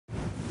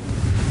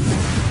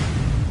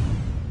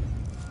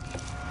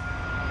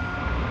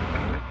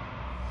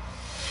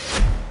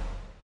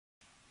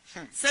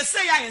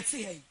say ya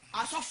yeti hey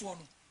asofo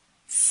no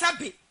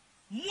sabe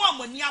mo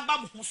amani aba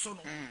mo ho so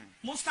no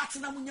mo start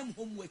na mo nyam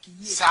homework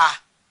yie sa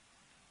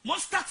mo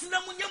start na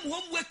mo nyam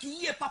homework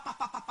yie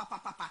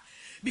papa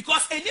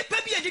because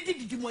enipa bi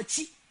edidi mo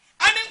achi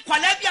ani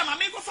nkwala bi ama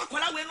me go fa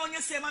kwala we no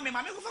onye say ma me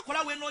go fa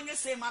kwala we no onye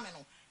say ma me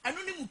no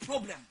eno ni mu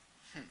problem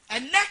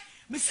enne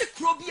me se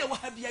kro bi e wa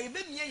ha bia ye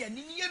be mia ya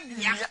ni ye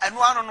mia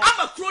eno ano no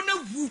ama kro na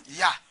wu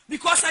yeah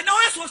because I know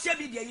social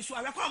media you so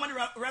I record money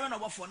Rev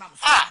Obofour now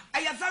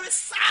I am very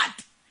sad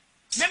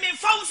me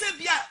found say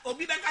bia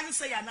obi be kan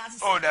say ya na say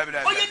oh that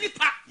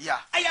nipa yeah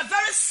I am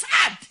very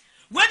sad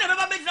when the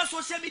member make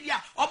social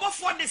media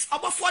Obofour this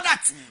Obofour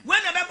that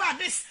when the member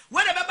this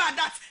when the member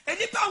that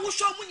nipa who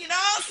show mu nyina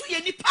so ye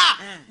nipa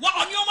what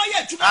on your my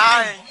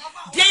adwuma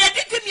dey ye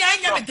didi me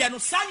anya me de no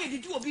sa ye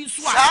didi obi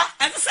nso a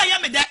and say ye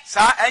me de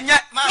sa enye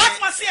ma what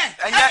must say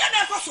enye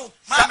na ekoso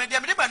ma me de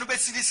ba no be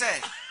siri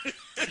say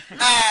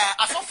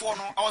asofo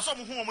no awoso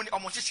mo hu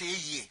omo hyehyɛ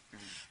yie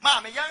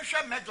ma me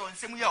yanhwɛ mejo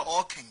nsɛm ye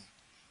okan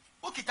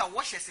okita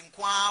washes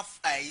nkwa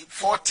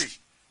 40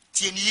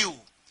 tie ni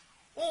you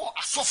oh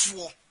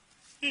asofo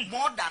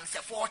more than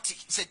 40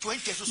 say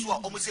 20 so so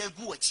almost say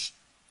gu achi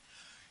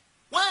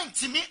one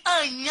timi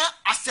anya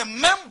as a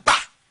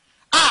member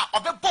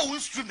obebo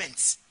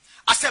instruments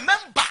as a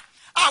member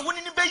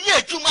woni ni be ye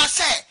adwuma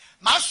say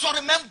ma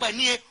sorry member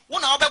nie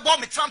wona obebo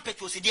me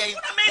trumpet o se dey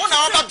wona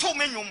obeto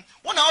me nwum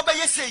wona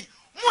obeye sei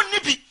munni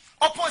bi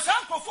oposa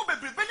nkofo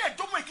bebrebe na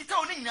adwuma ekita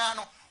oni nyina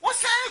no wo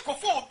say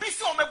nkofo obi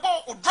se o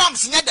mebo o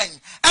drums nya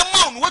dan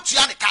ema no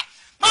watua ne ka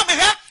ma me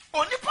hwe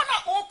onipa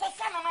na o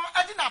kofa no no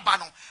adi na ba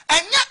no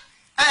enya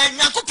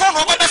nyankopon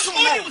no obebeso mo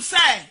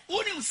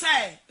unim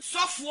say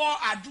sofo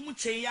adum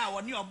chei a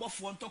woni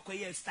Obofour ntokwa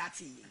ye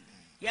start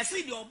ye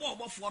see the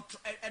Obofour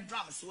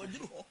drums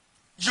woduru ho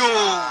yo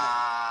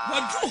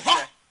woduru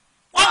ho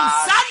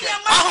sadia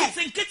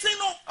marketing kitchen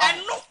no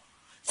eno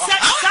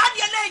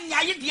sadia na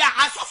nyaye dia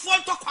asofo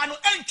ntokwa no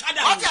entwa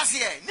da what you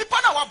say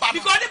nipa na wa ba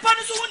because nipa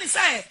no so woni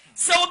say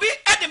obi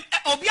edem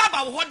obi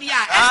aba wo ho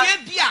dia e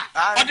bia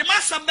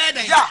odema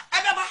beden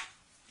ebeba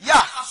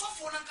ya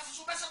asofo na nkasa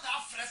so besa da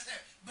afrese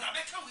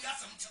brabeka we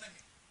asem kyere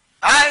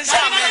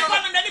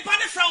me nipa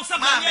ne fra usa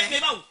brania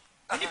keba wo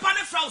nipa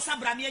ne fra usa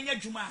brania nya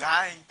dwuma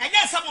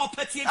enye sam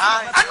opatie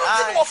anu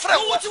ti wo fra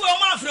wo ti wo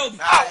ma fra obi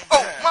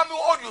mami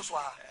audio so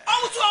wo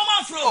ti wo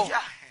ma fra obi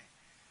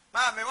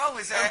mami wa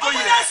we say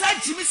omunya sa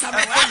jimi sam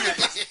and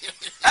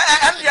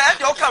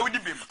oka we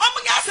dibim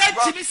omunya sa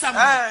jimi sam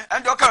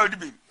and oka we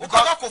dibim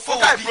because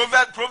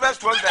proverbs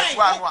 12 verse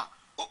 1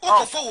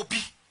 okofo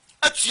obi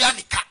atua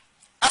nika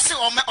ase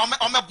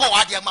omebo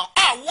ade ma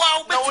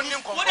wow be woni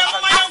nko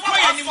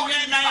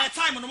na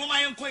time no mama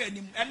yenko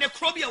yanim ene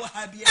kro bia wa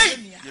ha bia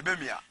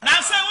yebemia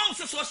na say won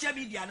se social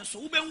media no so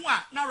wo be hu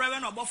a na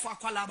Rev Obofour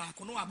akwala ba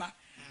ko no aba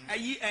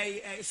ayi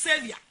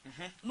Savior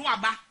no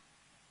aba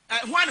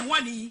hwan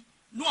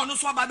no ono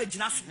so aba be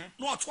gina so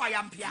no oto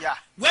ayampia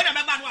we na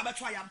meba no aba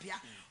to ayampia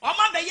o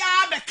ma be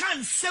ya be kan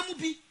nsem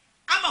bi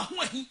ama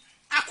HOAHI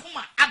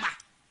akoma aba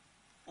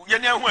ye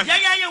ne HOAHI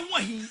ye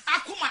HOAHI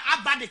akoma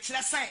aba de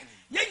kire say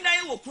ye nyina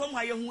ye wo krom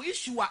ha ye hu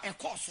issue a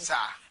ekoso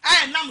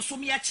nam so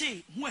me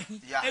eche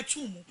HOAHI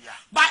etumu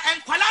ba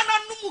enkwala na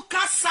numu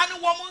kasa ne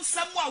wo mo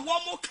nsem a wo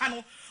mo ka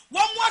no wo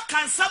mo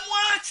aka nsem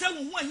a che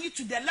HOAHI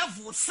to the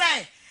level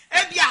say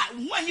ebia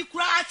HOAHI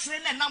kura a kire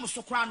na nam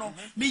so kura no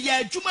me ye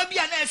adwuma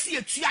bia na ase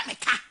etua ne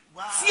ka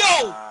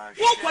sio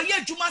wo kwa ye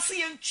adwuma se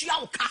ye ntua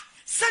wo ka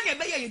sanya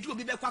be ye yedu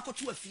obi be kwa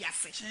koto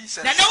afiase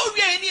na wo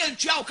wie ni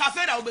entua wo ka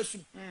fe da wo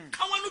besu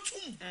ka wonu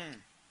tum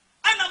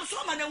anam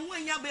so ma na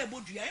HOAHI ba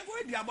ebodua e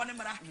go dua bo ne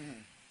mara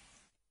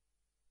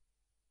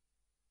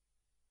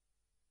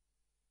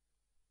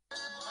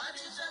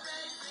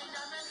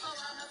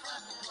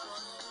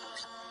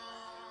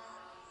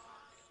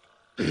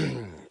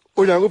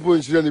Onyankopon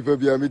nhyira nipa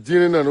bia me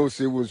din na no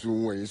se wonsu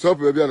HOAHI so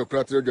pa bia no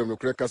kratere dwam no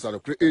kra kasa no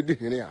kra edi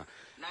hene a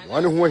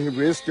wane HOAHI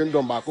brains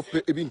kingdom ba ko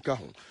pe ebi nka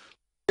ho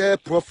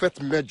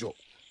prophet major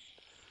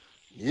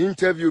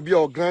interview bi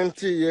o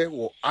grant ye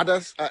wo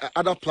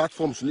other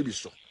platforms ni bi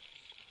so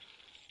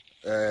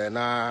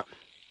na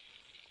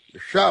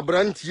hwa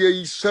brantie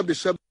yi sebe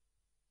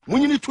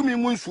munyini tumi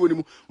ngunsuo ni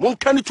mu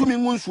monkane tumi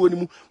ngunsuo ni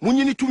mu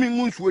munyini tumi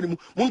ngunsuo ni mu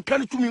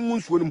monkane tumi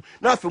ngunsuo ni mu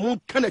na afa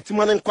monkane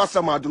timane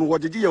nkwasa maado no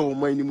wogege ye wo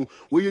man ni mu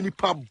woye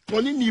nipa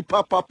boni ni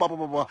papa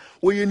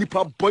woye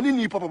nipa boni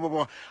ni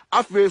papa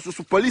afa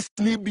so police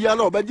ni bia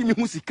la obedi mi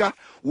hu sika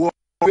wo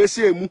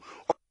wese mu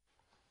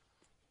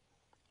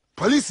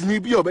police ni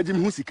bia obedi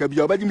mi hu sika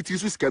bia obedi mi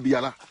tiri sika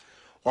bia la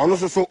ono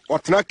so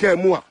otena ka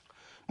mu a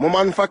mo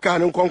man fa ka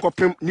ne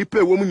nkonkopem nipa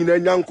ewo mu nyina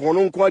nya nkon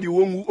no nko ade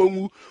ongu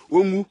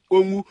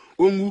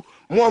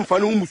mo amfa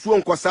ne musuo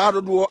nkosa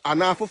dodo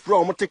ana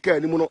afoforo o moteka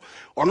ani mu no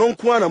ono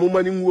nko ana mo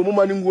mani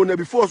nguo na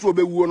before so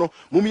obewuo no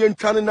mo ye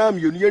ntwane na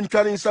mienu ye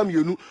ntwane nsam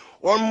yenu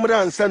on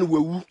mra ansa ne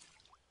wawu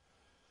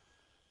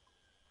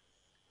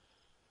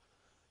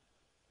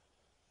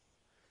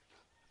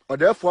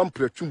odefo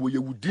ampratwum wo ye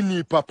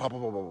wudini papa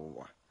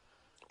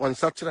on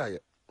sachira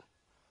ye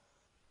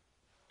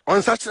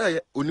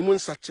onimu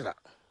nsachira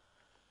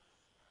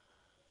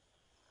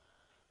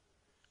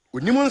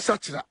onimun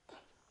sachira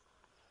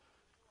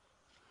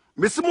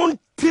mesi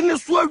montene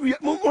so awie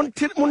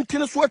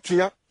montene so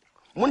atua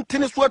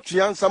montene so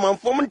atua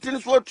samanfo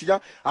montene so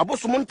atua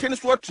aboso montene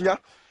so atua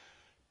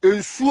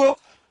ensuo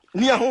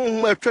ni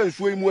ahonhom atwa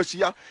nsuo yi mu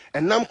ahia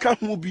enam ka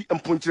ho bi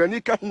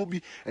empontirani ka ho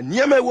bi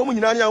eniema ewo mu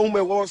nyina ne ahonhom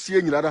ewo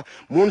se nyina da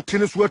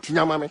montene so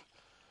atua mame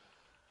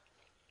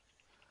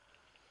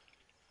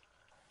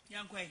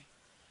yankwe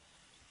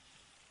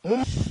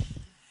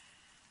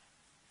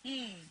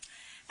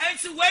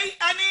enti wei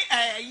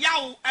ani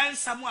yawo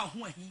ensamu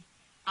ahoahi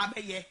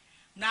abeye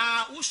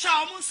na wo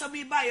sha omo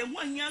nsamu ba ye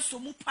hoahia so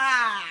mu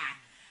pa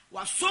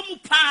wa so mu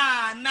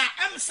pa na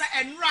emsa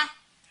enra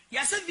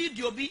yase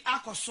video bi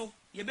akoso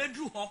ye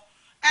bedru ho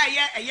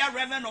eye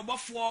Rev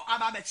Obofour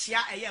ababechia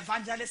eye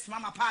evangelist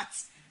mama part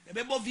ye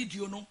bebo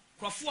video no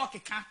krofo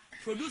okeka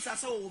producer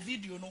say o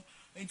video no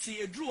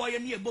enti edru ho ye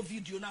ne ebo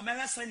video na me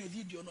hwesa ne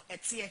video no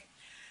etie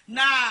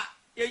na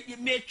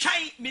me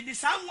twan me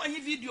disan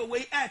ho video we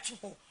eto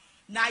ho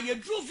na ye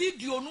drew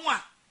video no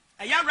a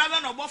eya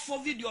Rev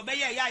Obofour video be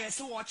ye ya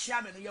yese wo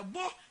chia me no ye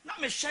bo na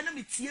me hwe na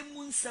me tie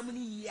mu nsam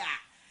ni ya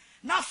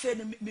na fe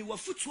ne me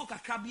wafutuo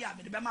kakra bia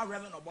me de be ma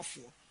Rev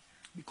Obofour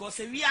because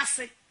we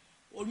ase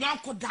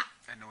onyanko da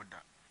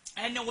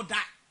ene oda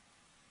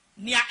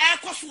nia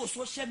ekoso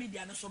social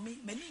media no so me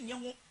mani nye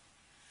ho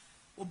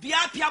obi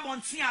apia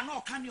bonten a na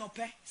oka ne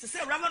ope se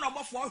Rev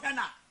Obofour hwe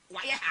na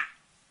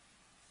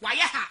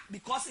waye ha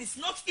because it's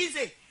not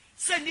easy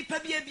say nipa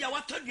bia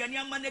watoduane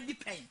ama na di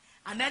pen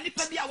and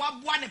nipa bia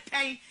waboa ne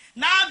pen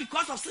now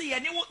because of say ye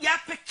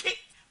peke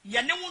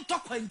ye ne wo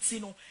ntokwanti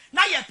no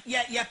na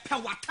ye pe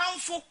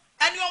watanfo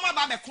ene o ma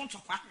ba be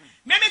kontokwa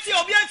me ti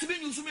obi antibi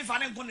nyusu me fa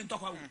ne nkon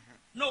ntokwa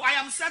no I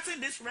am setting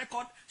this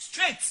record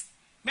straight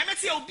me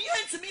ti obi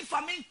antibi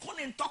fa me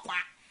nkon ntokwa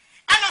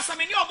ana so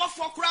me ni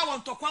Obofour kura won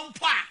ntokwa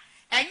mpo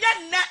a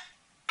enye nne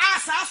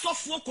asa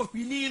asofo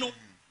kohwini no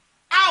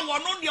awo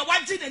no de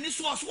wagye nani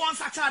so so won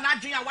sacha na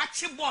adwen a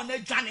wache ball na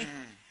adwane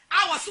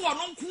awo so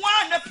wono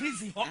nkoa na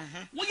prison ho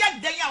wo ye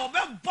den a obe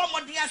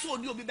bomodin a so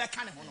odi obi be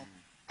ka ne ho no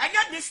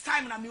enye this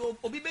time na me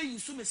obi be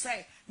yusu me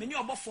say me ni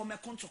Obofour me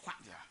kontokwa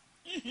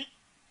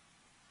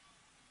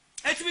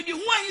eti bi di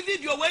HOAHI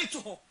video we to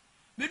ho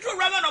me do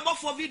Rev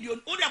Obofour video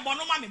o de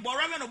bono ma me bo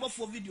Rev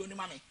Obofour video ni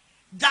ma me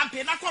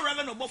dampe na ko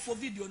Rev Obofour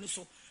video ni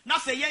so na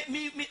fe ye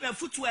me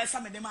futu e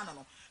sa me de ma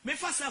no me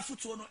fa sa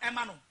futu no e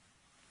ma no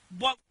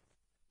bo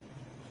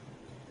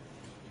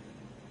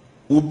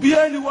obi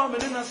ani wa me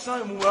na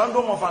sign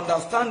memorandum of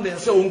understanding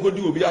say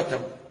onkodi obi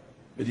atam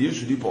me de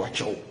Yesu di po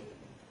achew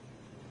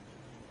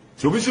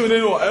so obi se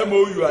no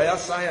MOU aya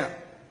sign a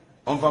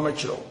onfa ma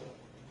kirew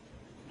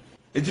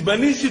eti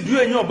bani si du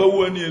enye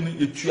obawu ani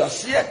eni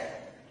etuase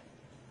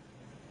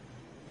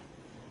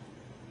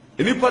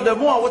eni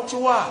padamo a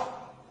wotewa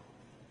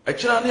a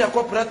kira na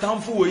yakopra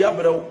tamfo wo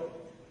yabrew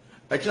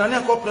a kira na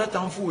yakopra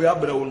tamfo wo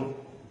yabrew no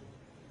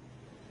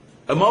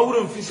ama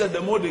wouldn't feel that the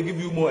more they give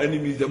you more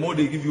enemies, the more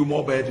they give you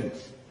more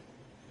burdens.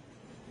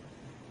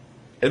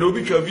 And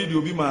obi twa video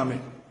obi maame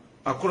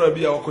akora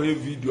bi a okoye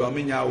video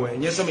amenya awe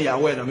nyese me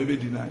yawe na mebe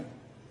deny.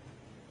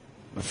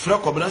 Me fra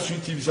kobna su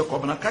TV se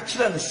kobna ka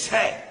kire ne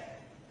se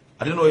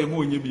ade no yemu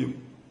onye biem.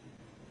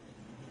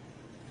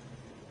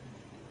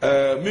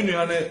 Minu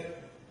ane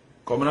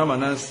kobna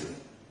Manase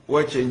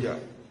world changer.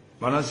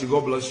 Manase,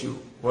 God bless you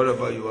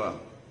wherever you are.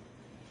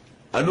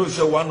 I know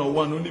say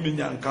 101 only me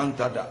nya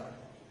encounter that.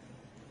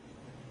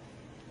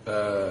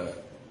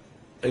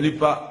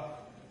 Elipa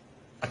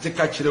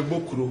ateka kire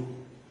bokuro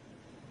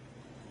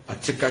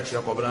ateka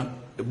kire kobran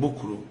e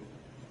bokuro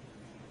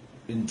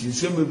nti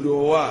nsem bebre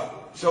wo a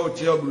se o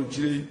tie abru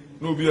kire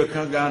na obi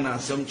aka Ghana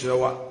asem kire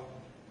wa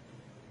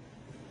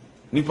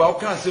nipa o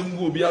ka asem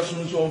bu obi aso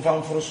nso on fa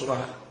mforo soro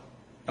ha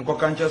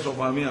enkoka nche so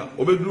fami a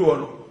obeduru wo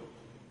no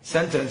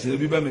sentence e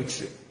bi ba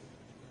mix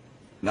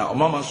na o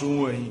mama so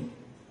wo yi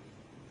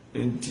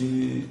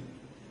nti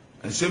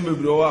nsem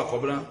bebre wo a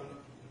kobran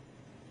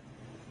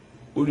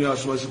Uni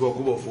asumasi kwa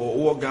Obofour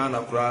uwo Ghana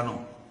kura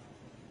no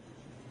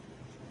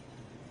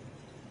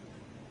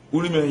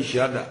uni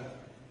menshada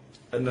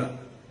na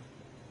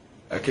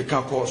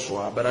akeka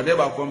koso abarade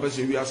ba ko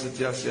mpese wi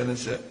asete ase ne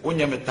se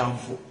onye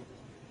metamfo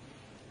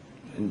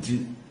nti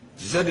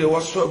zede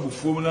waso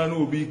abufuom na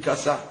obi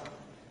kasa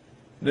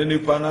na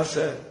nipa na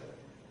se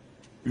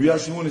wi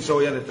asimu ni se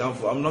oye ne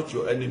tamfo. I'm not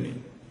your enemy.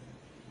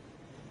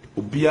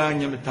 Obi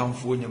anya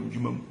metamfo onye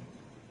mdwuma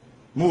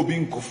mu obi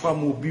nkofa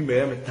mu obi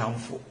me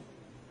metamfo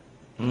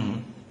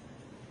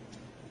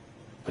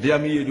ade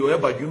ami ye de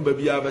oyeba dwumba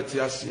bia abeti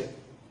ase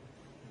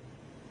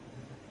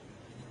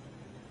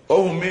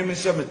o me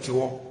se mete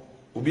wo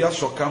obi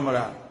aso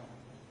camera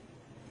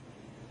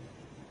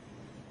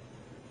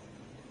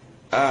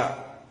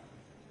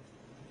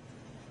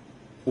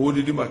o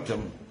didi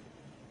matam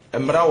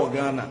emra wo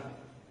Ghana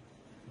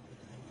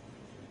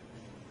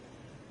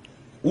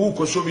u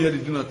ko so bi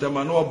didi na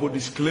tema no obo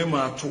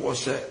disclaimer to o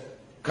se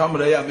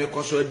camera ya me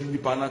ko so didi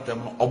pa na tem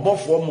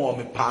Obofour mo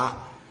me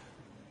pa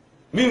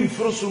min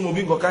frusu mo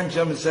bi ko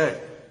kanche me se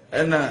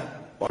ena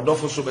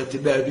odofo so beti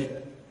da bi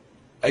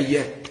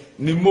eye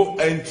ni mo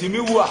antimi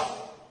wu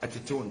a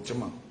atete wo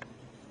ntema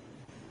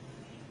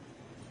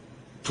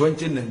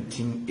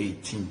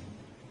 2019-18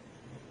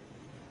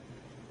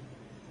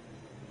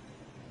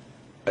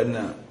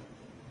 and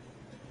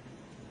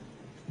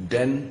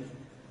then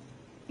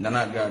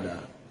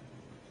Agradaa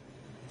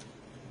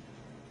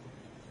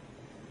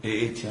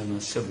 18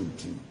 and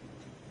 17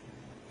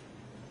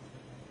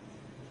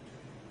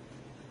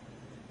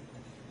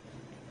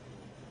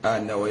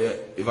 and now we are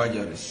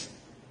evangelist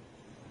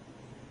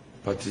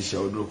Patricia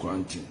Odro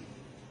quarantine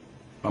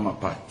Mama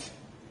Pat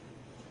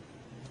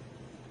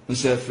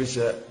Mr.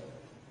 Fisher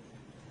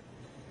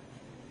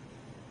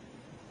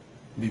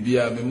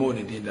Bibia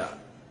Memoni did that.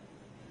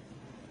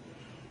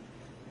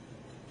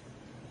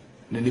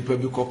 Nipa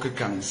bi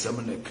kokeka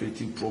some na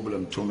creative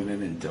problem to me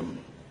nentem.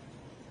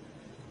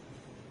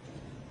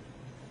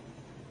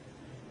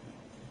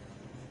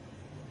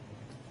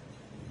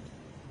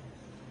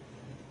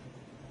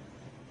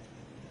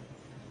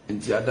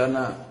 Nti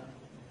adana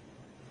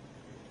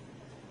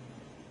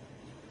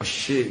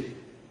ohye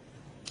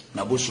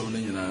na boso no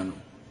nyina no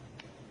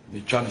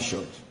me try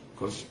short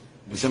because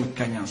the same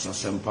Kenyan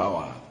some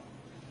power.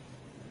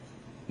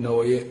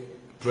 No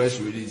press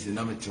release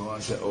na me tell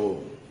say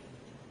oh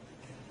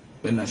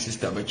when a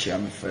sister be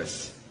me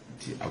first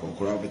ti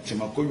akokora be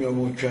tema konwa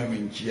mo twa me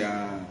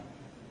nchia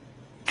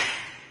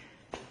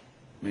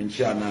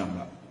na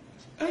ma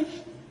ai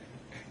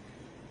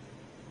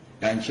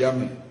anchia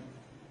me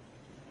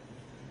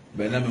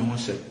be na me ho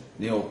se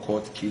ne o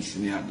court case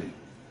ni ade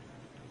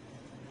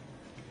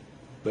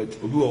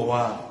but obi o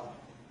wa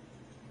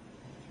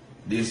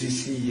the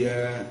CC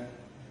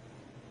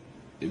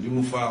ebi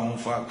mu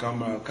fa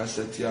camera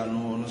cassette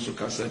ano no so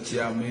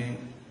cassette me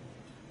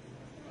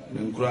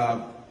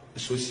nkura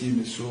so see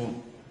me so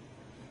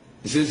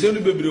se no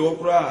bebre wo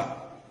kura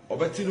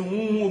obeti no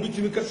hu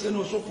obiti mi kase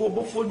no so fo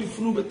bofo di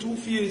funu betu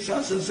fie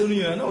sanse no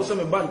yana o se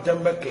me ban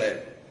tembe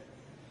clear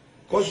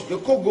cause the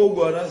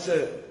go na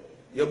say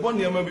ye bon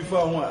ye ma bi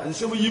fa ho a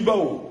nsem yiba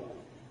o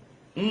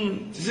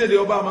ti se de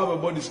oba ma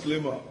be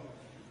disclaimer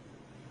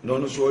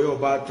no so yo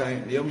ba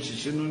time ye am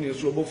shihye no ne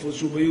so bofo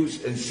so be use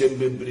nsem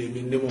bebre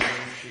mi nemo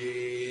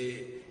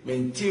hwe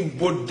mentim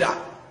boda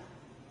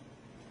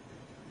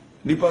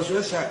nipa so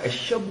esa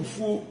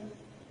ehyabufu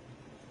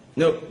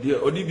no de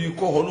odi bi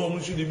ko ho no mu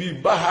su de bi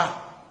ba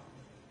ha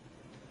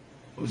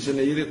o se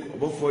ne yire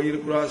bofo yire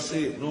kura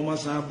se no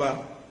masan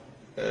ba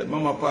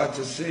mama part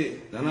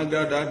se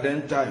Agradaa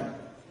that time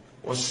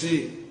o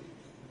se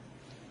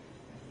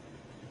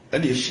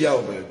and ye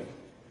share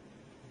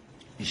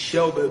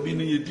baby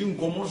no ye di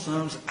nkomo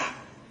san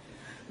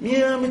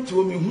me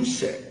to me hu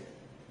se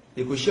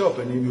e ko share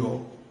pani bi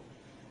ho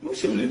no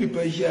se me ni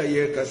pa hia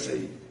ye ka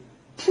sei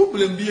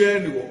problem bi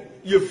any wo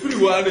ye free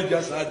wa na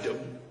just adam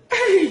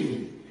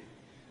hey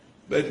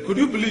but could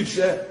you believe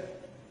sir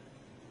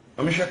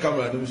I'm sure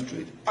camera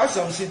demonstrate as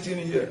I'm sitting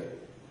here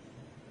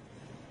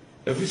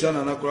if you say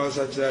na kura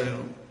sa try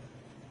no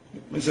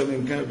me say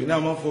me kan bi na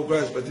man for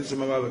Christ but say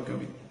mama be kan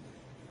bi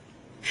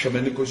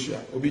shemani ko sia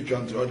obi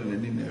twanto order na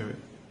ni na ere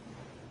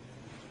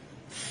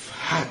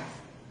heart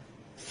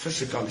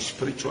physically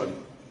spiritually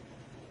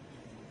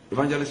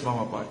evangelist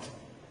mama part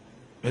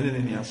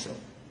any answer.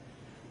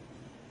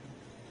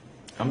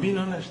 I'm being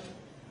honest.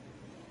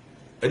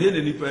 I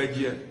didn't need to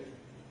idea.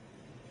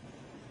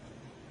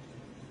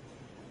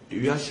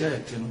 If you are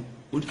saying,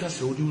 would you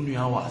say, would you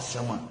know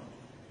someone?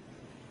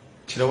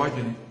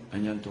 Chirawajini,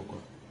 and Yantoko.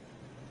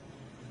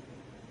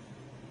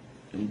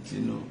 And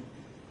you know,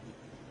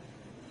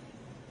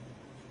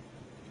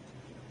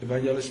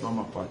 evangelist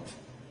mama part.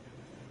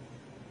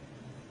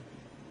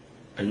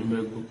 And you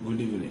make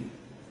good evening.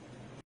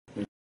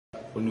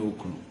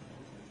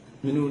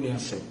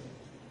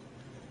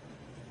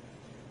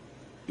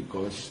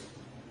 Because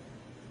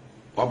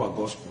about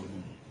gospel,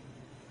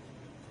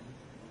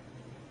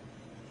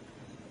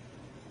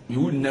 you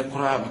would never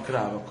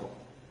cry.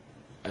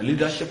 A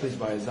leadership is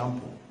by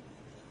example.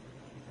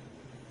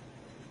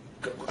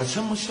 As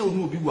someone shall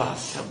know, be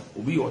some,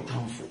 be your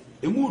thankful.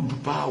 A more do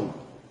power.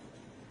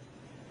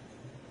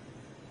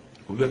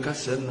 Ubeka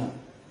Senna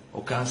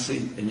or can't say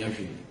in your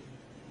field.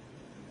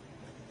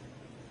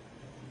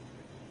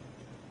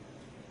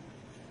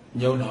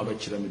 You know,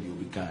 but you will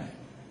be kind.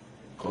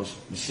 Because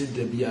we said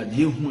there be a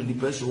dear woman, the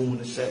person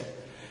woman said,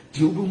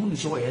 the woman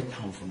is all a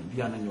town from the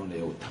piano on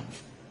the old town.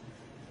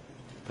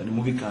 But the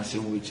movie can't say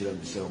which I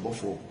say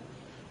before.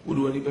 Would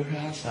only be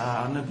has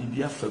a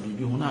baby after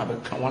baby who never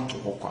come want to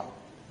walk.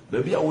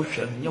 Baby, I wish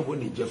I knew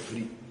when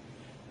Jeffrey.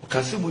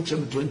 Can say which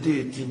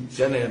 2018,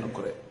 Senna and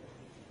correct.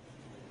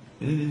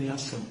 Any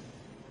answer.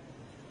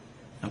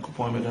 I could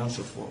point me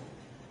answer for.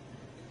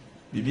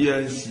 Baby,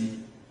 I see.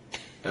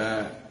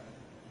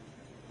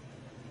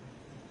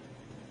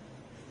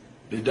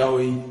 The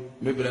Dowie,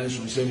 maybe I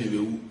should send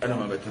you and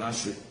I'm a better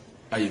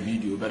a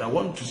video, but I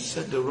want to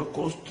set the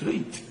record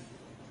straight.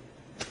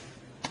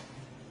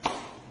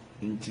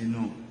 And you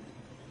know,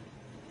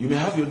 you may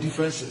have your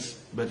differences,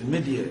 but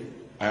media,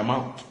 I am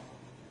out.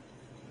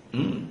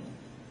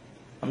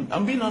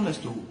 I'm being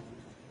honest too.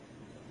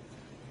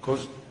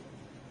 Because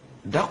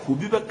that could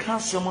be the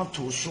cancer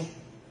to so.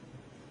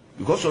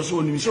 because also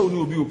when you say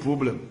you be a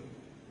problem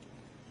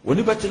when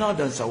you better now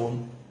than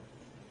someone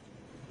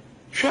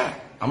sure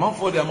among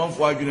for the amount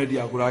for adwene di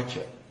agora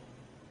che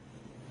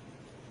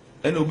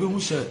and obi hu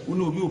say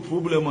you be a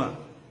problem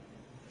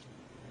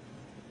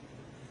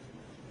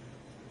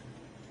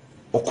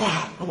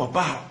okwa no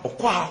baba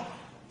okwa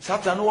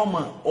satan no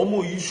ma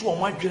omo yisu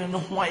omo adwene no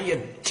ho aye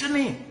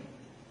dene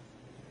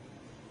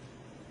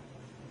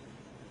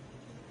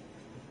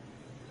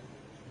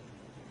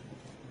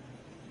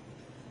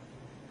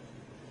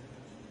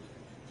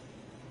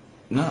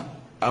na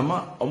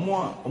ama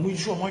omo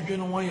yisu omo adwene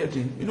no aye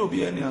den ina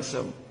obi ani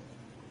asem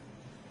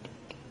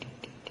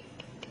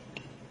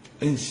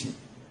ensi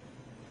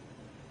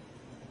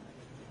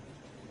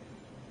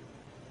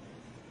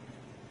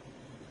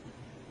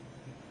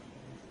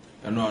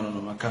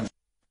no makan.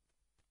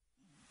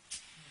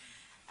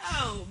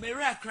 Oh,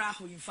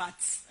 Miracle, in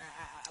fact,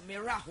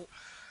 Miracle.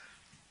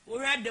 We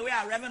read the way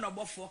I Rev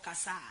Obofour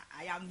kasa.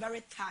 I am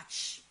very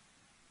touched.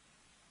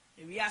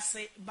 We are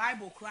say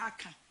Bible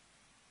cracker.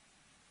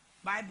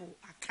 Bible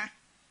aka.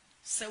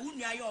 Se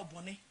unya yo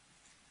bone.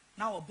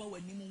 Now obo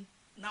wanimu.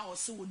 Now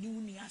also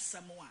woni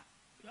asamoa.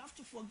 You have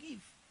to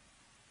forgive.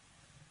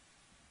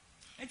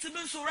 It's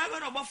been so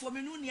Rev Obofour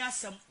me ni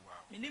asam.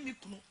 Me ni mi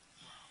kunu.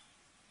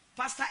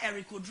 Pastor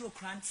Eric Odro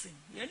Cranton.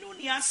 You know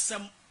ni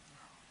asam.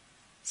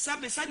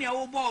 Sabe sani ya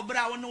obo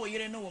bra wo no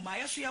yire no ma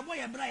yeso ya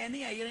boy bra ya ne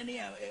ya yire ne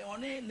ya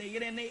one ne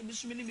yire ne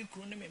bisumi ne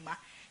mikru ne mema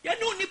ya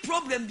no ni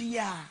problem bi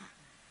ya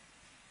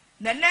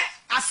nene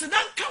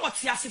asedan ka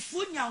wote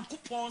asefo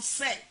nyankopon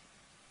se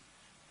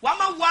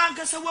wama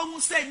wanga se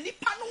wahu se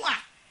nipa no a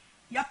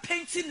ya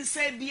painting ne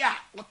se bi a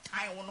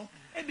wotan wo no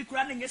e bi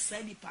kura ne nye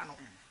se nipa no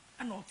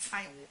ana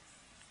wotan wo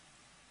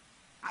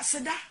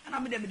aseda ana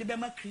me de be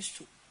ma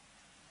Kristo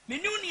me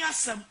ni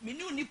asam me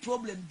ni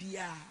problem bi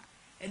ya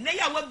ene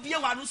ya wa bia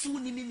wa no so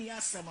woni ni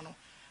asem no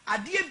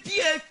ade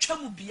bia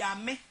atwa mu bia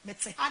me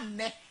mete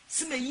anne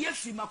se me ye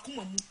firi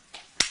makoma mu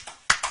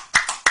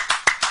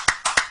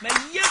me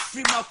ye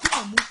firi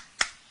makoma mu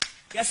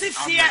ya se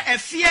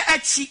fie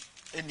achi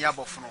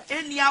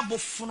eni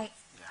abofono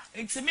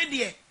enti me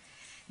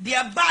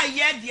de ba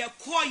ye de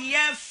ko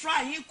ye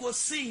fra hi ko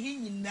si hi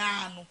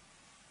nyina no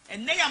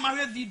ene ya ma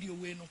video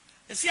we no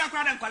se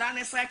akra de nkwala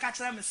ne se ka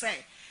kire me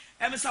se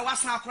me se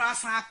wasan akra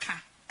san aka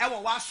e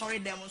wo wa sorry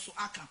dem so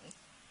aka ho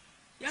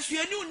yes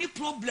you any only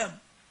problem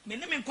me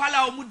ne me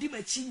nkwala o mu di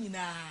machi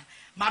nyina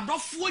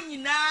madofo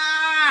nyina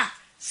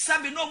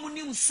sabe no mu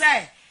nim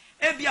say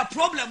e bia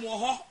problem wo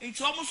ho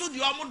nti o mu so di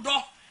o mu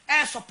do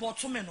e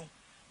support me no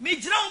me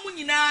gira o mu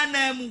nyina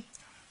na mu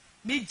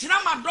me gira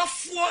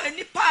madofo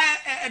enipa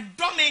e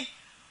do me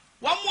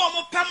wo mu o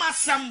mu pem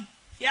asem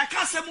ya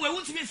ka asem we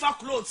won't me fa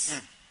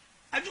clothes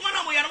aduma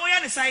na mo ya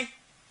ne sai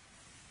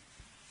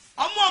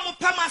o mu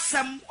pem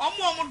asem o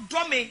mu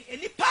do me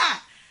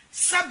enipa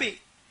sabe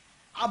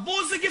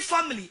Abozigi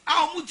family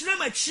mu gina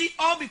machi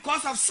all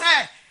because of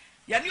say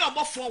yani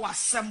Obofour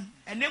wasem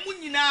enemu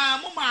nyina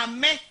mo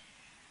maame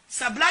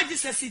sabla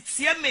Jesus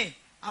tie me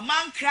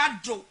aman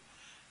krado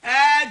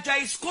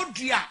Joyce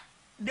Kodria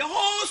the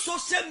whole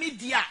social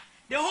media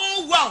the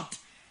whole world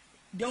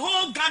the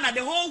whole Ghana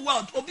the whole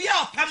world obi a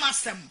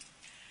opemasem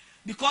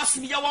because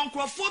me ya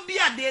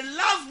wankrofobia they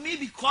love me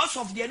because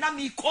of the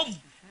enemy come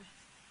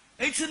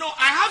and you know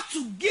I have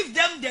to give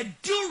them the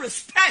due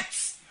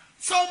respect.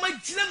 So my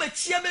jina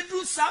machia me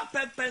do some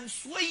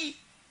pepenswe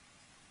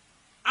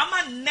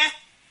ama ne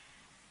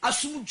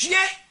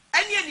asumdue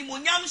ene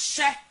animonyam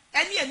hye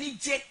ene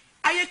anije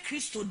aye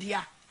Kristo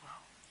dia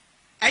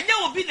enye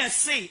obi na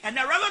say and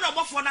the Rev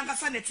Obofour na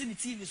nkasa na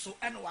TV so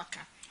ene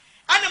waka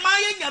ana ma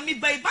ye nyame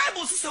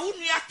Bible so se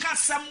wonu aka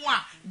asem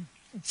a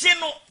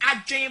geno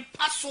adwen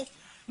paso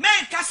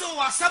men kase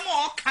wo asem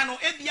o ka no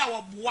ebia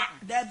wo boa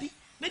da bi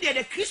me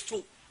de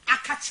Kristo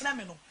aka kire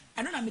me no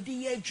eno na me de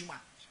ye adwuma.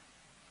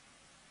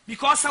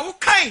 Because I will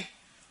kind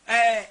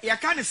ya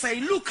can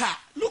say Luca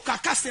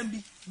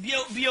custom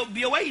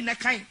be away in a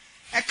kind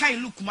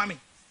look mommy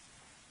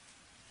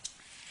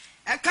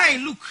a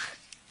kind look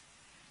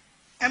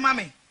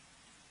mommy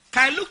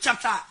kind look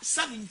chapter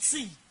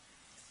 17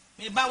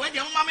 me ba we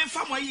the mommy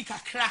from where you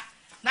kakra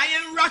na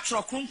yen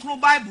ratro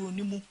kronkron Bible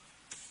ni mu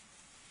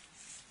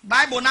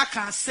Bible na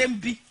kan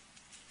sembi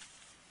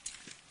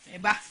me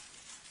ba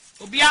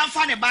obi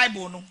amfa ne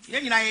Bible no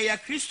yen nyina ye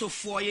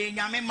Christopher ye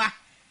nyame ma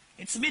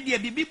it's me de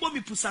bibi bo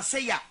mi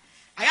pusase ya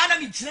ayana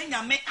mi gire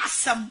nyame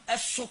asam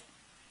eso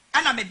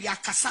ana me de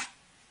akasa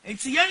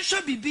enti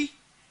yenhwe bibi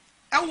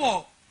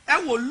ewo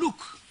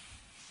look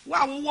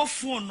wa wo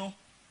phone no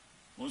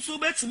nso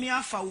betimi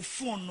afa wo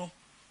phone no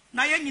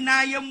na ye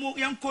nyina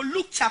yenko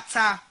Luke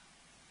chapter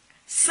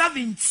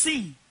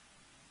 17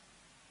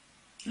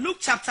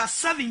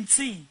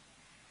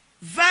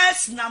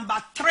 verse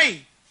number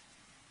 3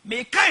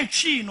 me kan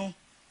twi no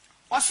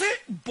o se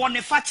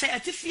boniface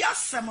etifi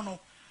asem no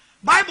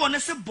Bible ne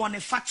se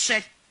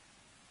boniface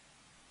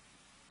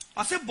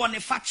o se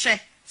boniface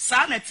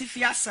sa na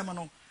etifi asem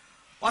no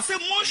o se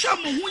monhwa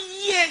mo hu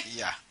yie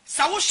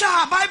sa wo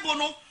hwa Bible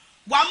no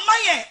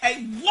Wamaye a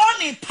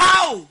warning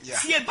pow.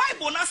 See a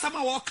Bible na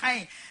sama wa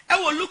kan. I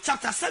will Luke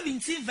chapter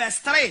 17 verse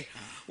 3.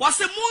 Was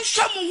a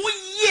moonsha mu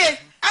ye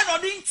and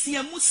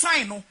odintia mu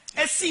sign no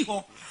e si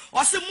ho.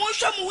 Was a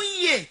moonsha mu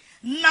ye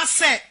na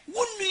se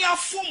wunua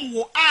fom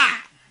wo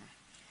a.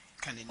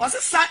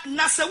 Was a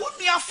na se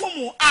wunua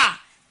fom wo a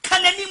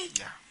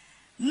kananim.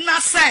 Na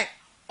se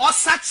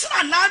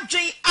osachira na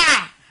adwen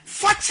a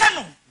fache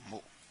no.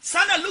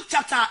 Sana Luke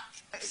chapter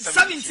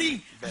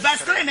 17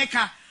 verse 3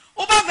 neka.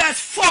 Over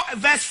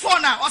verse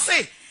 4 now, I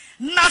say,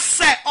 na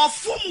se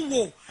ofum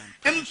wo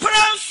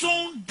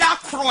imprensun da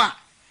kroa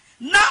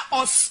na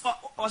os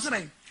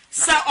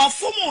se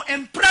ofum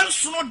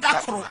imprensun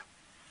da kroa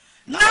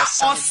na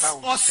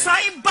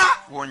osaiba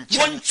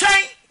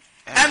wonchen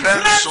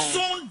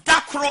imprensun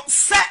da kroa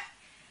se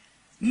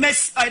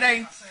mes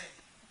aidai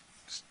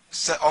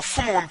se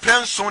ofum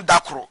imprensun da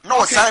kroa na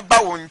osaiba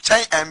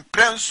wonchen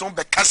imprensun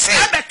be kase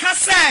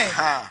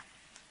ha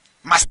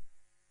mas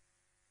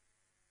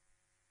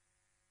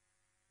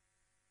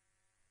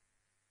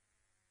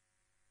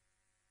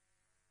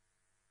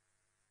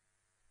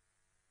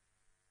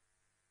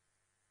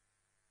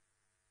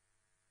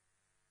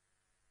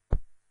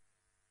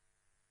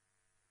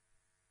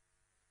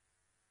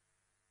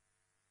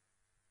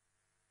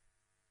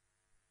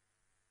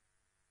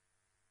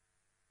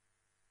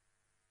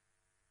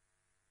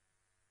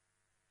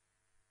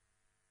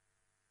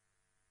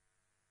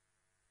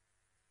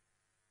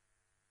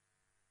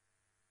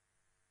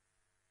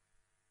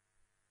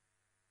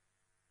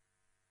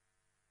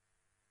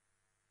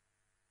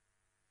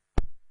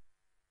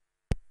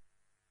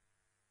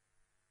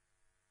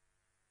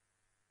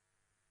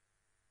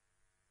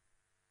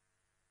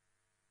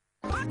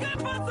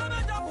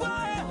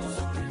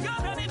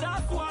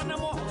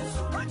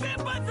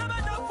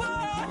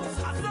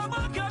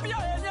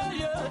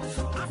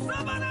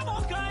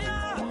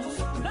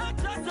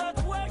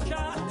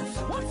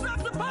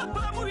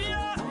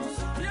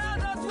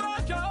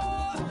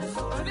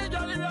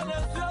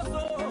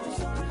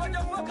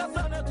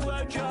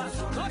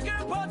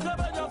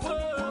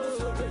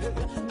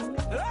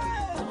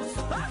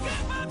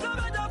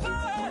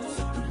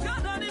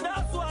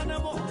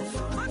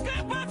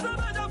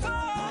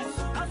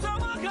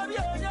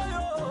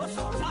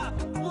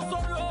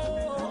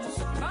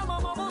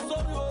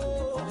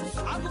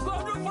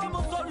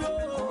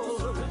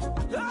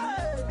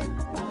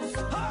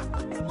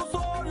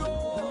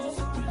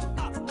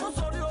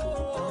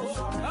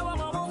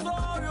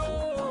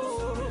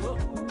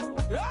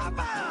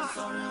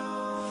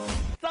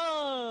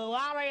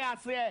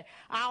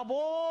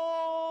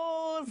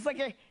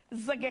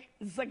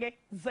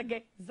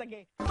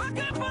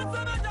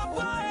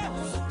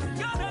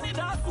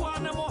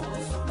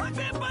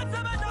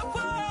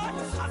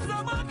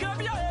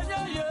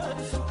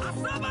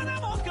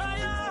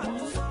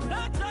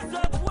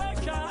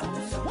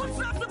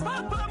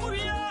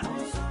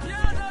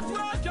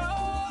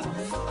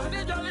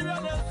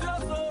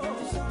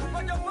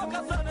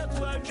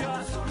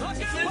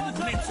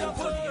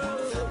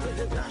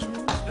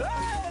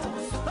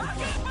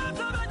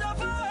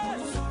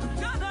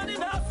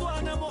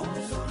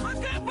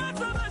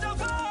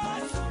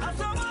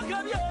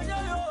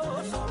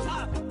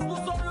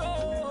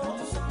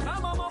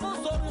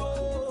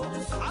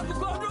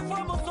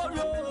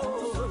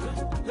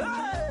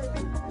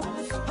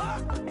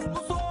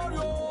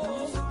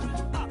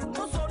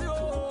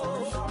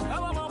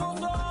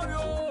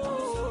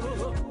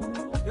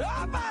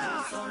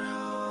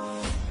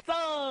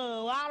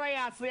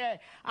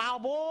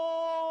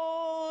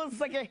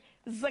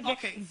Zage.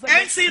 Okay.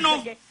 And see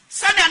no.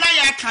 Sunday na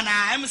ya kana.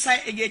 I'm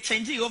say e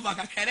change over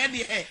kakere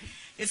de e.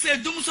 E say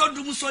dumso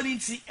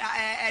nti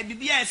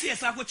bibia e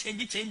say ko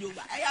change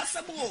over. E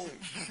asebo.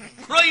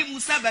 Kroyi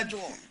musa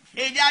bejo.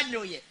 E ja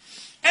nyoye.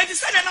 E ti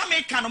Sunday na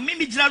me kana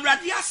me gina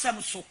awrade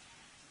asem so.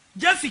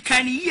 Jefi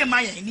kan ni ye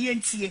maye ni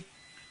entie.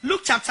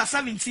 Luke chapter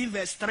 17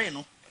 verse 3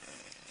 no.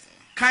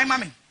 Kan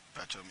mame.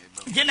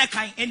 Jena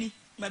kan eni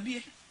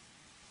mabie.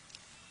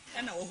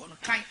 Ena wo ho no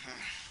kan.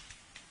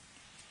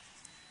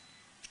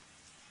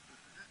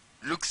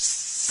 Luke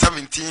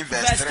 17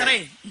 verse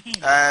 3.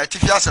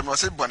 Tifia se mo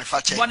se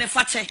Boniface.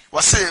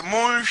 Was say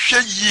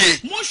monhwe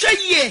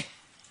ye.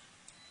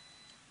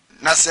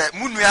 Na se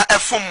munua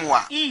efom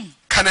a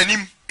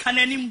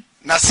kananim.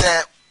 Na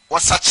se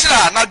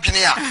wasachira na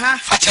dwene a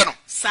fache no.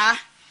 Sa.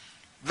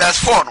 Verse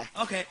 4 no.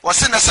 Okay. Was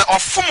say na se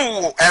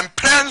ofom wo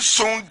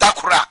emprenson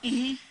dakora.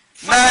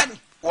 Na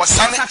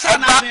wasane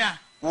eba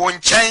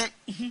wonchen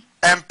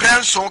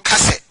emprenson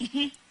kase.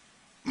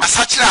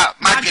 Masachira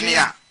madwene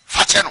a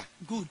fache no.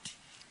 Good.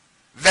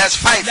 Verse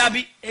 5. That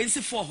be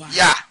 84.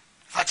 Yeah.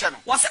 Fachano.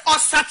 Was it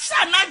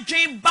osacha na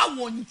dream ba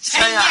won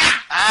chenya?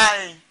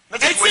 Aye.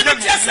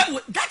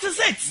 That is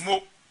it.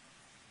 Mo.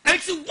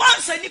 It's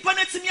once a nipa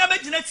na timi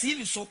abegina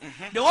TV so.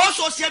 The whole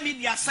social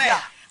media say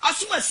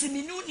asuma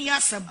siminu ni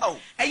asem.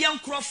 E yan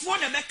krofo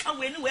na beka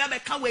we ni we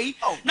beka we.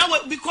 Now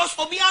because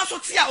obi aso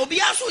tia, obi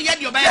aso ye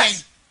de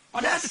obayan.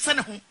 Or that is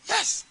ho.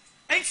 Yes.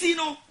 And you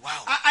know,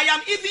 wow. I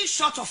am even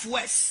short of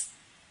words.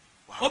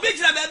 obi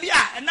jira baby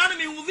a enanu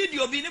me wu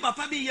video bi ne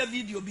papa bi ye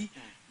video bi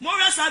mo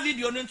ra sa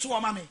video no nto o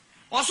ma me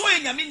oso ye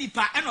nyame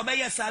nipa e no be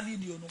ye sa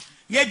video no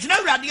ye jina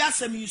awurade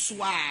asem yi so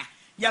a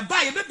ye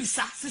ba ye be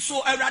bisa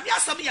so awurade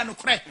asem ye no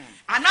kore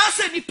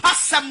anase nipa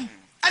sem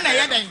e na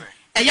ye den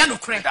e ye no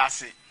kore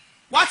that's it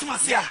what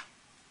must ya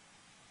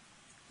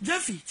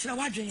Jeffy chira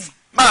wadwen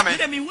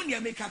mama me hu ne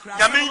make akra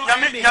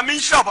nyame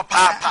nhyira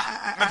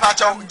papa me pa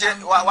cha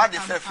what the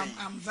fefe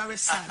I'm very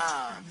sad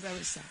I'm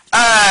very sad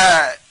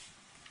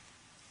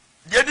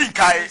Yedi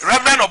kai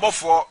Rev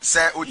Obofour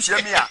say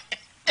otie mi a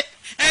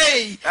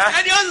hey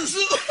and you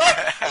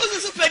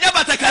also penya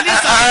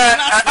batakalisa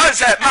I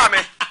say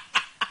mama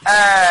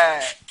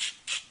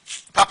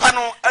papa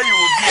no ayi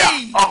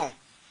obi a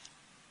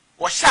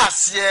wo hya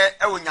ase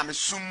e wo nyame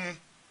sum mu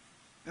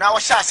na wo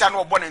hya ase na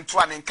wo bɔ ne nto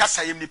a ne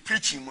nkasa yem ne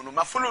preaching mu no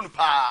ma follow no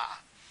pa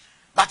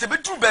but e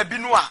betu ba bi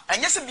no a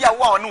enye se bia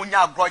wo a no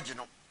nya agrɔgye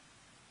no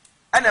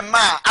ene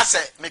ma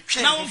ase me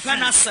twe na wo mpa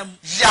na asɛm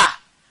ya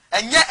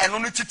enye eno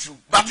no titru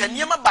but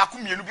enema ba ko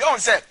mienu bi on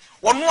say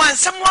wono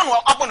ansem no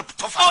no abɔ no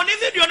tofa oh ni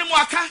video no mo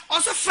aka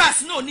also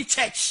first no ni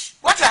church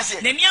what I say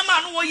ne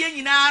niama no wo ye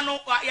nyina no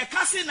ye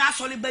kase na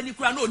asole bani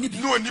kura no ni bi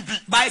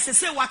by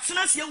say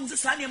watena se hu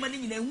sa niama ni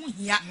nyina hu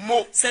hia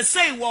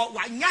say wo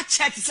wanya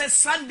church say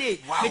Sunday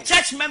the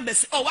church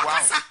members oh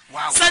wakasa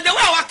so the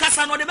way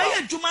wakasa no de be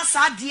ye djuma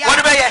sa dia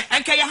what be ye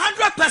enka ye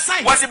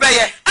 100% what be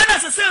ye ana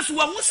say so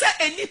wo say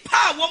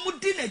enipa wo mu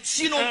di na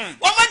chi no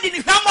wo ma di ni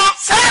hwamo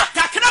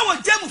takra wo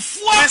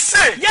jamufuo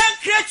yan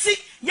kreti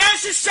yan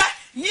shisha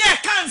ni e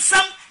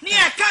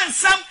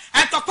kansam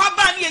etokwa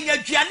ba ni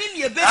enyaduane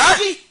ni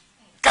ebebi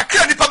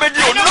kakra nipa bedi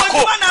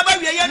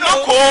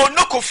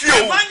noko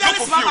fio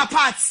mama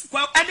parts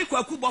any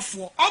kwaku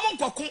bofo omo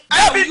nkoko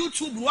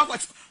YouTube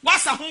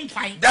wasa ho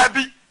nkwan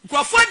dabi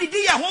kwafo didi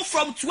ye ho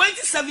from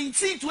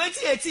 2017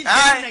 2018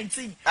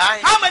 2019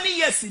 how many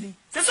years ni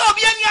se so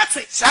obi ani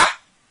ate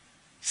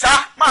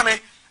sa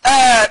mame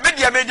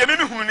media me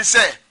hunu ni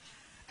se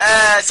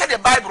say the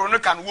Bible no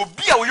kan wo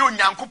bia wo ye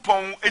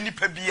onyankopon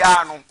enipa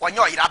bia no wonye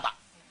oyiraba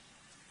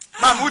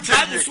ma mu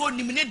tie so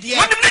nimne die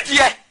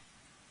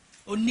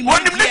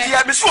onim ne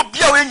dia me so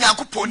bia wo ye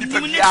onyankopon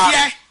enipa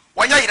bia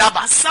wonye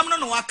oyiraba asam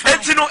no waka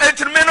etino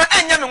me no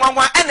enya me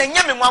nwanwa ena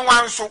enya me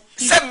nwanwa nso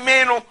se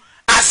me no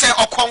ase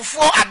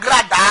okonfo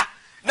Agradaa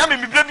na me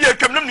bibia bia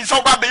atwam nam ni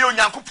so ba be ye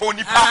onyankopon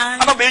nipa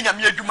aba be nya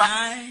me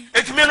adwuma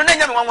etime no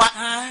enya me nwanwa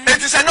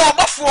etise na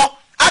Obofour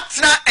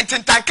atna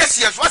ententan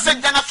kese so ase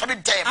jana so de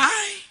dem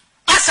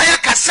asa ya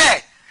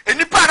kase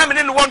enipa na me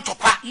ne won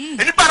topa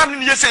enipa na me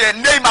ne yese ye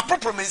name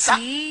apropro mensa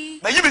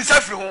na yibi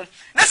nsa firi ho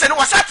na se ne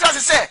wasatra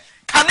se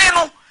kane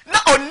no na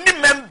onni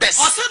members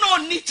also no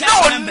onni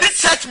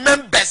church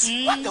members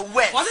what the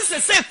way what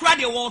is say kra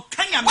de wo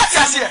kanya me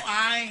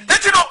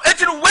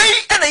etino wey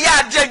ena ya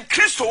ade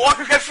Kristo wo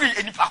hwehwe firi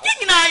enipa ho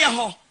nyina ye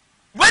ho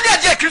when ya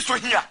ade Kristo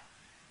hia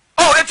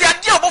oh eti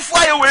ade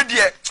Obofour aye we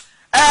de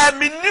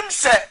minim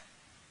se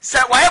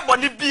waye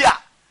boni bia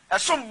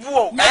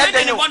esombuo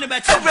den yo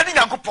awurade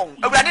nyankopon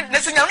awurade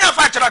ne se nyame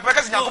afa akira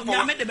ka se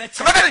nyankopon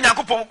ka se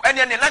nyankopon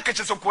ene na ka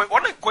chese ko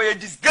won ko ye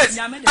disgrace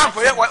an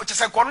ko ye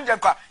chese ko no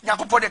nyanka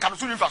nyankopon de ka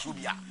so nfa so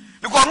bia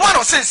because no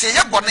one say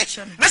ye bone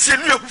na se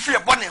nu ehu fi ye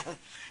bone ho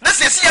na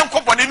se ye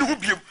nko bone ne hu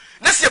biem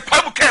na se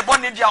pa mu ka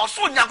bone dia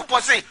so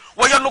nyankopon say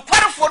wo ye no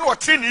kwarefo no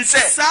otini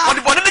say wo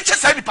de bone ne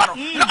chese nipa no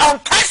na on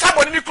kai sa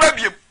bone ni kura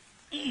biem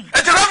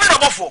e de Rev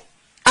Obofour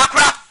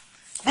akra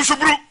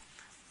busuburu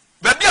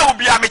baby a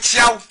obi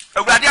amechiawo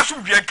awurade aso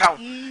dwen kawo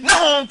na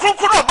hon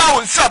kronkro no ba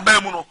won sa ba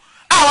mu no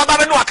a wa ba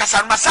be no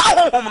akasa no sa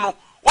honhom no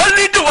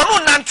only do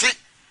won nante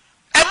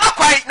e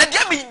makwai na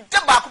dia me de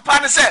ba kopa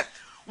ne se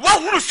wo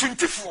hunu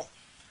suntifo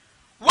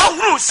wo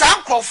hunu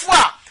sankrofo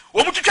a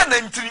wo mutwetwa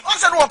na ntiri on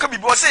se no wo ka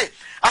bibi wo se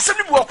asem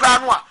ni bu okra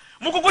no a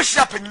mugogo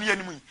hia panyini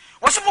animu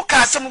wo se mu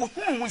ka asem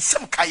hunu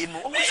nsem kae no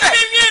wo se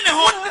ne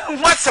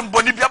ho asem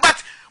boni bia but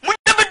mu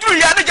nyabeduru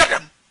ya ne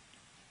jadam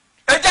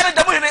ejane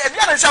damu ne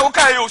ebiana nsa wo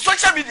kai yo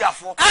social media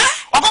fo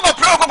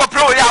ogogo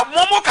pro ya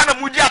momo kana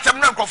mudi atem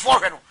na nkofo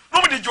hwe no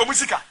no mudi jomu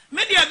sika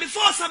media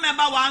before some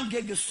about 1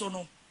 gig so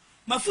no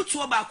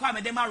mafutuo ba kwa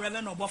me dem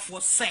Rev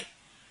Obofour say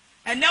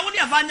and now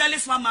the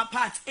evangelist mama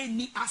part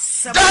any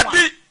asem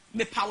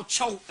me paw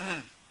chow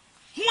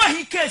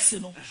HOAHI case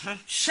no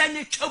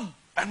hye twam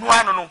eno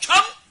ano no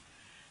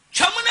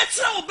twam na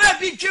tira wo ba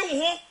bi dwe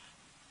ho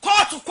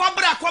court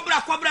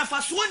kwabra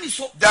fa so ni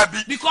so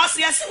because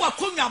yes wa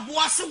konwa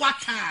boa se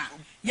waka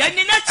ya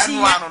ni na chi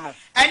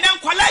ene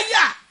nkwala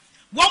ya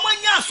wo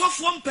manya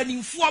asofo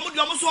mpanimfo mo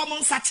de mo so mo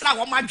nsa kira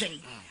wo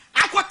madwen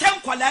akote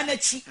nkwala na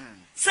chi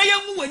se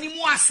yemu wani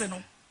mu ase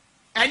no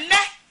ene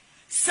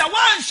se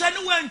wanhwe ne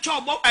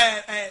wantwa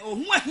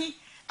HOAHI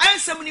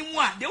ansem ni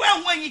mu a de wa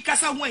HOAHI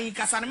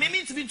kasa na me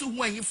ntibi to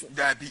HOAHI fo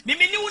me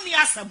ni woni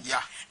asem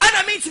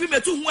ana me ntibi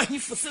metu HOAHI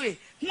fo se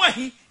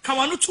HOAHI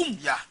kawano tum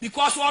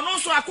because ono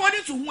so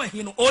according to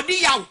HOAHI no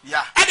odi yaw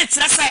e de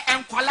kire se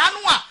enkwala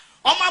no a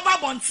omo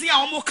babonte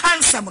a omo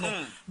kansem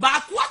no ba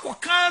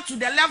akwa to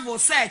the level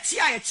say chi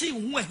a ye chi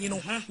HOAHI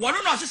no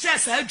wono no hye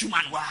sa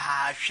adwuma no wa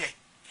hwe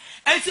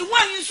enti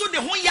wan yin so de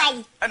ho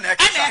yawo ana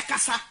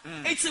ekasa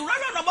enti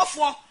Rev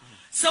Obofour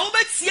so we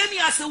betie ni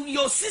as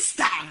your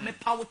sister me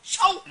pawo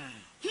chow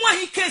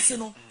HOAHI case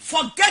no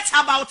forget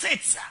about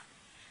it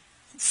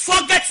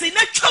forget it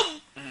na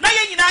twam na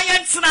ye nyina ye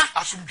ntena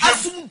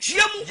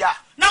asumdue mu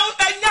na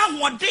anya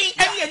hoden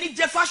ene ani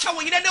jefa hwa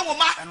wo yire ne wo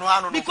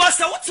ma because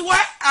what we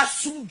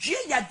asumdue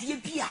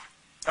yade bia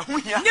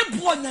ne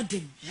bo nya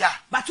den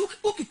but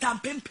ukita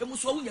mpempem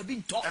so wo nya bi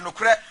nto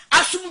enokre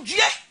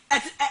asumdue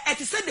it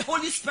is the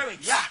Holy Spirit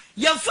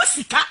ye mfa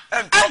sika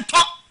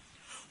ento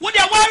wo de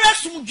ware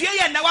asumdue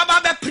ye na wa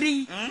ba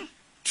pri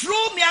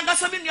true me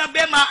angasa me nua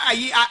bema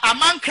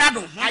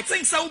amankrado I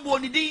think so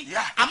bonidi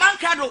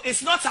amankrado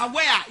is not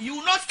aware you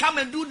will not come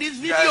and do this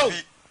video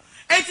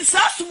it is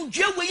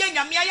asumdue we ye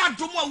nyame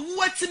ayadom a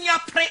wo atini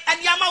apre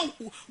ade ama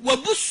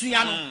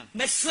wabusua no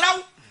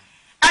mesraw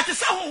ati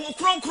sa ho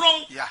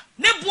kronkron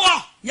ne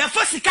bo ye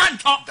fa sika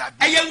nto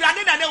eye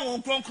wurade na ne ho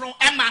kronkron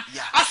ema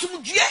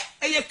asumdue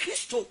eye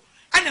Kristo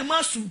ana ma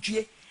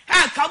asumdue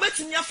ka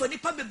obetimi afa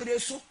nipa bebre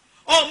so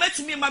oh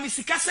metimi ma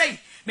misika sei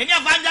many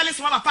evangelist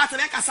mama part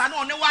na kasa na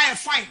one why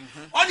fine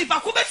oni pa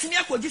ko betimi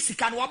akogi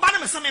sika no oba na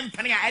me se me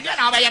mpene a e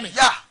na aba ye me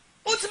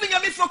utimi nya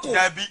me foko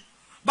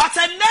but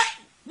enne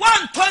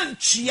one ton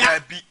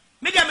chia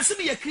me dia me se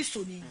me ye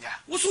Kristo ni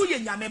wo so ye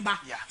nyame ba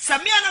se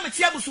me na me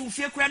tie abusu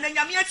fie kura na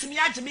nyame atimi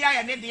agye me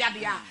aye ne de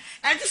ade a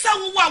enti se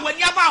wo wa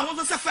wani aba ho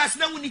so se first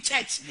na woni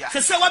church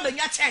se wa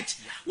banya church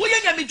wo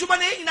ye nyame djuma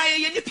na nyina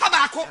ye nipa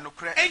ba ko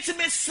enti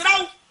me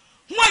sraw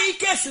HOAHI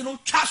case no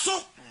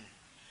twaso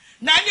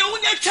na nya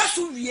wunya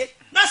twaso wie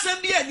na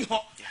sem bia ni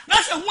ho na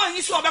se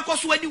HOAHI so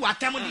obekoso adi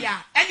watam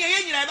dia enya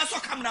ye nyina be so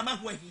camera ma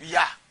HOAHI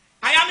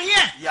I am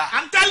here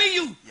I'm telling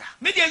you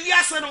me de wi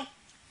ase no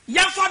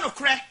yemfa no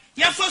kre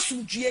yemfa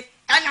sumdue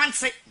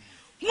anyanse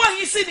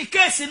HOAHI si ni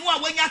case no a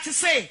wanya te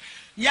say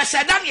ye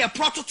sheda ne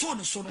prototo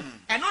no so no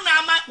eno na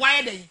ama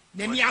waye den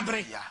na ni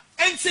abre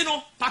enti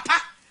no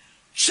papa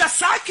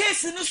hwesa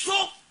case no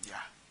so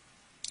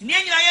ni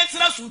nyina ye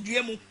tira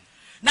sumdue mu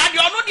na de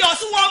ono de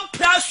oso won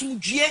pra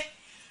sumdue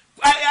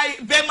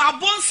be ma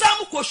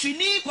bonsam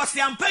koshini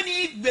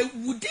kwasiampani be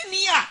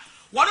wudini a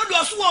wono de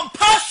oso won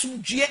pra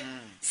sumdue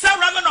se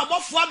Rev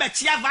Obofour be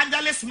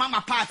evangelist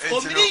mama part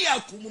omiri ya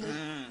kumu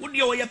wo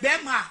de wo ye be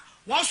ma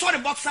won so the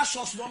boxer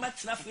shorts no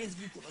metra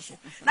Facebook no so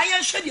na ye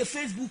hwe de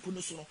Facebook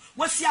no so no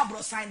wasi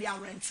abro sign de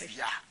rent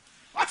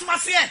what ma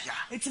say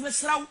it me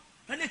sraw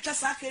na ne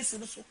twasa case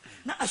no so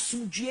na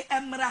asumdue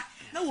emra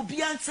na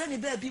obi ansa ne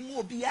ba bi mu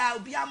obi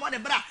a mo de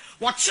bra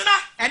wo kyena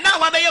e na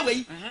wa be ye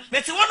wei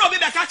but won obi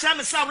be ka kyera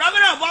me say Rev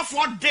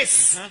Obofour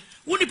this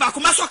woni ba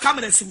koma so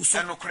camera si so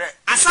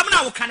asam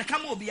na wo kan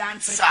kama obi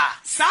ansa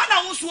sa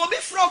na wo so obi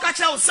fro ka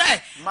kyera wo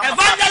say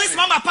evangelist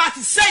mama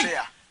party say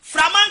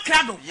Framan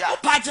Krado,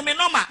 Pajame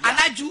Noma,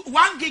 Anaju,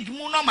 1 gig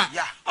Munoma.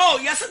 Oh,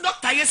 yes, a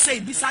doctor, yes,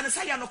 say, beside the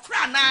Sayano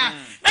Krana.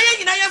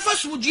 Now, you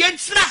first would you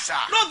answer?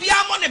 No, be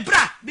on a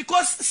bra,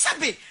 because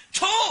Sabi, a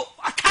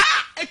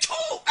car, a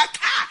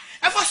car,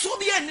 ever so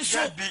be any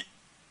so.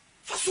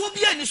 For so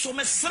be any so,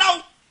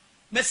 Messrow,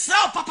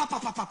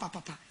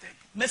 papa.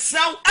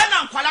 Messrow, and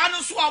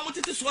Uncle so I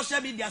wanted to social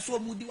media so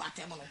moody at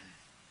Temolo.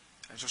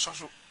 And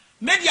so,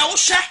 maybe I will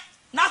share,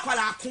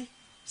 Nakwalaku.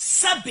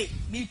 Sabe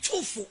me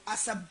tufu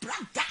as a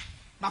brother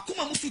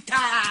makuma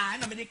mufita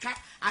na medika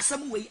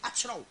asam wei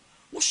achro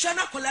wo hwe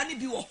na kolani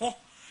bi wo ho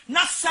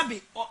na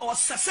sabe o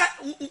sese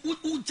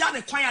uja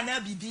ne kwan na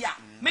bibia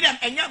me dem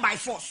enya by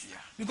force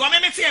because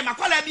me tie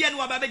makola bia ne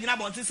wa ba begina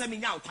bonte se me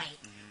nya kwan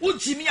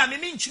uji mi a me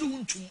nchiri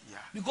huntum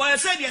because you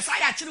said yes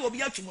I actually obi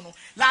atum no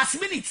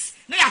last minute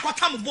na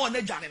yakota mo ball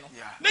na dwane no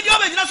me dey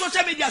obegina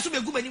social media so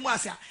be gu mani mu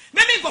ase a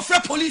me go free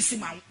police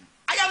man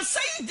I am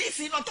saying this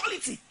in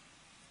authority.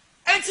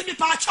 Enti mi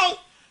pa chaw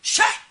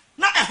hye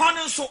na ehon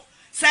nso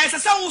se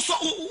wo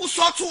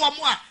so to wo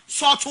mo a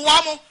so to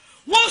wo mo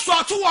wo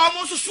so to wo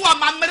mo so a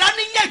mamra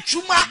ni nya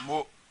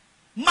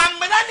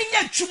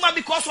djuma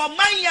because o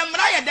man ye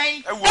mra ye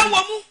den e wo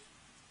mu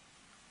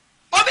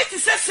obi ti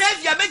se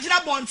savior megina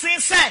bonten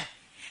se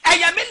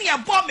eya me ne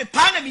ebo me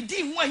pa na me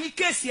di HOAHI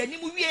case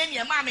animu wie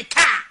ne ma me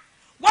ka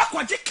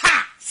wakoje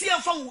ka si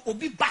enfa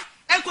obi ba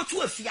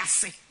enkoto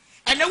afiase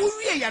ene wo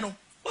wie ye no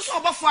wo so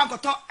Obofour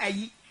agoto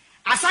ayi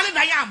asale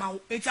da ya amawo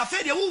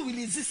etafe de wo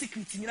release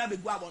secret nyina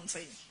begu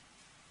abonten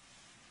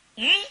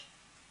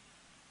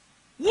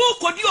wo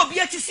kodi obi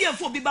atisi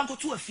enfo obi banko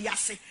to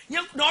afiase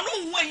na ono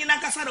hu anyi na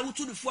kasa da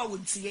wutu defo a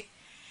wontie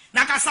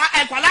na kasa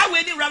ekwala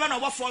we ni Rev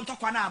Obofour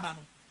ntokwa na aba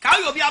no ka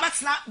we obi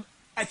abatena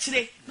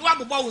akire ni wa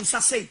bobo won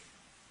sase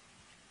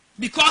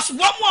because wo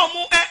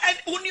mo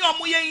oni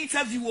omo ye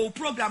interview o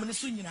program ni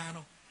so nyina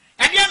no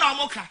e de na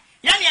omo ka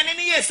ya ne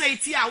ne ye say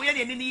ti a we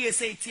ne ne ye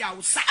say ti a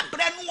wo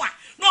sabre no a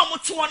no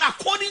omo to on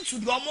according to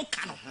the omo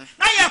ka no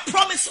na ye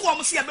promise wo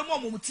omo se ye be mo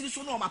omo tiri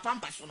so no omo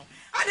pampa so no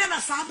ade na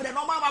sabre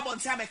no ma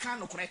bonti abeka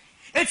no kore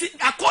eti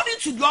according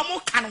to the omo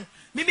ka no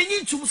me nyi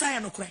ntum sa ye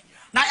no kore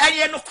na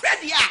ye no kore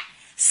dia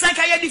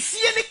saka ye di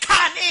fie ni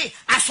ka ne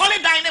asole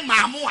dan ne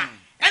maamo a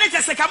ene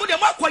te saka mo de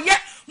mo akoye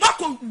mo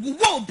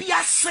akoguwo obi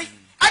ase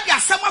ade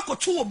asem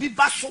akoto obi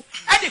ba so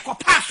e de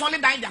kopa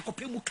asole dan de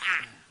akopa mu ka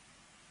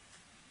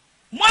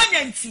mo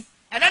anyanti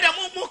e da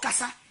mo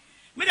kasa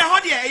me de ho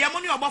de e yamo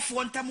ne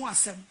Obofour ntam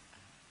asem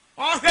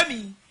o hwe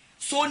mi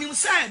so nim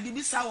say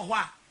bibisa wo ho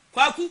a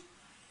kwaku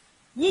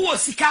wo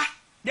sika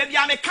de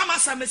bia me kama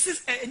sa me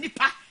sis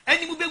nipa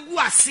animu begu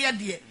ase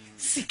de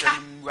sika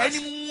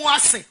animu mu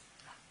ase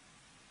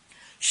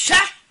sha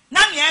na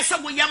me ese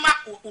bo yama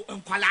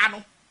nkwala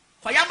no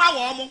koyama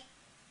wo mo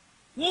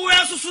wo we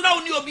susu na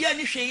oni obi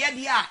ani hwe ye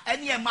de a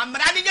ene e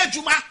mamra ne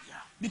adwuma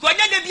because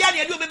nya de bia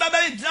ne de obi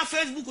baba dina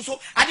Facebook so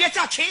ade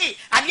cha twe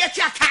ade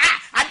cha ka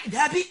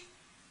dabi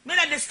me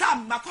na the star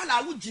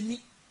makola wo jimi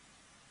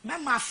me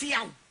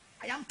mafia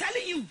I am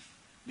telling you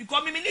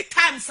because me many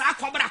times I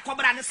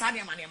cobra ne sa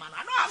ne ma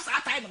I don't have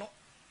that time no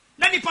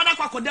na ni pa na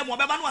kwa kodem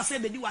obeba no ase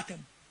bedi watem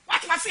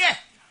what ma say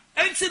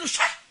enti no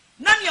hwe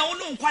na ne wo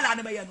no nkwala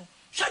ne be ye no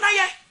hwe na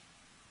ye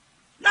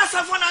na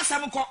safo na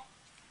asem ko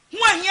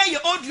ho ahia ye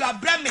audio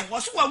abrame wo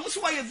so wa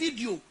muso wa ye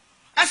video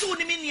ase wo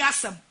ni mi ni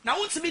asem na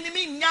wo ntimi ni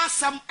mi nya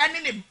asem ene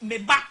ne me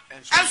ba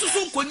enso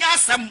so nkonya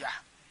asem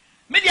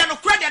me dia no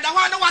kura dia da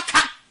ho na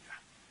waka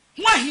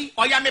ho ahi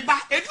oya me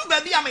ba edu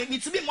ba bi am mi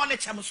tibi mo ne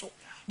chem so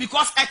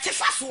because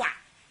etifa so a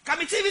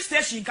kami TV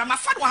station kama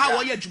fa do ha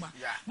wo ye adwuma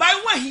by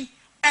ho ahi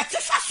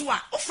etifa so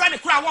a o fra ne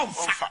kura wo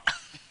mfa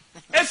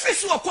efi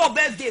so ko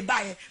birthday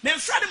by me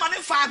fra ne ma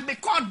ne fa me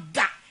call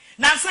da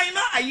na san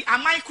na ayi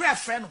amai kura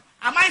frɛ no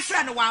amai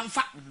frɛ no wa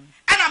mfa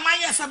ana amai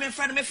yesa me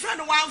frɛ no me frɛ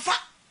no wa mfa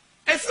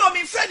efi o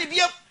me frɛ ne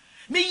bia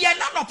me ye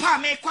na no pa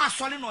me kwa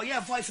asole no ye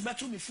voice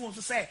beto me phone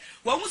so say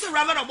wo hu se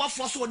Rev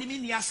Obofour so odi me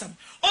ni asem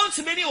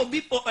onti me ni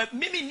obi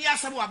me ni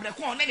asem wa bre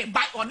ko one ne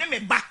ba one me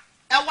ba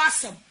e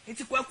wasem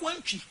enti kwaku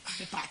antwi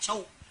me pa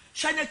chawo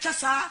hwanya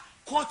chasa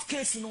court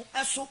case no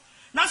eso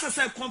na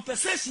say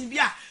compensation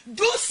bia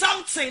do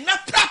something na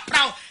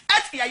pra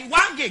at ya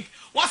 1 gig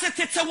was it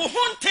tete wo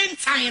hunting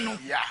time no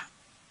yeah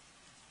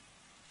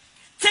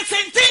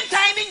tete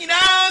time ni nyina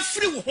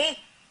free wo ho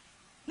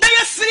na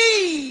ye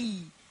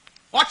free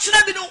o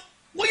kira bi no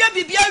wo ya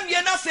bibia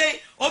wie na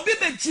fe obi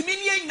be jimi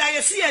ni nyina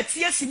ye se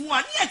atie simu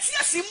a na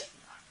atie simu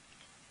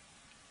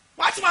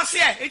what ma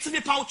say it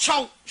be pa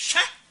chow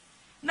hwe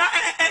na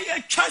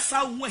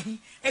chasa wo hi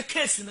e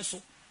case no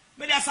so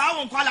me dia sa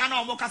won kwala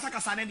na omo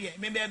kasa ne de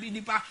me be bi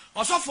nipa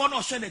osofo na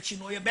ohwe na chi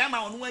no ye be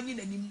ma ono anyi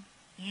nanim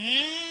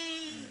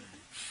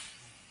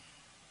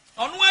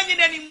ono anyi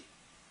nanim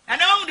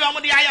ene wo de omo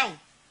de ayawo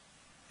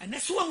ene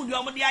so wo de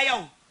omo de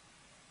ayawo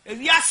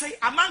ewiase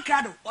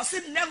amankrado o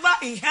say never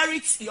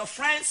inherit your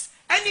friend's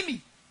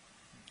enemy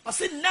o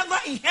say never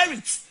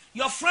inherit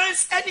your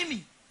friend's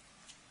enemy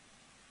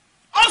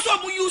also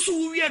mu use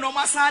wo wie no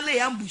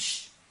masale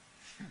ambush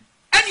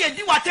ene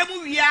edi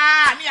watemu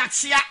wiaa ne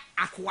achia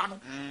akoa no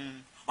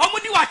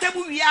omudi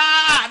watemu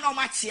wiaa na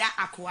omachia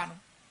akoa no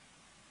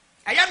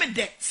aya me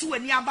de si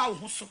wani aba wo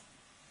ho so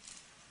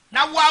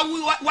na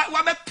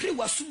wa be pre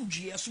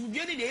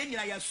wasumdue ne de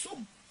nyina ya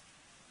som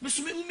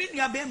mesumi umi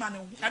nua be ma ne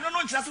ho eno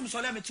no nkyira se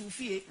musole me ti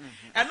ofie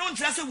eno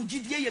nkyira se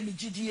wugidie ye me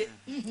gidie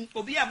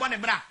obi e bo ne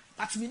bra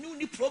but me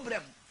ni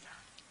problem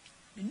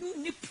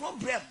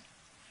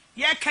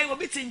ye kai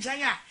obi ti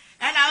njan a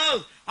ena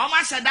o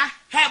ma sheda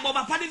he bo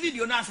ba pa de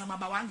video na asama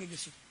ba wangege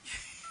so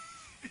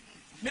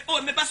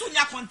me paso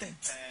nya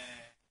content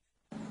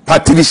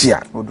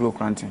Patricia Oduro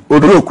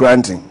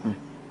Krantin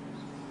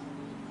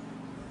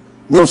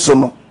no so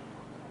no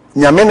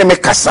nyame ne me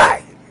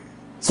kasai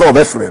so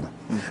obefrem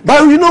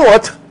but you know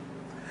what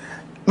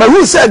my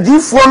who said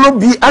you follow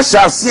be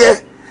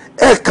ashase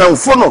e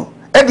kanfo no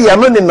e de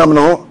ano ne nam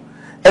no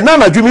e na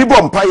nadwumi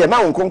bɔ mpa ye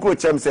na won konkro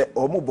chem se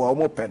omo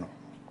pɛ no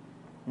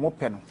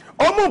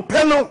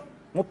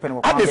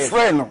abi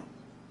friend no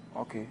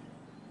okay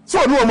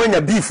so no omo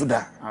nya beef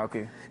da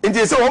okay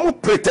nti se omo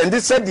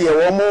pretend said ye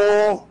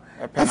omo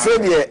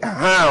afraid ye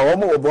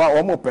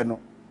omo pɛ no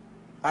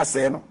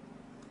ase no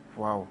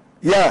wow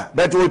yeah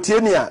but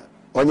otienia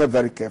onye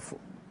very careful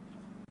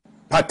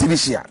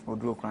Patricia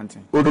Oduro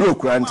Krantin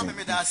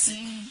me da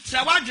si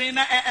tra wadwen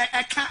na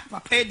ka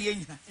papa e de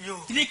nyina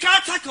you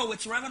can't tackle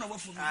with Rev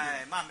Obofour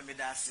ma me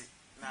da si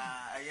na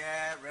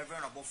aye Rev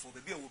Obofour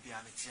be owo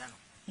bia me tia no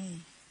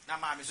na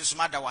ma me susu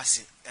mada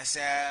wase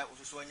ese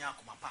osusu anya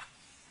akomapa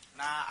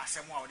na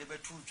asemu a wo de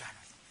betu dwa no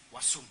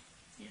wasom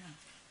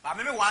ba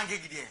me 1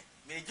 gig de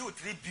me je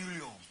 3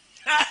 billion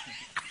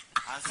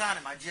ansa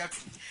na magia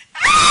tu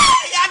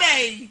ya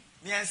dey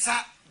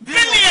miensa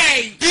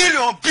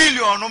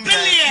billion no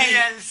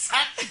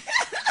miensa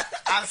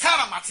ansa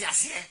na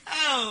matiase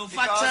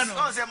fachano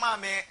no se ma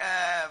me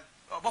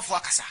Obofour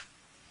akasa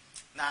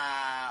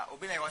na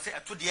obi na wase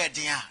eto de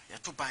edin a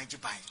yeto banji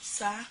ban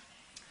sa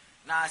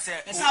na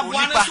se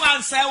aboana so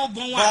ansa wo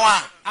bon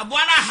wa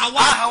aboana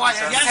hawa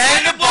ya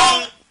se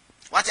bon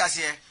wacha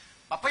se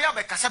papa ya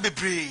be kasa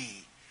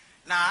bebre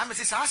na me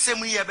se sa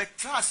asem yi be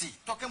trasi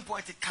talking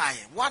point kai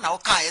one na o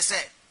kai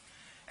se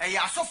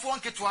ya asofo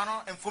nketo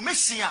no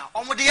information a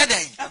omo de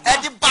yeden e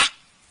de ba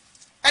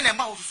e na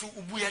ma osusu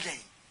ubu yeden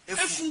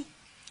efu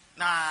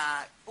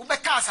na wo be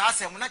ka sa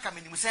asem na ka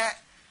menim se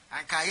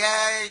anka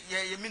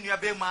ye menua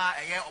be ma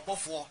eye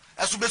Obofour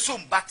eso be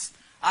som but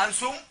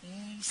anso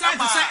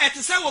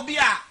say obi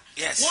a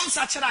yes won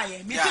sachira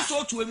ye me ti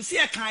so to e si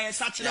e kan ye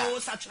sachira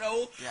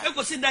o e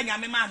ko si da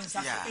nyame ma ne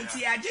sa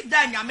enti age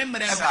da nyame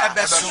mre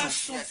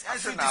so yes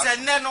say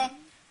ne no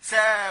say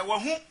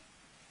wahu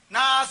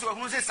na so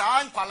wahu say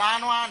sa nkwala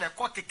no a na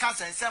ko keka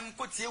sensem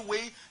ko tie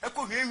wei e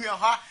ko hwehwe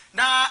ha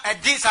na e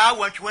din sa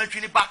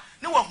wantwi ni ba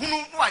ne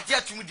wahunu no age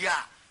atum dia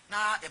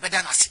na e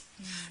beda na se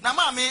na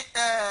ma me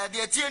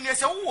de tie ni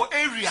say wo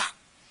area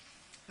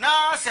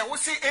na say wo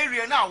se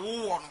area na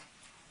wo no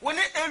wo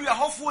ne area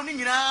hofo ni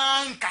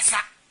nyina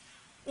nkasa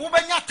wo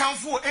benya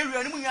tamfo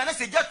area ni mu nyina na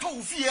se gya to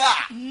wo fie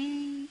a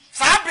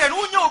sa bre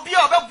no nya obi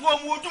a obebuo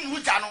mu odum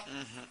huja no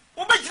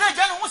wo be gina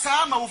gya no ho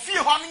sa ma wo fie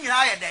ho no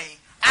nyina ye den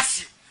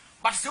ase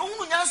but se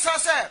wo nya nsa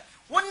se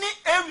wo ne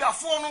area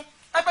fo no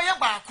ebe ye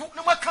baako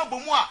ne maka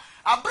bomu a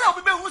abra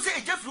obi be hu se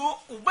ejefiro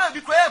wo ba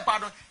bi kra e ba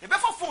no e be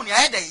fo phone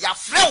ya ye den ya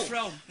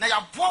frew na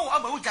ya boa wo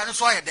aba huja no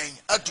so ye den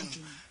adum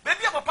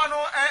bebi papa no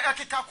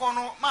ekeka ko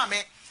no ma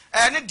me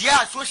any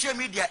dia social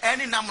media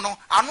any nam no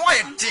ano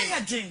ye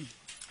din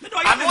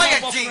ano ye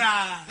din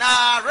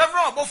na Rev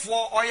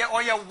Obofour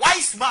oye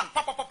wise man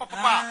papa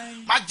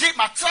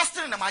ma trust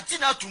na ma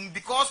gina tum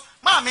because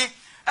ma me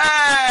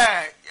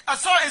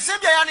so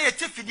ensebia ya na ye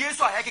tifidie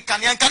so aye keka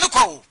ne nka ne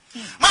ko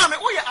ma me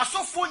wo ye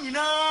asofo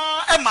nyina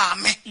e ma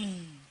me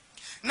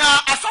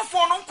na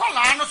asofo no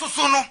nkwala no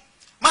soso no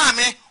ma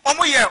me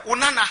omo ye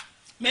onana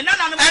me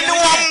nana no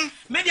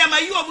me dia ma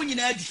yi omu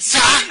nyina adi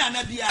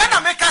nana bia na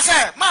me ka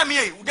say ma me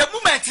the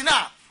moment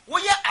na wo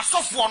ye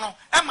asofo no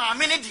e ma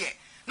me ne de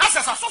na se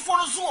asofo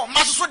no so o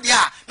ma so de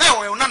a na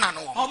wo nana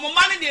no o mo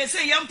ma ne de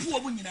say yempu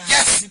omu nyina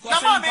na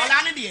because ma me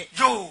ne de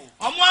yo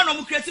o mo no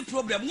mo create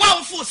problem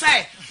one fu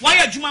say why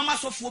adwuma ma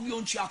sofo bi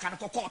on tua kan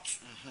court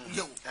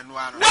yo eno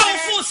ano one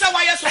fu say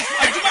why sofo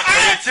adwuma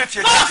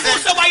one fu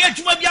say why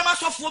adwuma bi ma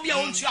sofo bi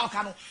on tua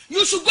kan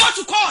you should go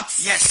to court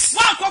yes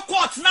one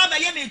court na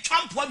be ye me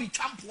twampo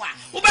a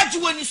wo ba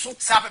jiwo ni so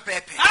sa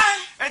pepepe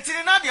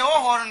entini na de ho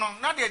ho no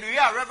na de we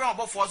a Rev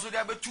Obofour so de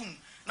betum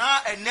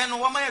na enne no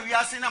wama ya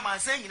wiase na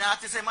mansa nyina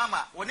ate se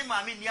mama woni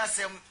maame ni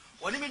asem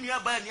woni me nua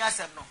ba ni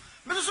asem no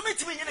me so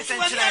metimi nyine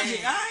senkyere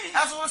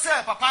aso se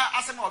papa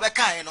asem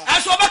obeka no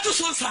aso obetu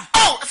so sa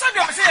oh so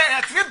dem say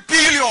 3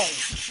 billion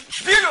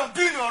no 3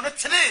 billion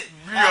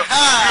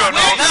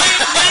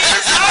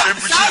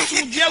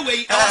so dia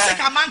we o se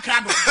ka man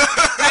krado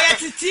ya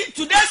titi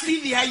today's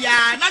TV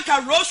ya na ka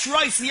Rolls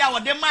Royce ya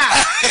wode ma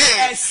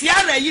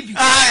siara yi bi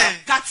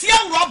ka tie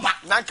rubber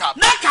na ka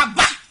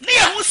ba ne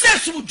ya hu se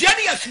sumdua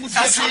ne ya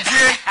sumdua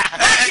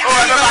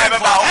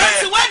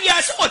when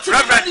you so what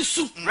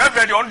su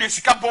Reverend on the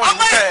sika bond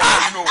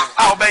no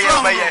obey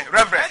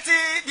Reverend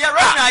the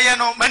Reverend aye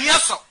no mani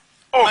aso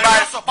oh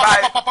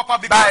papa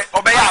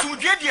obey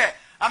sumdua de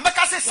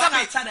ameka se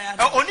sabe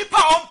onipa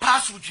on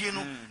pass udue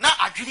no na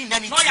adwini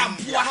nani no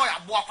ya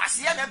boa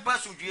kwase ya na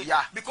pass udue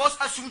because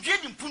asumdue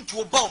di mpuntu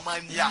oba o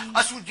man mu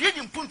asumdue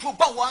di mpuntu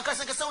oba wo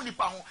ankasa kasa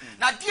onipa ho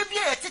na de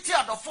bia ye tete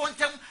adofo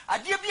ntem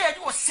ade bia ye de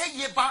o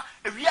seye ba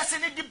ewiase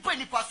ne di ba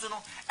nipa so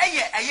no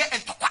eye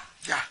entokwa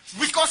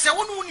because se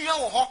wonu nua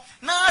wo ho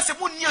na se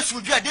mo ni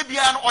asumdue ade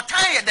bia no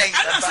otan ye den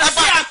ana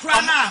se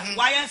akra na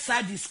why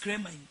side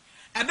disclaimer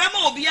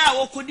ebema obi a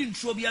okodi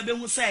ntro bia be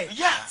hu say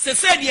se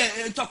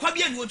de ntokwa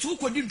bia ni otu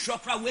ukodi ntro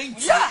kra we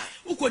nti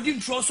ukodi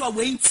ntro so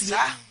we nti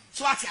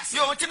so atiase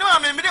yo nti no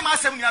me de ma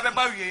asem ni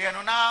abeba wiye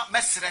no na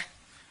mesre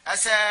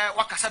ese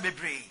wakasa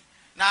bebre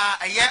na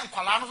eye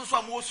nkwala no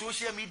so mo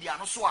social media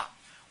no so a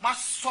ma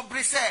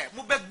sobre se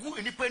mo begu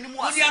enipa ni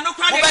mu ase mo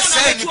be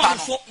se enipa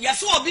no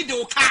yes obi de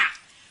o ka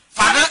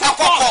fana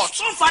kokot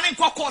so fana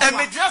kokot e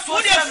media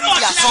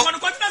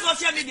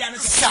social media no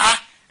sa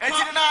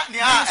enti na ni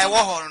a e wo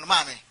ho no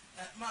ma me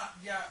ma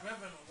dia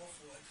Rev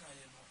Obofour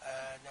ekaye no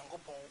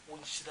nyankopon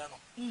wonhyira no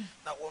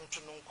na wonto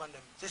no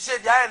nkwanem se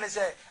dia ne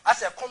se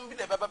ase kom bi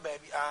de beba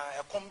baabi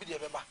kom bi de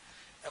beba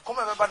kom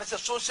beba ne se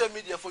social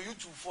media for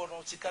YouTube for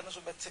no sika no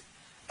so bete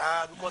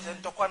because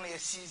entokwa na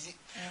yesizi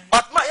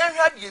but ma ya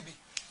hwa die bi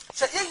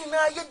se ye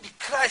hina ye di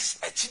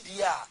Christ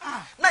achidi a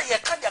na ye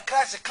ka dia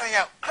Christ kan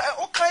ya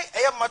o kan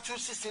eye Matthew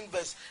 16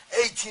 verse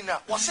 18 na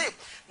wo say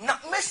na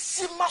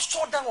mercy must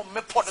so down on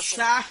me pod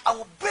so I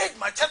will build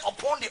my church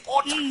upon the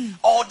altar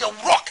or the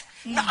rock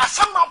na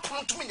asama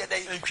pon to me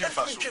dey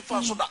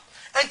twifa so da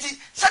enti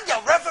said the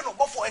Rev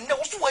Obofour enne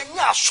wo so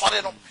wanya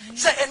asore no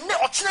se enne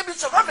otena bi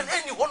se Reverend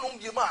eni honum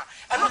bi ma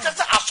eno te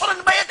se asore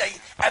no be ye dey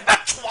e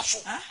beto so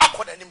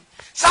akodanim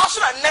sa so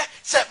na enne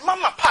se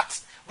mama pat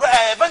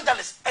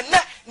evangelist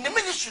enne ne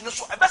ministry no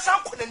so e be san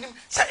kodanim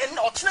se enne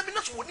otena bi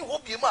no so woni ho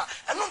bi ma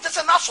eno te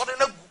se na asore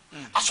na gu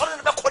asore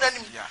no be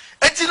kodanim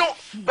enti no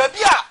baby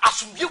a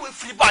asumdie we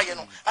free baye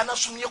no ana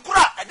asumdie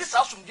kura e de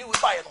sa asumdie we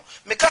baye no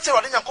me ka tell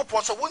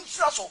Nyankopon so won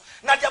sira so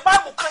na the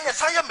Bible kan ye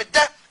san ye me de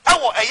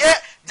ewo eye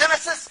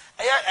Genesis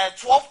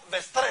 12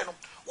 verse 3 no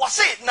wo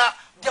say na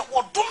de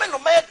wodome no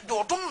me de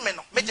wodome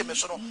no meje me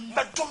so no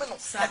me dome no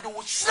na de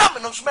wo hira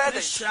me no so me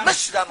de me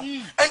hira no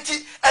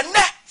enti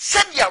ene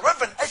sadia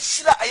reverend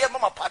ahira aye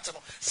mama party no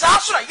saa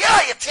so na ye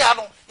ayetea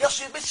no ye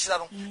so be hira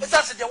no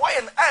esa se de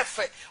waye no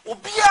afa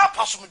obia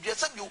pasomdwe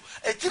se bi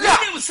etiri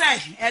a you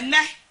say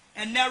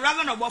and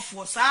Rev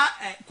Obofour sa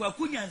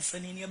kwaku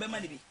nyansani ne be ma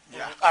ne bi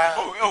yeah.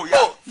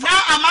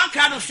 Now among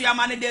crowd of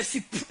Yamane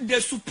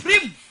the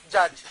supreme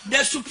judge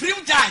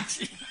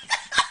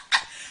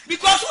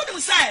because what you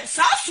say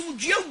sa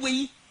sumdwe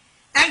we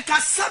and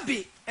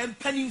kasabe and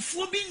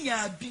panimfo bi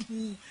nya bi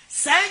hu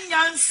sa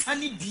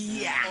nyansani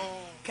dia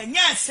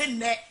kanya se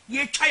ne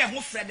ye twa ye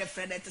ho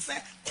frede te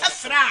say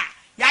tefra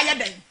ya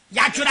den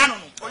ya dwura no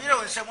oyire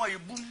won se mo ye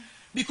bum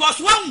because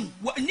one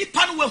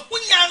nipa no we hu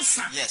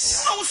nyansa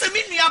yes no say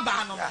me nua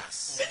ba no me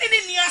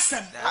ni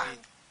asem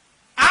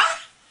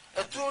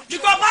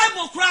because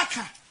Bible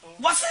kraka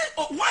was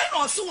why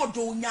not so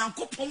do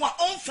nyankopon wa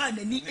on fa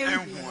nani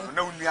ehu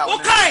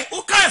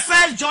okay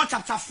 1 John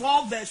chapter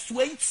 4 verse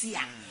 20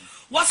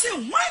 was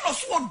why not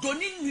so do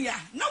ni nua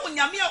na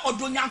onyame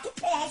odo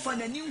nyankopon on fa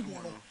nani hu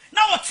no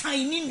na o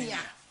tan ni nua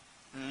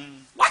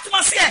what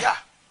must say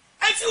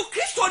and you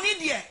Christo ni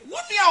die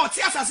won ya o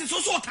ti asase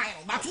so tan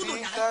no but who do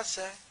nya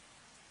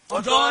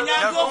odo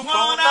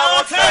nyankopon na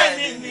o tan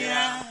ni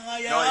nua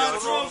ya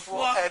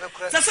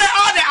so say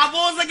all the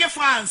Abozage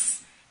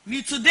fans,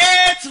 we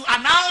today to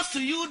announce to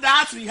you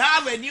that we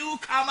have a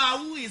newcomer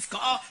who is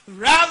called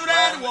Rev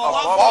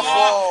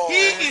Obofour.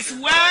 He is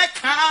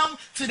welcome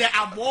to the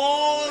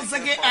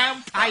Abozage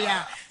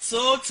Empire.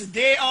 So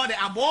today, all the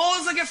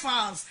Abozage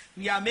fans,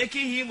 we are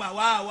making him a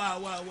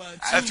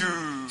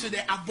to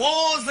the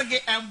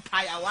Abozage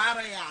Empire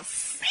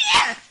warriors.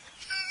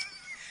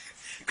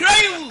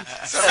 Cry,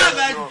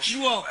 seven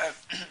jewel.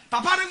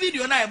 Papa, the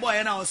video na boy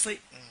and I'll say.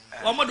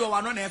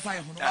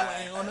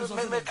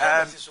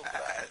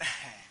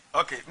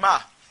 Okay, ma.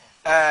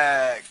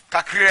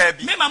 Kakra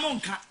bi. Me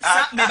mamonka.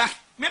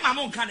 Me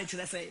mamonka ne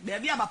kire say. Be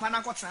bia papa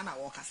na kotra na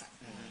wo kasa.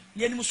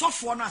 Ye nim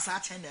sofo no asa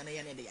achen na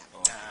ye ne de ya.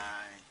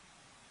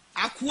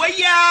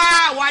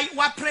 Akoya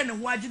wa pre ne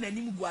ho age na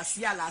nim guase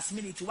ya last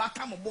minute wa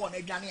kam ball na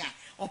adwane a.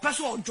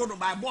 Opeso ojo do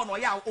by ball no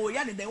ya o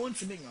ya ne de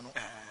wonti me nyo no.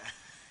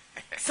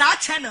 Sa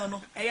channel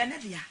no e ye ne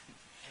de ya.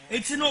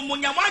 It's no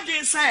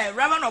munyamwadwen say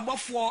Rev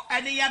Obofour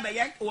any ya be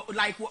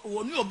like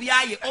woni obi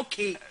aye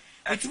okay.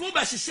 It's mo ba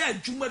hihye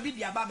adwuma bi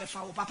dia ba be fa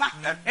wo papa.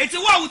 It's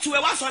wo wutu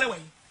wa sore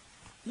wen.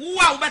 Wo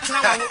a wo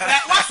betra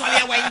wa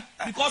sore wen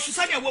because you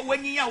say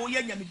wanyi ya wo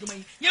ya nyamedwuma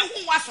yi. Ye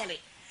hu wa sore.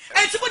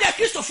 It's mo dia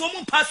Christopher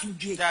mo pass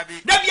udwe. Da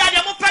bia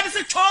dia mo pa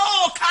se cho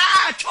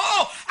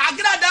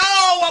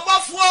Agradaa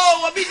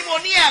Obofour obi ni mo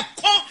ni e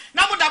ko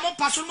na mo da mo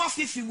pass no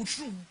fifi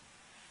wutru.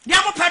 Dia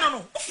mo pa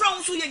no ufra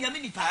nso ye nyame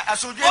nipa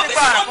asodwe ni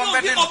ba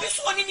competition obi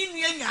so oni ni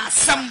nua nya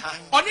asam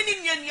oni ni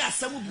nua ni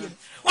asam bi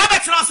wa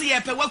betra so ye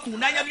pe waku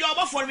na nya bi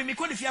Obofour me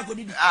ko defia ko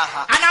didi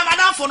ana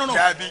madanfo no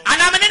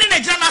ana me ne ne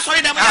gira na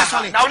sori dem na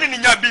sori na oni ni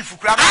nya beef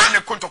kura na ne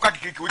kontokwa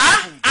kekeke o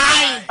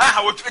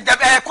ti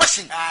wo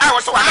question wo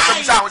so wa na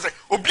so say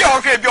obi a wo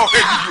hwe video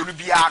no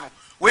bia no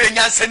we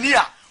nyansani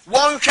a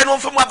won hwe no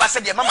mfamu abase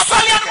de mama pa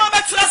sori no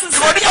betra so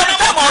se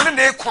oni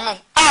ne ko no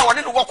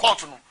oni ne wo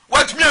court no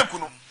wa tumi anku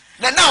no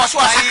na wa so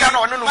asaka na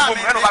ono no bom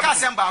na no ba ka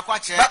sem ba kwa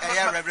che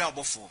Rev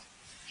Obofour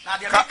na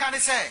de me kan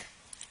say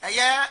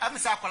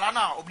amisa akwala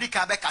na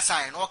obika be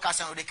kasa na o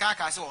kasa no de ka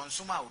kasa on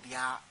suma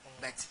obia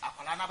bet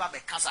akwala na ba be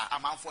kasa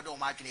amanfo de o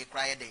ma dwene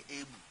kra ye de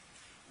ebu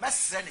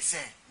mesre ne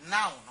say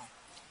now no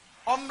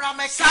omra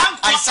me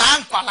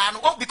san kwala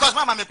no because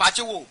mama me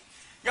pache wo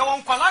ye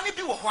won kwala ni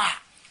bi wo ho a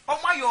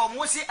Oma yo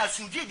mo si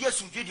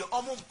asundwedi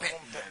omo mpe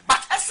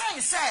but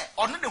esen se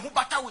ono ne hu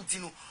bata wonti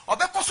no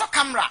obekoso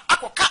camera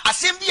akoka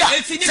asem bia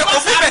se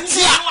obi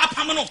betia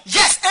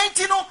yes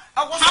enti no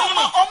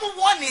omo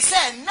woni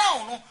se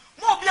now no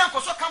mo obi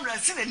ankoso camera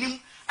nsi nanim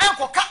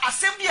ankoka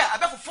asem bia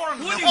abefoforo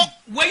no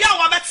we ya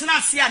wa betena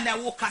ase a na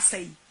wo kasa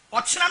yi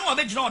ochena no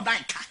obegina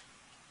odan ka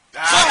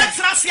so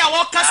betena ase a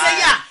wo kasa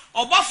yi a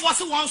Obofour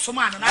se won so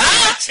man na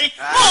achi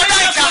no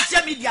ya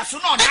social media so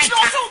no dan ka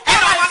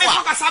e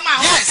na kasa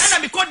ma e na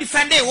me ko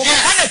defend e wo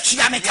na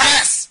tua me ka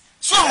yes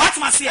so what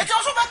must say e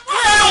also be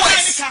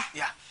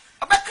yeah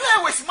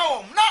clear with ma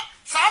wo na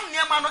sam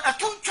niema no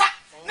etuntwa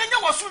na nya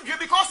wo sundwe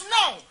because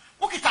now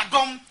wo kita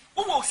dom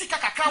wo wo sika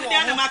kakra wo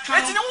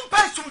enti ne wo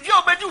pa sundwe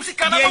obedi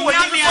usika na wo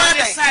ni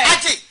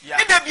achi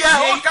e da bia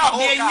ho ka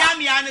de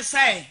nyame ane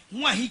say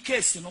ho ahi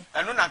case no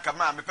eno na nka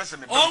ma me pese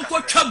me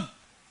onko twam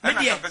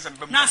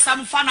na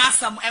sam fa na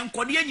asam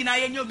enkode nyina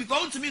ye nyo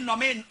because to me no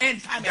me in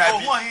time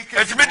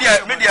eti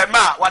media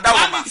ma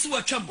wadawoma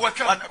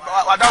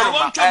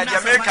the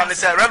American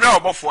say Rev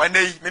Obofour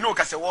enei me no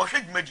ka say wo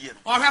hwe media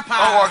o hwe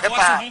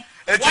pa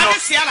eti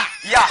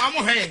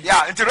no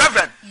ya enti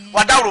Reverend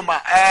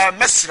wadawoma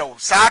mesrew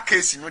sa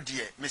case no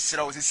de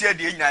mesrew sisi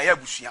de nyina ya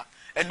busua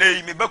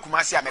enei me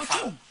bakuma se a me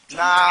fa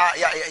na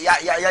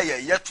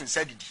ya tun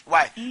sadidi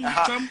why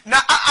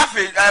na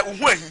afi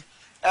HOAHI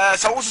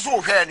so wo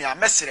so hwe ne a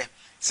mesre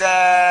Sɛ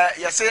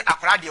yɛsɛ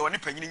akwara deɛ wɔne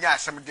panyin nya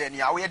asɛm deɛ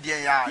ne a woyɛ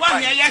deɛ ya. Wa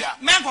yɛ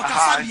menko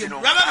kasa bi. Rev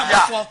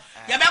Obofour.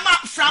 Ya be ma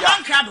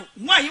framan krado.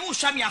 Wa yi wo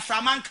hwa me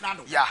aframan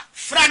krado.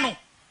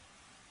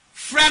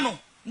 Frɛ no.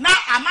 Na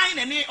aman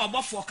ne ne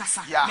Obofour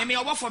kasa. Me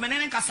Obofour me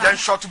ne kasa. Then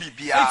short be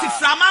bia. Enti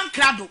framan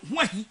krado.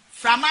 HOAHI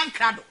framan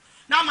krado.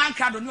 Na man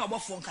krado ne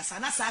Obofour kasa.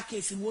 Na sa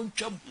case wo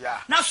ntwam.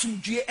 Na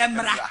sumdue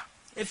emra.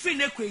 Efri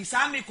ne kwei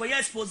sa me koye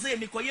expose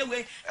me koye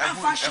we.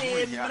 Afa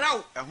hye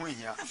mraw.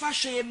 Afa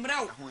hye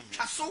mraw.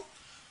 Chaso.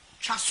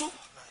 Chaso.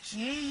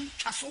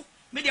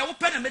 Me dey wo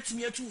pɛ na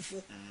metimi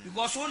atufo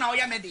because wo na wo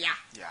ya me dey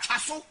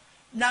chaso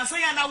na so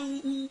ya na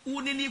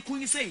wo ni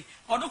kun sei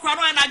odokra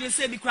no na agye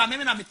sei bi kra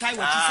me na me tai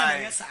wa ti se na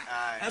yesa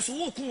eso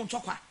wo kun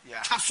ntokwa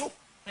chaso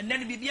and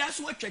then bibia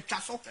so atwa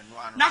chaso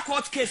na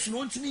court case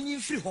no ntimi nyi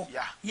free ho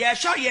ye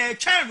sure ye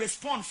chain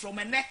respond from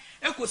ene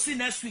ekosi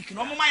next week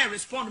no mo ma ye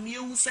respond me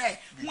ehu say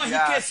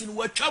HOAHI case no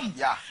watwam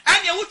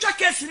and ye wo twa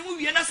case no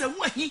wie na say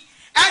HOAHI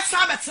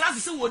esa betra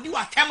se wodi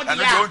wa tem de ya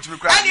and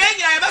ye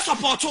nyina ye be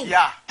support and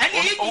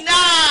ye nyina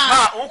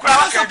wo kra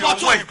ka support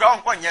HOAHI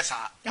kra onye sa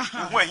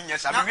HOAHI nya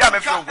sa me wi a me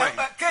fe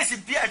HOAHI case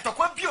bia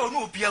entokwa bia onu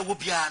obia wo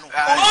bia no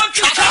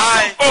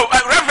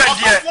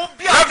reverend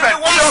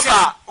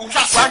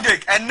one day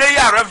and ne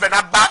ya reverend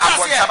aba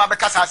abonsa ba be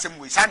kasa asem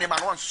we sa ne ma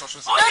no nso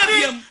so wa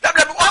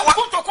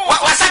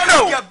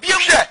sakra bia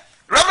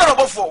Rev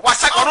Obofour wa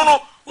sakra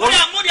no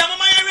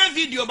Mama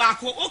video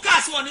back.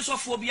 Okay, so on this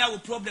phobia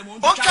with problem on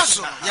the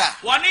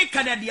one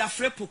Canada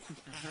Frepoku.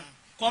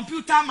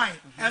 Computer mind,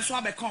 and so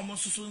I become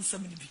soon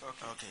some.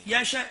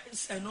 Yes,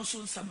 and no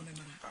soon some.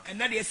 And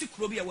then they see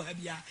Crobia will have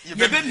ya.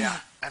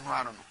 And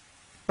one.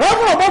 Rev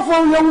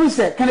Obofour, young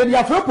say,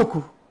 Canada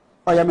Frepoku.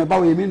 I am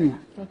about a million.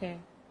 Okay.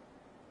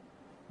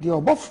 The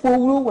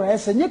Obofour were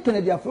as a new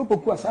Canada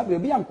Frepoku as I will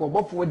be uncle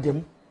Obofour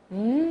them.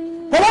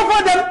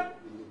 For them.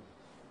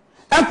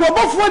 And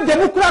Obofour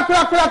dem crack.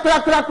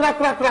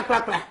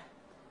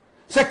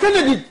 Se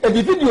Kennedy e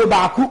di video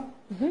baako.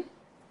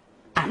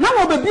 Na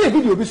wo be bi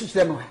video bi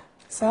hyehyɛ no ha.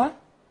 Sir?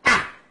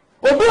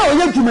 Obi a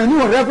oyɛ dwumani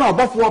wɔ Rev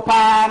Obofour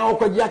pa na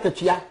okɔgye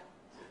akatua.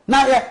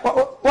 Na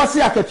wo se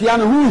akatua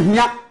no hu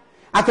hia.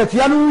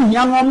 Akatua no hu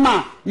hia no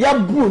ma ya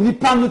bu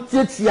nipa no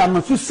tietia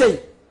no so sei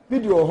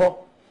video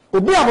ho.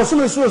 Obi a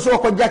boso so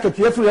okɔgye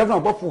akatua fi Rev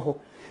Obofour ho.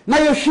 Na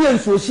ye hwie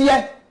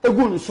nsuohye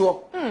egu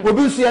nso.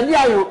 Obi nso ye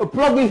dia yo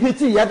plug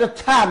hit ye the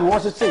time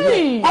what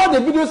say. All the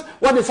videos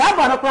what the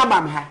cyber no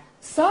problem ha.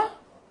 Sir?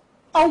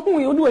 Hu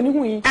you do any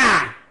hu. Me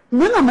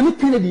na me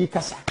Kennedy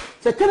kasa.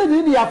 Se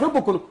Kennedy di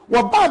Afropoko no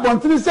wo ba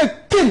bontini say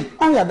king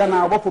on ya da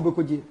na Obofour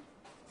bekoje.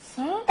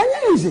 Sir?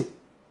 Anya easy.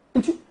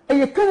 Nti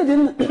e Kennedy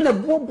na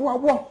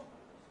bobo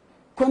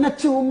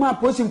connect you ma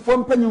position for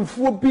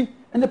mpanyimfo bi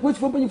and the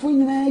position for mpanyimfo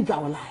nyina adwa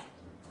wala.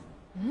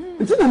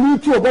 Nti na me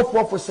tu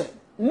Obofour for say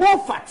more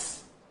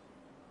facts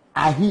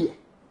are here.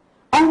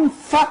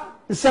 Anfa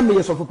sɛmbe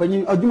yɛ sɔfo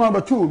panyin adwuma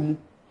ba to mu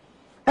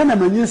ɛna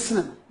manyin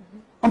sene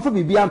anfa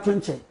bibia to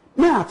nkyɛ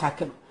me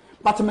atake no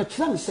but me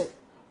kyerɛ ne sɛ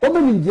o be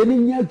mi die ne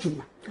nya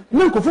adwuma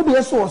na nkofo bi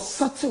yɛ so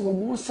ɔsate wɔ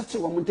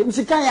mo ntem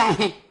sika yɛ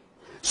ahe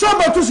so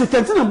ba to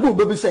sikɛnti na bo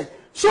bi sɛ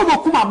so bo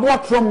kuma bo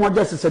atro mo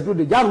gya sɛ do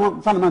de gya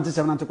no fa na man te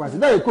 70 kwase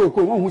da yɛ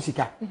ko won hu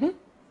sika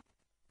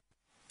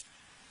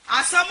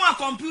asamo a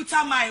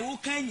computer my wo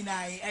kan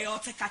nyina e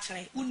ɔte ka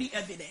kyerɛ uni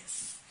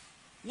evidence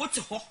what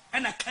ho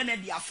ɛna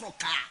Canada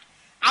Africa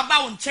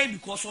aba on chain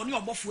because oni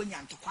Obofour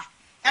nyantokwa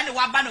ene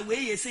wa ba na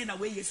we yese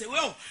we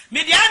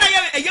me dia na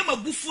ye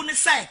mabufu ne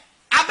sai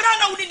abra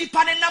na woni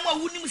nipa ne nam a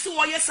wonim se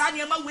wo ye sa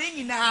ne ma we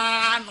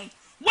nyina no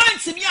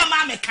wantimi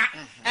ama meka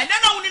ene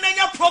na woni na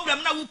nya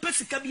problem na wo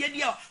pesika bi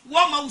dia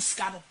wo ma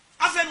usika no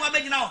afa no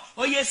abegina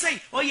o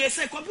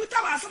yese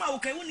computer wa asama wo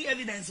kan woni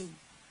evidence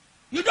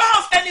you don't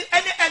have any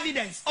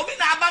evidence obi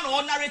na aba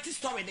na narrative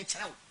story de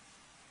kyerɛ wo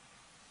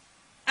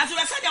and so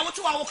we said ya wo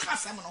to wa wo ka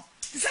asem no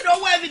he said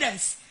o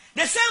evidence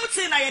the same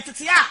thing na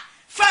yetetia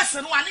first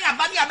no ane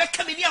abani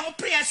abeka me ni ho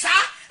prayer sa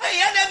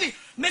eh na bi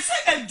me say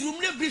edrum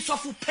ne bi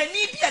sofu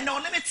pani bi na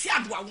ona meti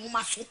ado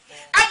awoma so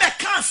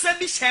abeka asem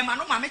bi shema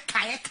no ma me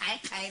kan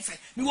say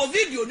me wo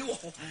video ni wo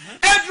ho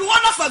edru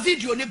one of a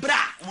video ni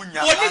bra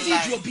oni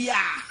video bia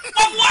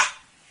obwa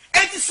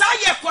enti sa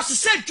ye kwose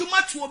se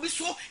dwuma to obi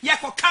so ye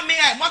ko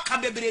kamera e mo ka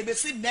bebrebe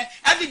si ne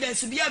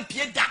evidence bi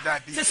ampie da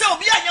se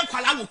obi anya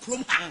kwala wo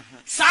krom ha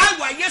sa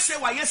wa yese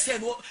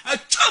no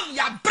atwam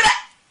ya bre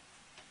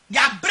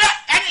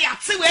ene ya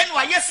ti we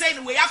no yese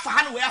no we afa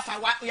ha no we afa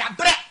ya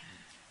bre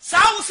sa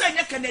wo se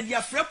nya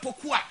Canada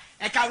Frepoku a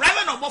e ka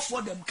Rev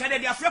Obofour dem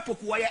Canada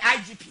Frepoku wo ye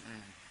IGP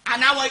and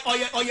now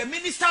or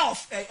minister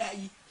of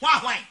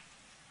why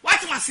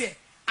what must say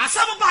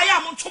asamo ba ya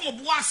mo ntomo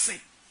bo ase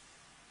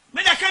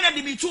me na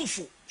Canada bi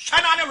tufo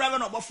shana na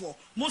Rev Obofour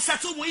mo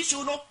settle mo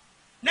issue no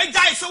na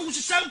jai so wo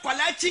hyehyɛ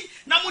nkwalachi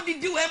na mo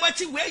didi we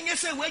machi we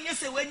nyese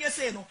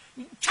no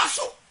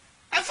chaso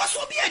enfa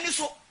so bi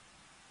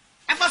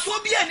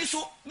ani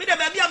so me de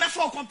baby am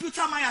for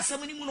computer my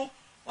asem ni mu no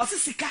o se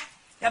sika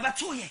ya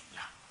beto ye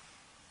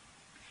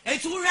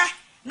etu hwe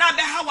na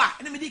be hawa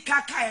na me di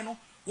kaka no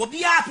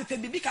obi a pepe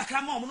bibi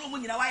kakra ma omo no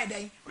nyina wa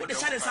yeden wo de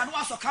shade nsa no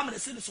aso camera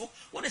si so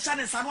wo de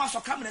shade nsa no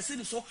aso camera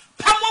si so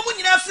pamo mo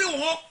nyina firi wo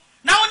ho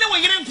na wo ne wo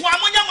yire nko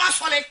amonya mo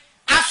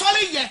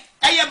asole ye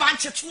eye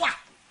bancheto a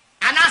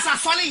anasa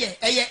asole ye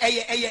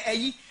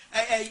eye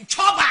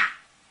choba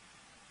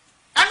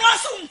anu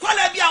aso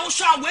nkwala bi a wo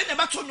sha we ne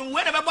beto no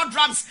we ne be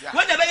drums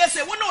we ne be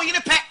yese wo ne wo yire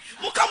pe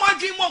mo ka mo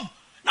adwen mom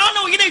na wo ne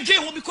wo yire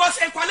dwen ho because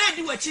enkwala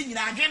edi wachi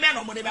nyina adwen be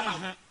no mo de be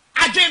ma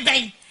adwen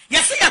ben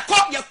yese ye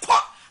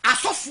kɔ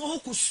asofo ho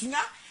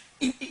kusua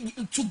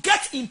to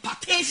get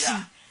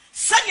impartation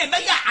sanya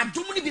be ya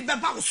adom ni bi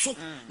beba wo so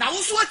na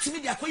wo so atimi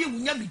bi akoye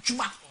wunya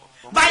midwuma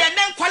ba ye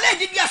nen kwala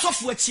edi bi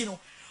asofo achi no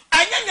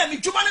anya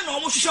midwuma ne na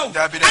wo hwehwe wo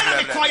ana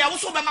me kɔ ya wo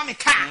so be ma me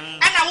ka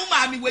ana wo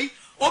ma me wei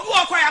obi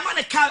wo kɔ ya ma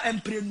ne ka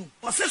emprenu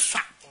o se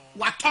swa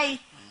waton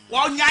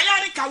wo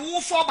nyaaya ne ka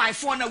wo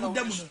 4x4 na wo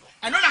damu no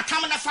eno na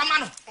kam na fama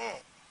no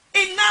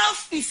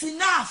enough is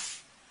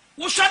enough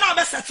wo hwa na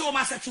be settle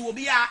ma settle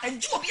obi a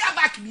enji obi a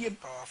back biem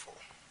powerful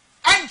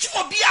and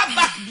obi a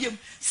back biem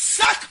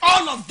sack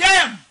all of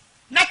them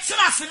na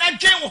tira se na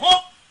dwen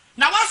ho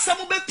na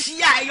wasem be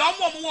pia ye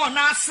omo mo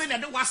na ase na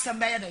de wasem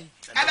be ye den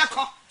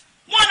ebekọ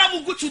mo na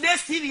mu go today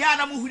TV ha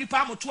na mu huri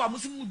pa mo to a mo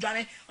si mu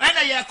dwane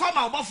na ye kọ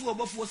ma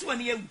Obofour so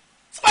wani ewu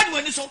so wani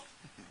wani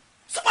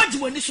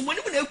so mo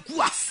ni na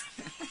egu as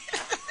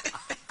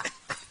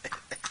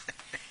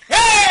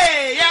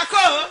hey ya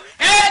ko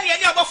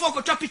ni Obofour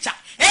ko to picture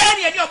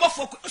ni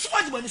Obofour so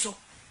wani so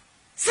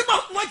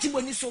Sibo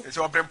wajiboni so.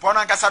 So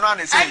brempona nkasa no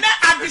anese. And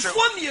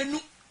adifo mienu.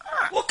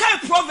 Wo kai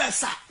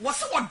proverbs a wo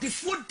se wo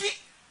defo di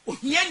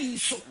ohia ni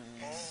so.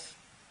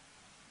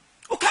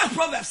 Wo kai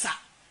proverbs a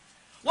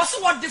wo se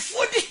wo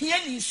defo di hia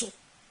ni so.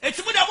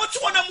 Etimu da wotu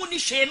wona mu ni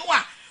hwe no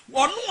a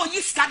ono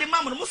oyi skade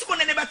mam no mo se bo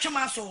ne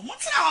betwema so. Mo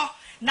tira ho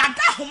na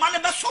da homa ne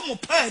be so mo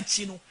pa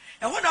achi no.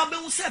 E ho na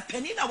obewu se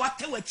pani na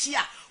wate wachi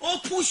a o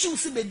push u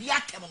se bedi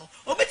atem no.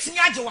 Obetimi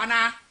age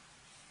wana.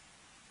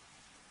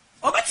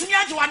 Obetimi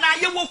ajewana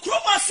ye wo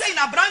kroma sei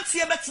na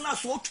brantie betena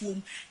so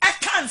otuom e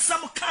kan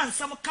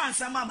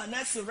sam ama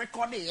na se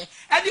record ye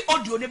e di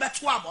audio ne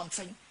beto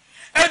abonten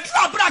e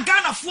dura bra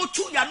Ghana fo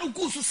tu ya no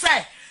gusu se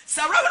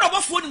Rev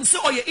Obofour nim se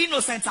oye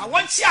innocent a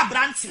won chi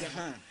abrantie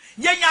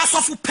ye nya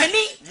asofu pani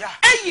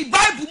eyi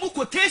bible mu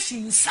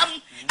quotation sam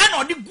e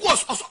na odi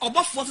guos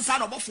Obofour so sa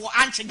na Obofour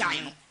anche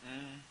gan no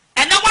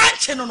e na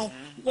wanche no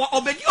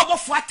obedi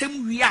Obofour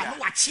atem wi a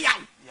no wache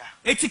awo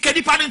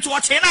etikedi pa nto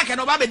oche na ke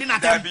no ba bedi na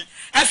tem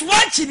es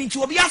wanchi ni nti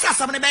obi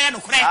asasam ne be ye no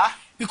kore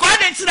because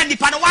den ti na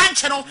nipa no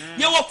wanchi no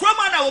ye wo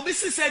kroma na obi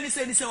sise ni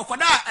se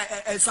okoda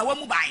sawa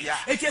mu bai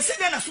etiesi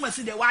de na suma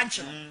si de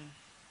wanchi no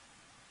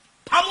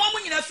pamo mu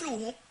nyina firi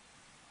wo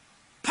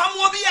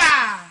pamo bi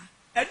a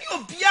eni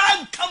obi a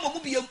nka mo mu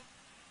biem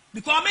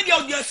because me de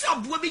odi ase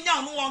abuo bi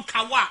nya no won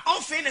ka wa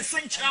on fe ne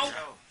senkyerɛw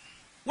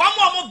wa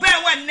mo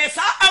ben we ne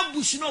sa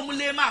ambush no mu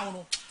le ma wo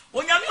no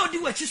onyame odi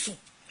wachi so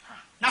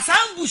na sa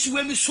ambush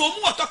we mi so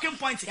mu talking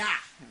point ya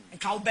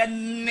nka wo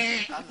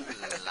benne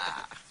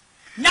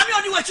nyame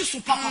odi wachi so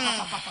papa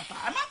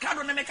ama ka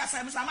do ne me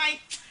kasa me samai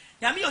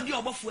nyame odi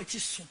Obofour achi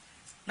so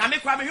na me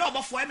kwa me hwe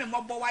Obofour me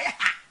mobo wa ya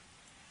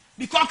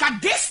because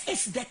this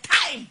is the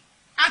time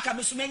aka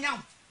me so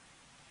menya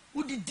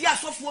udi di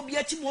asofo bi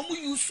achi mo mu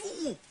yusu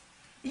wo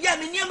ya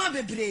me niam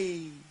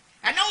bebre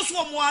ana wo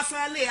so mo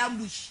asale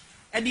ambush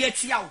e de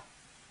atia wo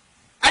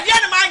ade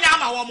na ma anya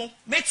ama wo mo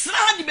me tsira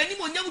ha di bani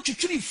mo nyam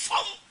twitwiri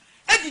fam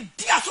e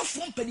di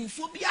asofo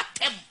mpanimfo bi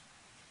atem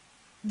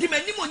di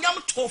mani mo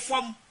nyam to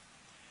fam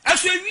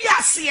aso wi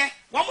ase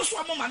wo mo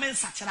so mo ma me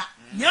nsakira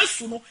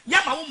yesu no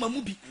ya ma wo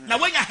mamu bi na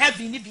wanya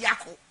heavy ni bi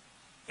akọ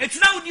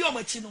etina wo di o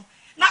machi no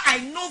na I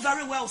know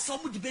very well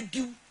some di be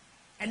do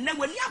and na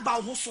wani aba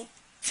wo so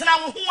tena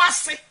wo ho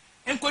ase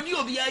enkodi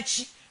obi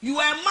achi you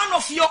are a man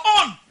of your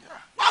own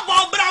wa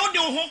ba obra wo de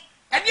ho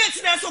e de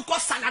etina so ko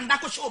salanda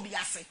ko sho obi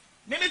ase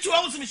me me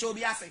tuwa wo so mi sho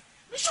obi ase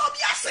mi sho obi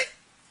ase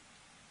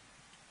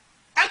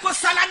enko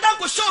salanda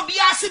ko sho obi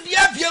ase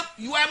bia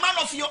you are a man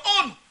of your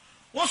own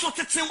wo so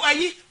tete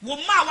ayi wo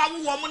ma wa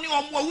wo mo ni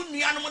wo wo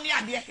nua no mo ni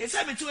ade e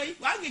se me tuwa yi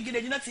wa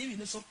ngegide nyina TV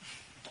ni so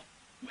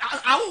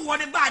awo wo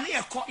ne ba ne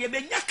ekọ ye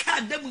benya ka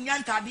adamu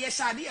nyanta ade ye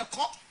sha ade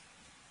ekọ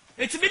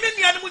eti bi me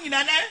nua no mu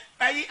nyina na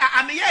ayi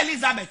ameya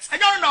Elizabeth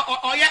enyo no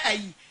oye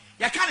ayi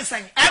ye ka ne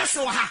san emse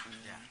wo ha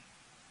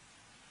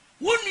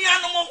wo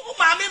nua no mo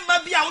ma me ma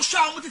bi a wo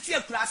hwa wo tete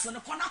akurase no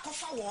kọ na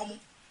kofa wo mo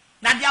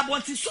na de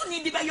abonti so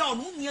ni di be ye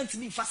ono nua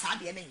ntimi fa sa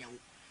ade ne nyawo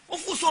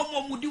ofu so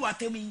mo mudi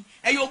watemi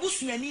e yo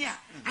busuani a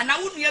ana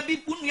wo nua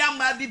bi wo nua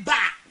ma bi ba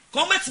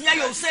ko metinya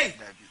yo say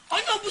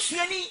onyo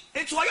busuani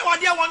eti oye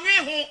wode wonwe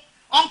ho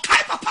on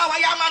kai papa wa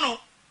ya ma no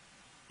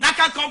na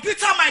ka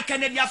computer man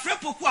Kennedy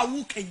afrepoku a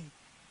wu kan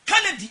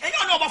Kennedy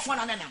enyo na Obofour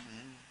na nanam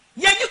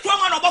ye ni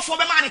kroma na Obofour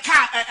be ma ne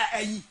ka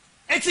ayi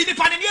eti ni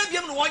pane ne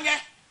abiem no wonye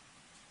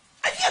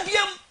ayi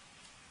abiem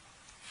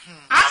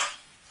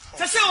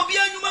se obi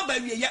anyuma ba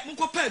wie ye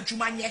mko pa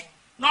adwuma nye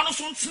na no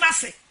so ntena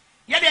se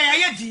ye de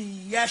ye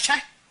di ye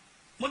hwe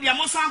mo de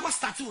mo san ko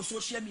start wo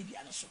social media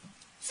no so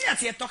see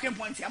at talking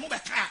point ya mo be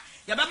ka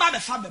ye be ba be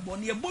fa be bo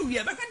ne ye bo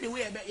wie be ka de we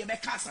ye be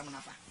ka asam na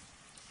fa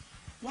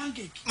 1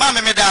 gig.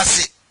 Mama me da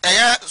se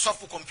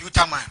soft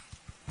computer man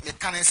me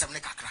kan nsem ne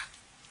kakra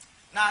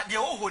na de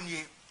wo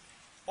honie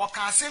o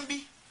ka asem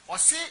bi o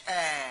se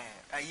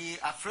ayi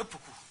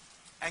afrepuku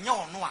enye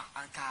ono a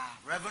anka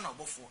Rev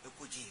Obofour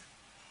ekoji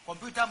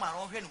computer man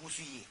o hwe ne ho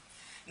so yie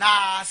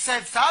na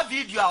se sa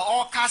video a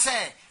o ka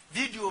se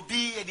video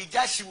bi e di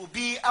jashi wo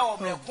bi a o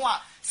meko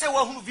a se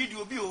wo hunu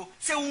video bi o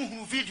se wo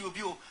hunu video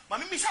bi o ma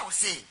me sha wo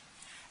se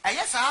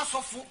eye sa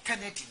asofo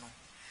Kennedy no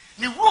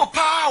ni wo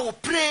pa o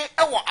pre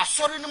e wo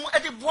asori no e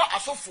de boa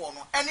asofo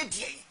no ene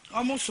de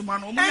omo suma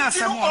no omo nya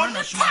asem o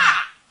na suma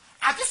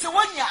ati se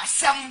wonya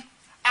asem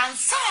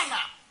ansana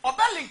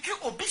obelinki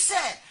obi se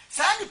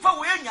sa nipa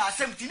wo nya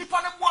asem ti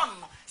nipa ne boa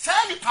no sa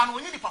nipa no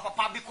onyi nipa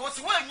papa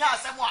because wo nya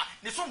asem a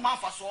ne so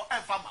manfa so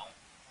emfa ma wo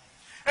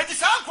eti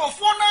sa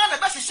nkrofo na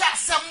be hye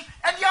asem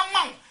e de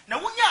ama na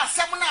wonya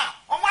asem na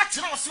omo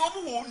akire o se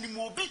omo wo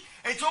nimu obi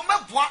eti o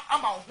meboa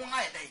ama wo ho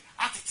na ye dai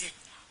atete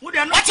wo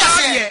de no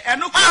kwaye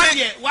eno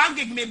kwaye 1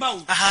 gig me ba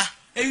o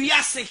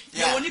ewiase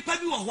ye woni pa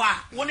bi wo ho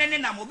a wo ne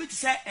nam obi ti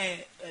se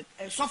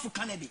sofu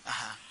Kennedy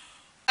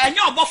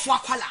enya Obofour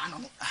akwala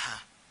no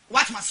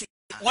what must say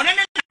wo ne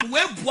nam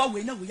we bua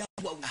we na we ya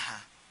bua we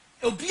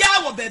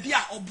obia wo ba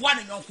bia oboa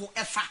ne nyonko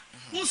efa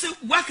wo se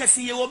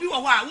wakasi ye obi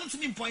wo ho a wo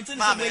ntumi point ne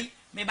se we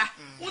meba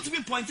wo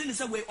ntumi point ne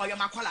se we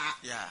oyoma akwala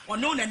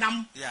ono ne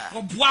nam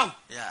oboa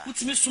wo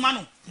ntumi suma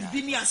no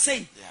bi ni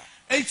asei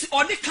enti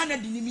oni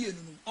Kennedy ni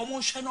mienu no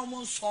omo hwe no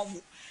omo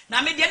solve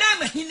na me de na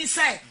mahini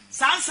say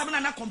sansam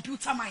na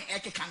computer man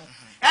ekeka no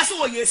ese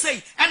wo yesei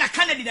e na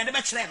Kennedy na de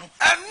be kire no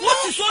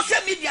what is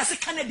social media say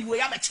Kennedy wo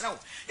ya be kire wo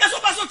yes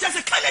oba so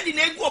say Kennedy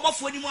na egu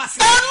Obofour ni mu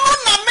ase enu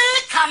na me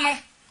ka no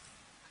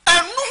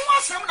enu ho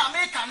asem na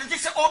me ka no je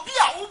say obi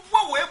a wo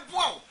bua wo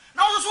ebua wo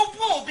na wo so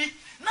bua obi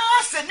na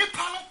se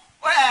nipa no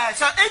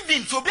so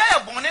edin obi a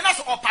bonne na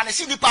so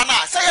opanishi nipa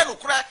na say ye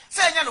nokura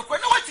say nya nokura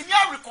na watimi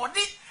a record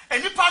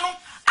enipa no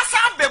asa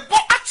bebo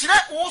akire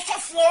wo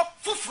sofo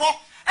fufuro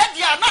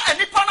edia na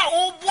enipa na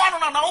wo bua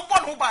no na wo bua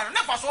no ba no ne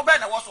fa so be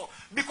na wo so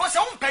because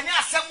wo mpanya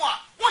asem a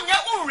wonye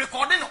wo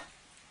record no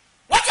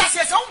what you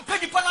say wo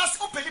mpedi pa na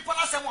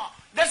asem a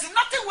there's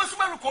nothing we so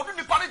record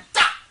nipa no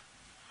da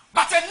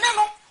but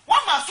eneno wo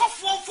ma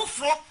sofo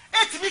fufuro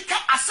etimi ka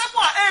asem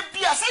a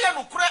ebia say ye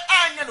no kure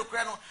anya no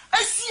kure no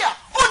asia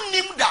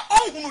onnim da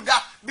onhunu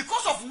da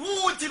because of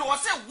wo ti no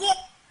say wo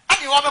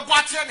ade wo be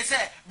boatere ne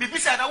say bibi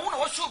say na wo na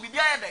wo show bibi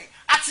ayedai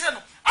atere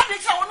no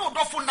ade say wo no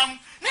dofo nam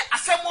ne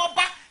asem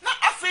oba na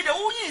afre de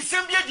wo yi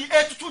nsem bi edi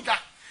etutu da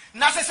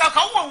na se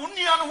ka wo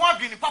nia no ho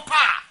adwini papa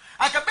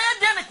aka be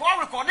de ne ko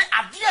record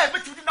ade a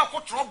betu na ko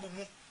trouble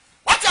mu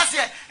what you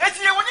say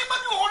etinye woni ma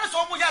bi wo ne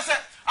so mo ya say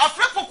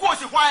afre poko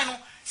si hwan no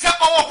se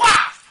owo ho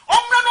a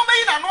omre no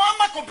meyi na no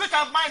ama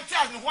computer mind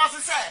tell ne ho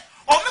ase say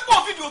o me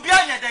bo video bi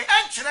ayedai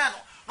enkire no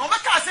no me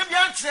ka asem bi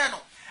enkire no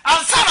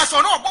ansa na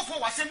so no Obofour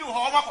wasem bi wo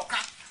ho makoka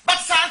but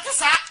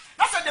scientists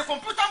that's the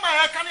computer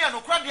man can hear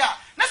no crowd there.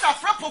 Let's have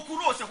friend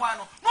Pokuro say why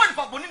no ni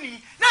pa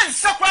bonini na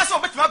nsa kwa so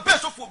betima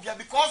base of phobia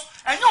because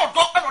and your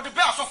dog or the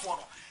base of for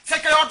no say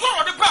your dog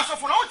or the base of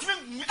for no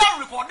timi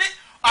record it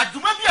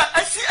aduma bia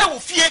asi e wo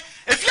fie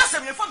e fie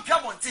asem ye fam pia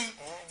bontin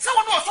say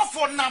one no so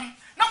for nam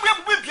na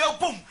mo ye bia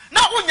bom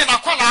na wonya na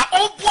kwala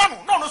o bua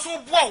no no so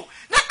bua o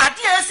na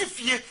ade asi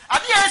fie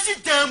ade asi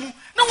damu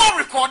na wo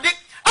record it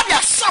ade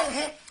asaw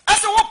ho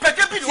ase wo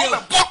pede bi no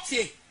wo box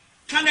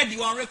Kennedy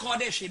on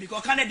record she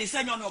because Kennedy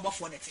say you no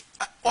Obofour net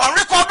on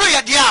record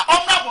ye dia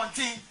omna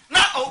bontin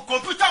na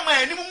computer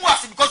man enimu mu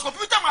ase because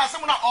computer man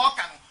asem na o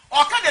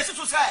ka dey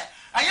so say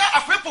aya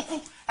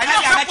afrepoku aya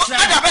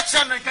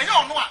abetche no kan ye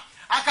ono a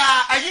aka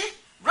ayi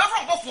Rev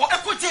Obofour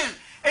ekojel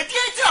edi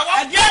eti a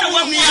wa bo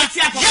unia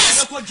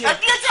yes edi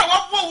eti a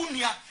wa bo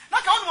unia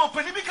na ka ono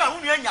opani bi ka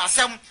unia nya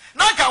asem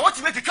na ka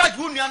what make card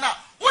unia na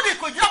wo dey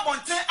kojira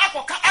bontin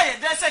akoka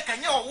ayede say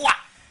kan ye owo a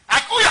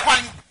akuye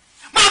kwan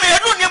mama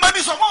edu ni ma bi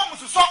so mo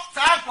so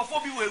sa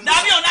akofo bi we na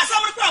bi o na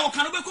samre kwa wo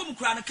kan be ko mu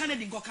kura na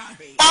Kennedy go kan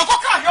hwe on ko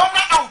ka hwe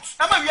on out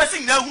na ma wi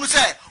asing na hunu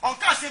say on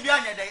ka se bi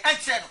anya den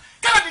enche no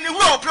Kennedy ni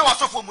hu o play wa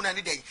sofo mu na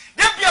ni den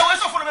de bia we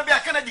sofo no be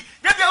Kennedy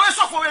de bia we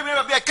sofo we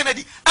be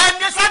Kennedy and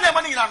ne sa na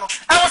ma ni na no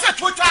e wo se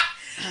twotwa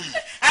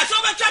e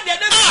so be twa de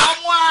de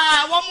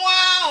wo mo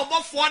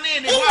Obofour ne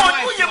ne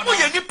wa mu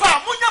ye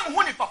nipa mu nya mu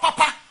hu ni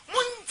papa mu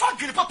fa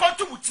giri papa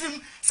to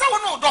mutim se wo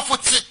no do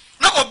foti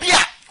na obi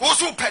a wo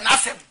so pe na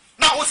asem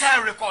na wo say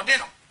recording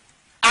no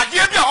ade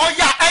bi a o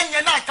ya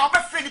enye na ka be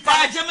free nipa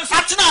atena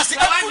ase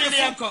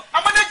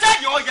amana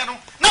jaje o ya no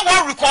na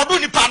wo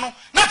record nipa no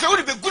na ka wo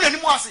be gu nani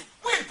mu ase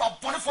we nipa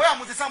bone for ya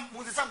mo se sam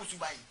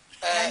musubai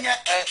enye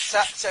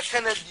se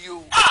Kennedy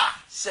you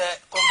se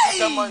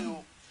computer man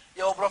you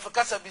your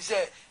professor be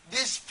say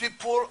these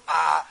people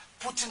are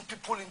putting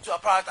people into a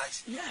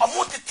paradise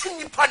omo the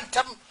tini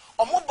pantem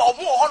omo ba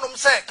omo honom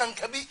say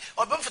kanka bi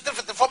obem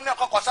fete fom ne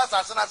akokosa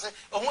asase na se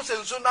ohun se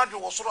nso na de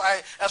wo soro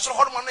esoro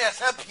honom na ya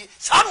sapi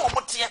sa no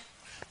omo te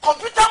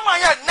computer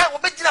man ya na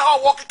obegina ha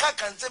wo keka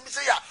kanse bi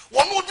say ya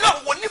wono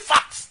dira woni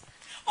fact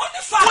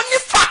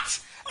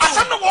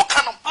asa no wo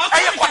kanom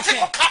aye kote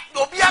koka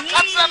do bi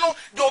aka tre no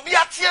do bi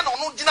atie no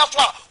no gina so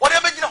a wo de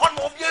begina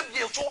honom obi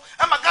abie so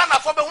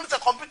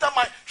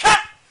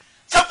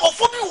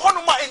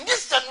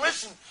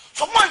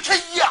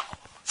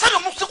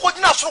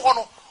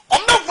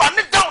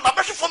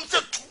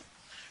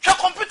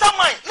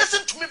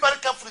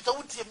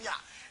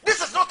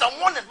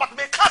disappointed but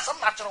me ka asɛm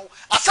natural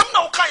asɛm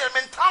na wo ka yɛ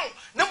me ntan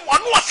ne mo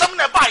no asɛm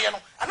na ba yɛ no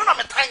ɛno na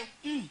me tan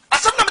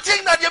asɛm na me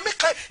tie na deɛ me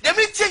ka deɛ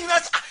me tie nyina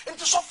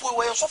nti sɔfo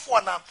wɔ yɛ sɔfo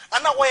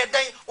ana wɔ yɛ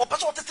dan wɔ pɛ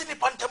sɛ wɔtete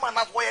nipa ntɛm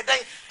ana wɔ yɛ dan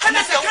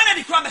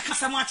Kennedy kura bɛka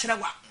asɛm akyerɛ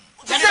wa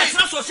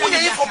woyɛ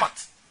informat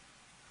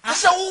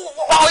sɛ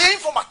wɔyɛ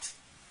informat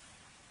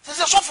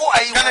sɛ sɔfo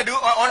ayi Kennedy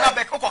ɔna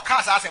bɛ ko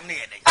ka sa asɛm ne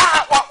yɛ dan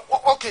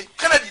okay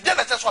Kennedy den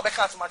na sɛ so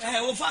abɛka asɛm akyerɛ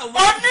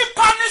ɔni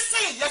pa ne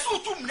si yɛ so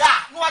tum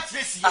da no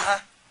akyerɛ si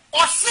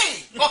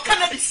ɔsi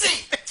Kennedy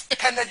si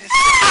Kennedy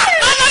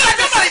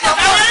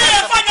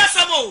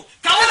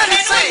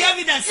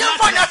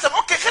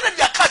okay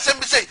Kennedy aka asɛm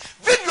bi sɛ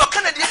video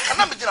Kennedy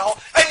kana me gyina hɔ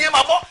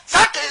ɛnyɛma bɔ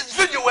saa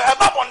video wɔ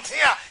ɛba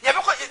bɔnten a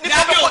yɛbɛkɔ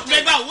nipa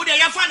bɛkɔ wo de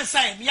yɛfa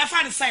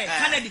ne sɛ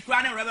Kennedy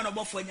kura ne Rev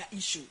Obofour nya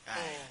issue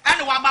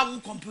ɛne waba wo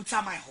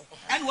computer man hɔ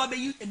ɛne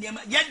wabayi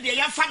nneɛma yɛde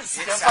yɛfa ne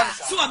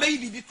sɛ so wabayi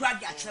bibi kura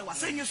de akyerɛ wa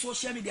sɛ nye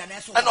social media na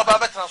ɛso ɛne ɔba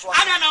bɛtena so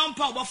ana na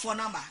ɔmpa Obofour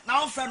number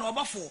na ɔmfrɛ no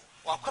Obofour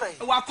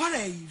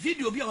wakwara yi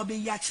video bi a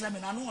wabayi akyerɛ me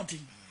na no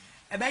ɔden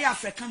ɛbɛyɛ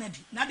afrɛ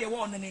Kennedy na de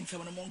wɔ ɔne ne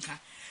ntɛm no monka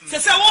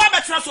sɛ wo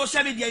bɛtena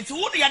social media nti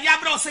wo de yɛde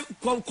abrɛ sɛ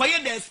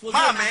kɔyɛ the expose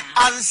ma me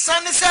ansa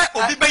ne sɛ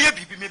obi bɛyɛ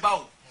bibi me ba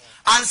wo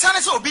ansa ne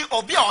sɛ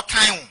obi a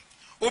ɔkan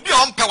wo obi a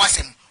ɔmpɛ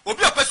wasɛm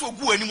obi a pɛ sɛ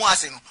ogu animu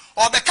ase no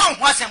ɔbɛka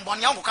ho asɛm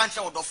bɔne a wɔka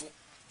kyerɛ wo dɔfo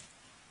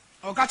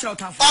ɔka kyerɛ wo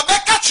tamfo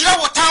ɔbɛka kyerɛ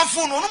wo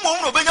tamfo no no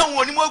mo no obɛnya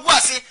ho animu agu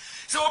ase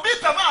sɛ obi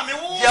pɛ ma me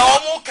wo yɛ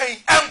ɔmo kan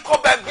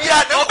ɛnkɔ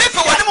baabia na obi pɛ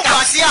wɔne mu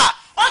kwase a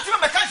ɔntumi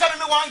bɛka kyerɛ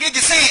me 1 gig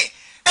se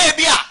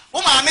ebi a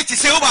wo maame te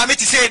sɛ wo maame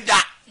te sɛ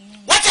da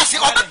wɔkyɛ sɛ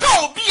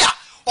ɔbɛpɛ obi a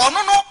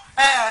ɔno no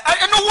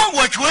ɛno wo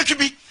wɔtwetwe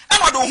bi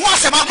ɛna ɔde ho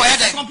asɛm akɔyɛ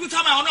dɛ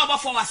computer man ɔno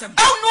Obofour asɛm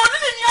ɛno ɔde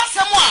ne ni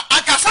asɛm a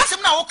akasa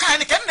asɛm na wo kan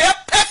ne kan na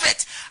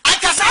perfect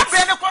akasa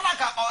abɛ ne kɔ na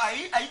ka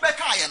ayi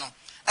bɛka ayɛ no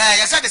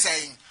yɛsɛ de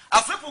sɛ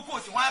afrepo ko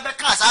si hwan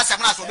bɛka asa asɛm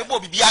na so de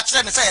bɔ bibi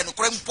akyerɛ ne sɛ yɛ no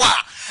korɛ mpo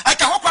a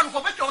aka hɔ kwa no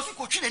kɔ bɛtwa wo so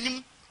kɔtwi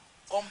n'anim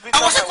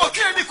ɛwɔ sɛ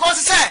kɔtwi n'anim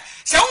because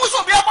sɛ wo so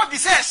obi abɔ bi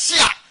sɛ hye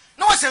a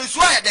na wɔ sɛ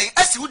nsuo ayɛ dɛn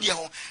asi wo deɛ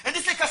ho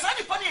ɛnti sɛ kasa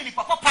nipa ne yɛ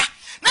nipa papa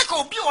na ka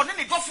obi ɔne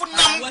ne dɔfo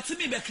nam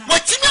watimi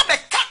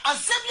abɛka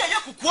asɛm bi a yɛ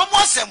kokoa mu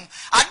asɛm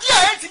ade a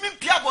ɛntimi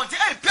mpia bɔnten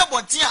ɛmpia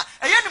bɔnten a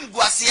ɛyɛ nim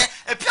guaseɛ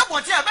ɛpia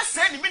bɔnten a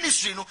ɛbɛsɛe ne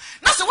ministry no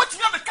na sɛ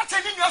watimi abɛka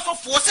kyɛ ne nua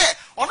sɔfoɔ sɛ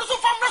ɔno so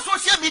fam na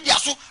social media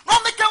so na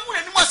ɔmɛka hu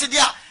n'anim ase deɛ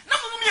a na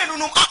mo mmienu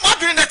no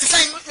adwene na te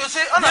sɛ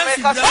yose ana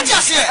mɛka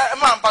sɛ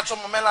ma mpato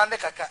mo mɛla ne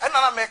kaka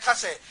ɛna na mɛka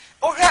sɛ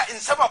ohwɛ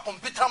nsɛm a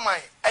computer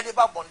man ɛde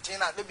ba bɔnten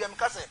na de bia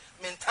mɛka sɛ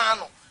mentan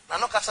no na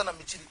no kasa na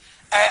mekyiri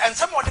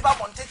nsɛm ɔde ba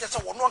bɔnten kyɛ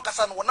sɛ wɔno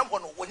ankasa no wɔnam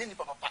hɔ no wɔnyɛ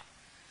nipa papa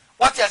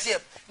what you say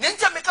ne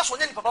ntia meka so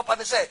wɔnyɛ nipa papa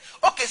ne sɛ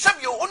okay sɛ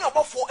bio ɔne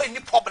Obofour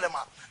ɛni problem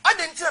a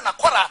ade ntia na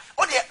kɔra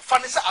ɔde fa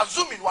ne sɛ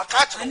azumi no waka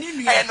kyerɛ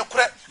ɛyɛ no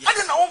korɛ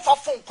ade na wɔmfa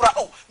fon kora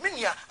o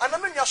menia ana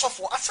menia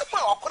sɔfo asɛm a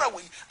ɔkora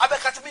wei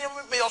abɛka te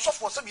me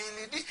sɔfo sɛ bi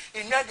ledi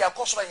enwa de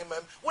akɔsoro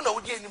yɛmam wo na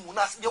wodi animu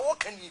na de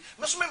wɔka ni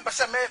me so mempɛ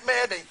sɛ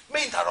mɛyɛ dɛn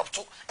me interrupt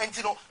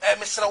enti no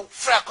mesrɛw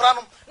frɛ kora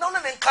no na wo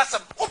ne nka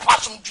asɛm wo pa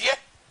asomdue.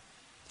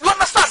 You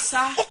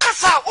understand?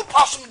 Ukasa,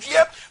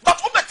 upasumdie,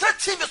 but better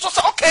TV so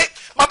say okay,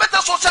 my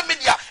better social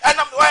media, and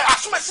I'm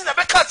assume I see the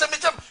better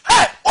media.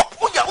 Hey,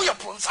 uya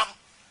pronsam.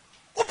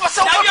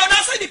 Upasa. Now you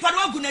not say the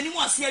parwa gun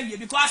anymore here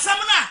because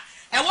samna.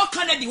 And what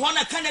Kennedy one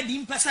Kennedy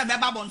in person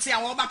beba bonte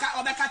and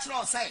obeka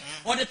tro say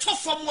or the top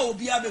form will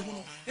be able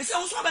to. They say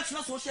also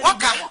better social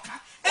media.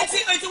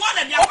 It's one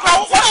of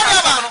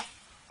the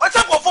what's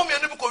up for me?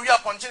 You could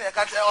continue.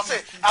 I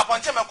say, I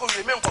want to make a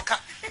remember.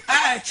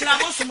 Ah,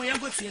 Chilabo, some young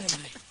good feeling.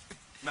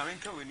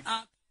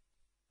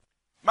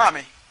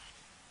 Mami.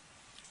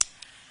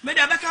 Me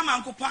de beka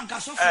man ko panka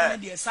so for me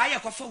dey say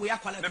yakofo we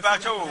akwala. Me ba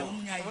cho.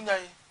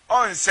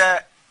 On say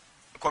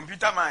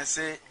computer man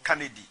say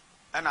Kennedy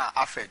and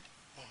Afed.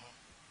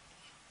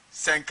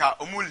 Senka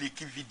omu leak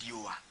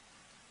video a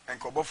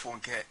enko Obofour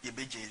nke ye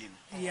be jeli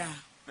no. Yeah.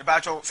 Me ba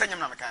cho senyem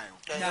na me kan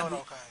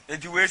yo.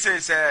 Enti we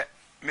say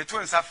me to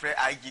nsa frɛ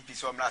IGP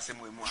so mra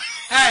asem we mu a.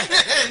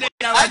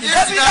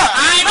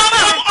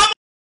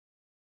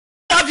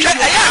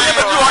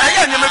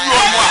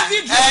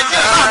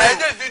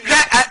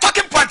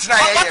 Talking point now.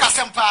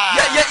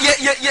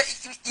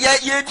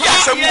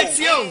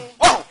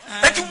 Wow,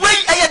 that way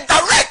I am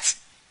direct.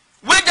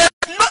 Where there's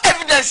no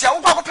evidence.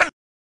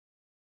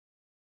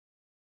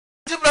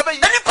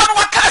 Any part of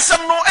what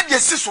castle no and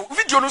yes,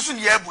 video no soon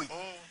ye boy.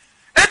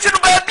 And you know,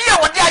 be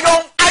what they are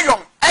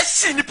young. I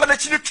see the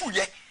penalty 2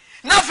 years.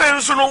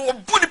 Nothing so no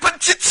body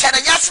petite and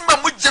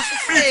Yasma would just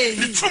free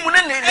the 2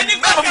 minutes.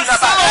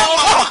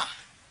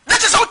 That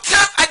is how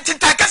I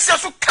didn't take us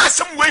to cast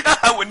some way.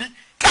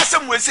 Cast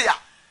some way say.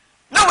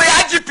 No way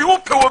IGP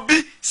will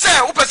be say,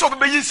 open so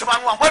be use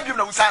one what you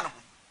know.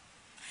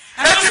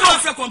 That's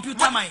not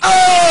computer mind.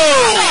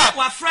 Oh,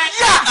 what friend?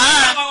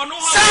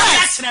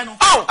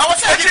 Oh, I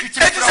was saying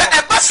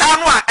a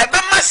Bassanwa, a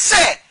Bama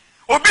say,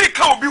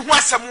 Obika will be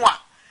one somewhat.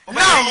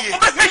 Now, ye,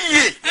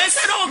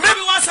 said, oh,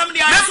 maybe want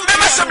somebody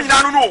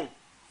I don't know.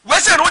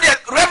 Where's the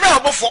Rev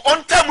Obofour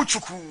on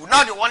Tamuchuku?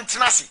 Now you want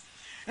Tenassi.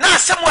 Now,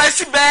 somewhere I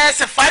see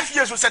bears 5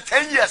 years or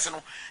 10 years.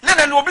 No,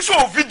 then will be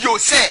so video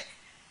say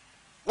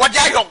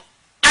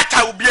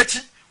obi achi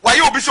why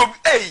obi so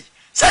eh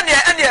send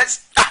there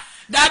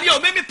that be o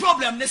me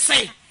problem they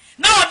say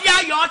now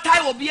dia your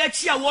tie obi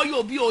achi a wo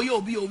obi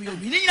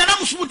ni nyina na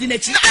musu di na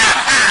chi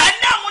and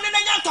now mo ne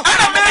nya to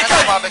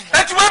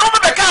eti wo no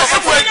be ka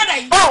asefo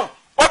oh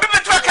obi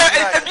betu aka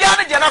ebia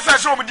ne je na fa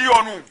so mo di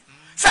onu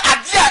se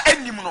ade a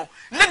anim no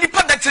na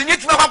nipa da tenye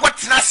tima kwa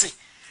tena se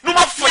no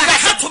ma fo ya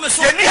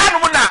ni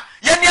hanu na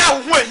ya ni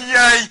ahu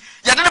ahia yi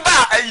ya de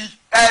ba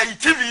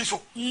TV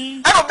so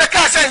e no be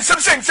ka se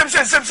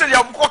nsem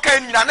ya ko ka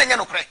ni na nya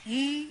no kre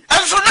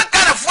enso na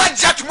kana fo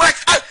agya to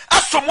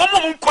asomo mo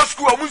nko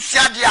school mo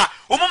fiade a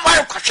o mo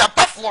ma kwahwa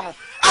pafo no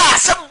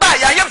asem ba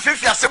ya ye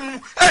fefi asem mu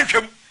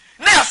anhwem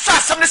na ya sa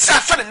asem ne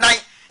sa ne nan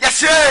ya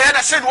se ya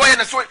na se no ya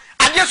na so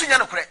ade so nya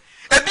no kre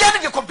ebia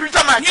ne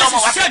computer man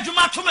yes se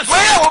adwuma to me so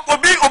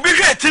obi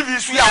hwe TV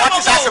so ya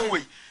wati sa asem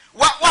we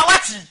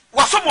wati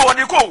wasomo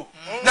woni ko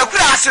na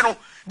kura ase no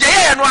de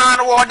ye no an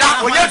wo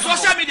da oye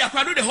social media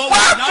kwado the whole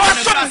world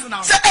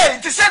now say eh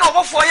ti say no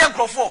Obofour ye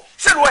nkrofo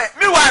say no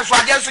me wa so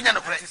ade so nya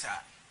no kre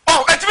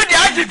oh etimi de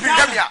IGP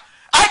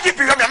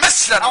gamia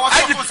mesra no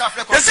IGP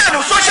say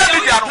no social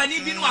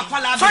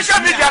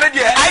media no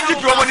de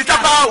IGP o monitor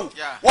pa o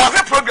wo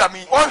hwe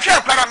programming o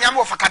hwe kwara me am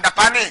wo fakada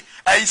pa ne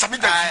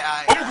sabida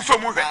o mu kuso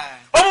mu hwe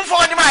o mu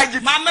fo de ma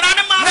IGP mamra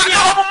ne ma na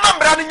o mu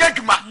mamra ne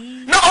nyadwuma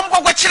na o mu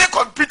gogwe kire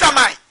computer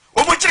man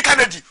o mu kire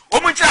Canada o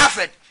mu kire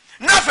Alfred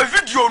na fa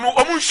video no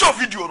o mu show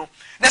video no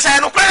na say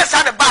no kwara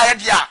sa de ba ya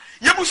dia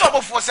ye mu so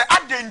Obofour say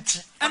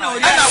adenti ana wo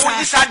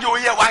di sa de o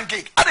ye 1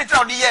 gig adenti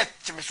na o di ye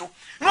chime so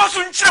no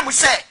so nkire mu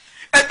say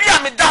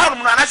ebia me da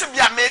hanu na se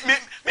bia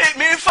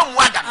me fa mu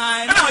ada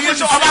na wo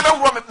so oba be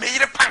wuro me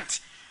yire pant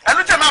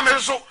enu te ma me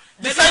so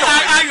the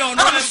iron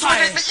no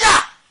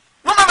ya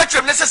no ma be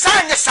chem ne se sa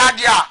nye sa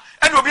dia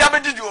enu obi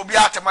abedi di obi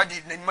atema di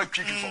na ma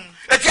twiki fo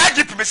eti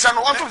agip me se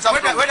no won to sa we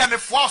da me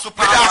force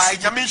pa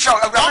ya me sha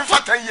agba me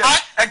fa 10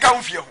 years en ka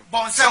wo fie ho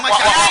bon se ma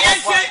cha ya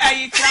se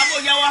ayi trabo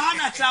ya wa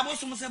hana trabo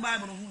so mo se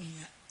bible no hu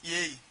hia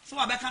ye so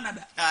wa be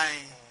Canada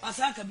ai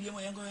asaka biye mo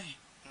yen go he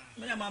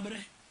me na ma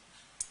bere.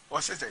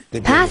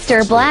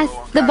 Pastor bless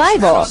the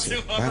Bible.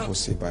 Bible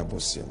say. Bible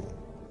say.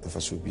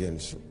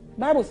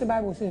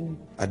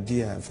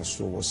 Adia for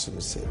so was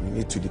say we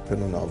need to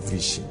depend on our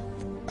vision,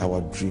 our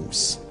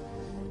dreams,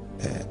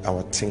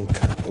 our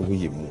thinker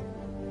we mu.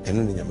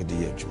 Eno ne nyame de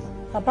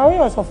adwuma. Papa we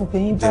osofo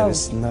peyin pa. There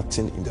is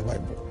nothing in the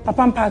Bible.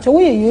 Papa mpacho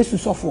we Yesu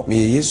sofo.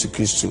 Me Yesu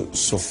Kristo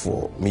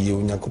sofo, me ye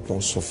Onyankopon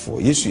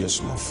sofo. Yesu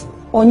yesomafo.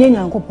 Onye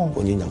Nyankopon.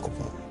 Onye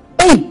Nyankopon.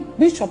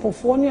 Bishop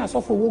of Wani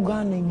asofo wo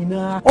Ghana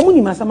nyina. Omu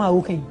ni masama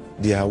awokan.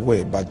 They are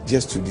aware, but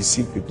just to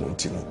deceive people,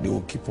 they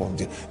will keep on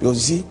doing.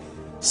 Because see,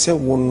 say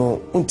one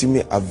no,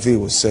 ultimately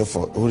avail yourself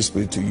for the Holy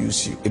Spirit to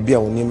use you. Ebi a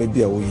woni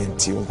maybe a wo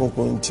yenti, won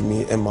kon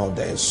ultimately emma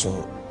da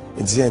so.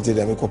 Enti enti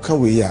da me ko kan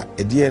we ya,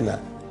 e de na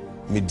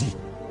medi.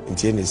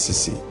 Enti na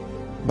sisi.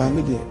 Ba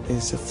me de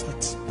is a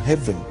fact.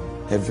 Heaven.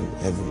 E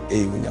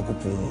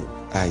Onyankopon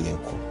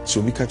ayenko.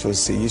 So we catch us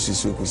say Jesus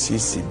so ko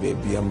sisi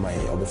baby am my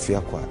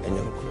obofia kwa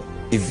enyanko.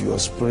 If your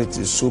spirit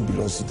is so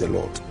belongs to the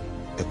Lord.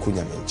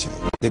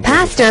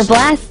 Pastor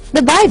bless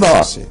the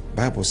Bible.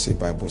 Bible say.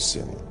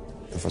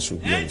 If I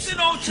should be honest.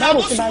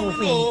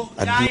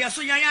 Ya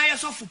so ya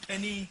so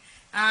fupeni.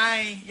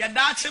 Ai, ya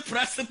dache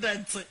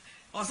president.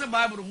 O se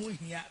Bible hu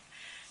hia.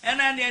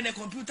 Ena ne ne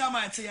computer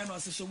man te ya no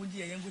se so mudi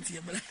ya nguti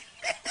ya bele.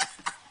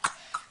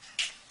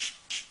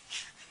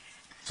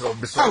 So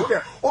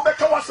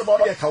Obeka was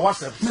about the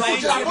Kawasem.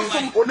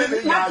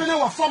 Nothing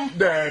was from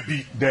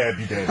Debbie.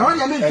 How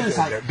you mean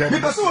inside?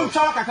 Because so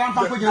chao ka kan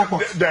pa ko jina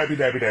ko. Debbie.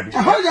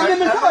 How you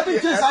mean ka be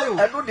inside?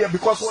 I know there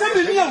because your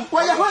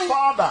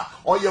father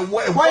or your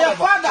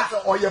father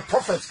or your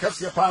prophet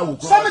kasi pa wo.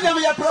 Some of them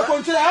ya pro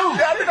control.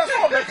 Debbie that's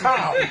all the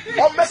cow.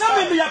 Some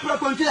of them ya pro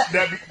control.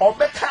 Debbie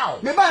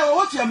Obeka. Me ba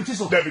wo ti am ti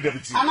so. Debbie.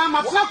 Ana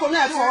matna ko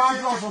na do wa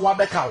draw so wa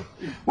beka.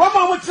 Wo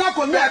ma wo tna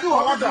ko na do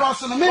wa draw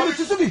so no me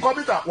ti so bi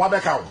computer wa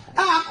beka.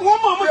 Wo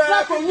ma wo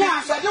tna ko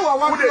nya so de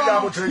wa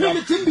draw.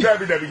 Me ti bi.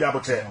 Debbie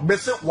jabote. Me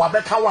se wa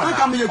beka wa.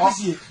 Aka me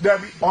yekusie.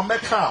 Debbie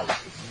Omeka.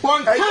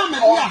 One time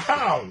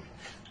ya.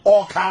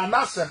 Or can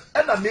answer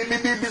and a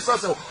maybe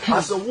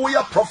as a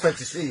warrior prophet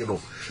say, you know.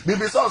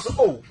 Maybe so,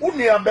 oh,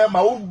 only a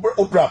bema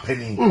opera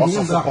penny or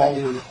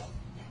something.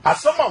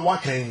 As someone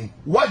walking,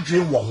 what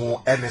dream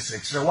were and a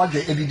section, what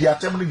they did the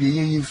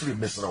free,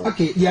 Mr.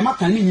 Okay, the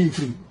American in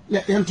free.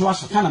 Let them to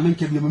us a kind of man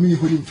can be a mini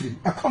holding free.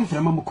 I come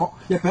from Mamako,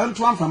 your parent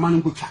one from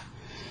Manuka.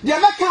 The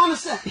American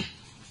said,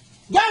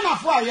 Ghana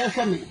for your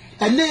family,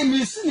 a name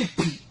is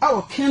Snippy,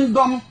 our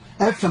kingdom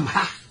from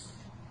Ha.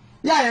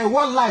 Yeah,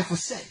 one life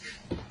was said.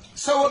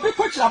 So we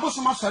put your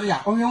bosom of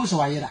Soria on your own.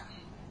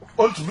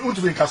 Want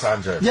to be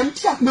Cassandra? Yem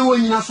me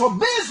when you so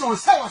based on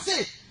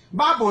say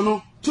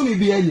Babono to me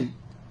be any.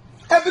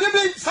 Every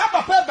day,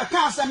 Sapa Pepper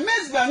Cast and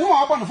Miss Bell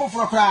no upon the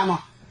for crown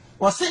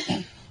was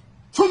saying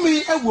to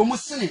me a woman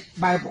singing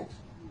Bible.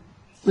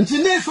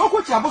 Until they so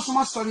put your bosom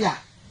of Soria.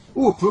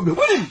 Oh, problem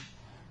with him.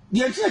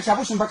 The entire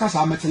Chabosom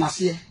Bacasa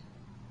Metanasia.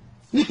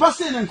 Nipa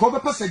saying and cover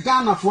pass a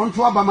gun of one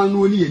to Abama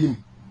no near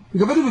him.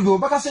 The very will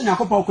Bacasa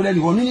Yacopo could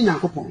anyone in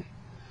Yacopo.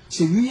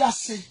 Se we are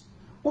say,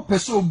 o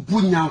peso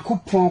bu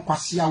Nyankopɔn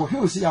kwase a wo he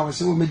o si ya wo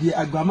se wo medi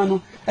aguama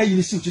no ayi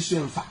ni si otutu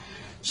emfa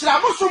shira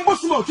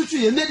bosom otutu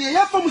ye ne de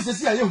ya fam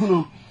sesi a ye hu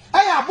no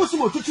aya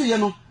abosom otutu ye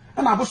no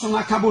na abosom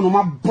aka bo no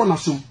ma bo na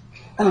som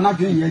na na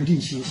dwen ye di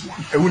nchi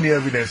ewu ni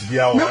evidence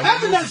bia o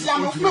evidence ya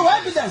no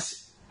evidence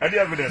any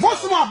evidence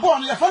bosom abo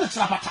no ye fa no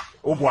chirapata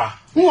obwa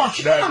wo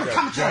hwe na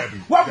kam cha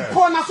wa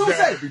bo na so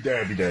say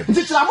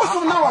nti chira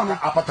bosom na wo no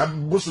apata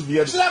bosom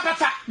bia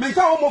chirapata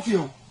menka wo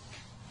mofio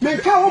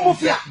menka wo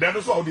mofia na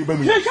no so odi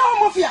bamu ye menka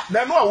wo mofia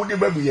na no awodi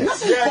bamu ye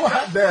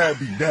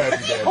Debi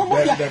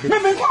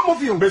menka wo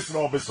mofio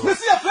besno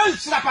mesi ya friend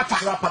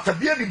chirapata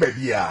bia ni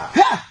babia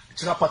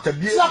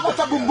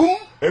chirapata bumbum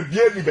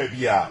ebia ni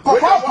babia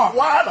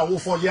wa na wo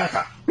fo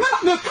yaka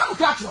me kam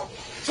kratro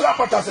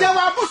chirapata se ya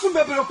wa bosom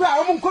bebere ko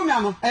a wo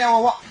nkomia no e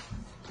wo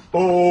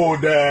oh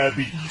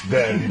Debi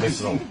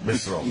besno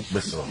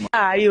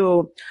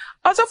ayo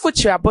also for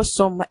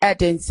chirabosom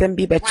eden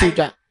sembi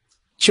betuda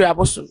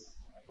chirabosom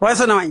why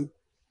so na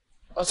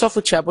also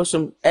for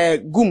chirabosom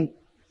gum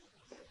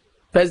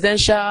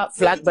presidential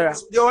flag bearer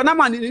yo na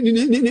man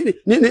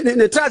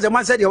ni traje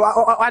man said yo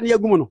an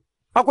yagum no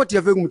akoti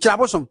afegum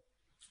chirabosom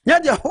nya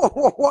de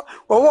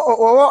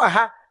wo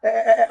aha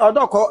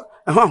odoko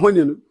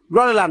ahoni no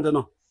Roland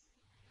no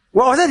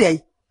what was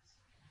it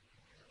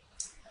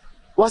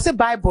was the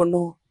Bible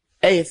no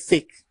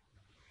fake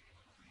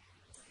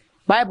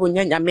Bible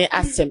nya me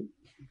asem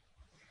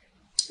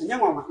nya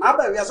mama na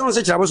ba wi aso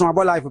se chirabosom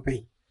abo life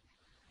pen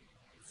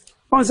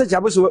on se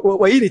chirabosom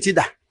wa yini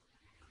da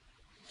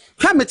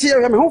ka me tie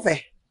me ho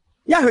fe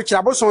ya hwe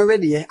chirabosom we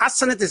de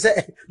asene te se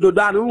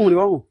dodo anu hu ni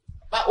wo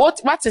but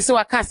what is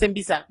what can asem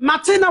bisa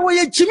mate na wo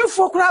ye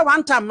chimifo kura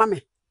one time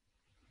mame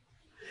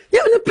ye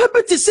ni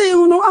pepeti se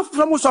hu no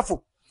afro mo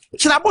sofo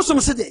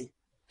chirabosom se de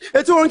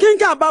etu on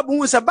kenka Bible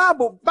hu se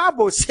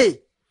Bible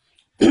say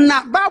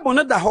na Bible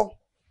no da ho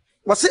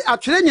wo se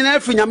atwere nyina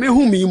afri nyame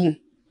hu mi mu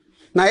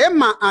na ye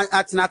ma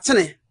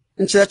atenatene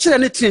nkyerɛkyerɛ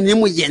ne tene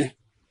mu yen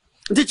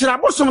nti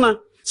chirabosom na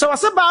se wo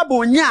se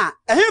Bible nya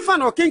ehemfa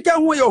na kenka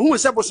hu ye hu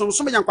se bosom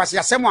so yankwase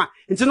asɛm a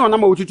nti na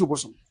onama wotutu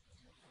bosom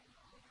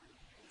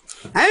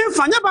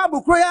ehemfa nya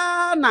Bible kro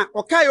ya na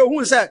oka ye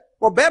hu se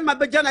obema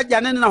begya na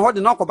gya ne na ho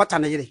de na okobata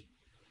na yire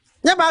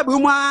nya Bible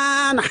mu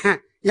na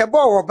ye bo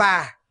wo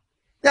ba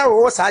ya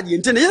wo sa de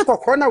nti ne ye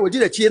kokoro na wodi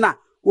da chie na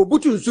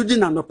wobutu nsu di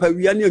na no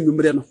pawia ne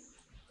anwumre no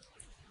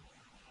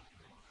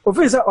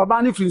ofisa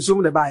oba ne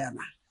frinsom de ba ya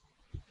na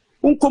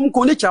unkom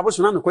ko ne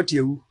chirabosom na no kwati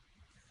ewu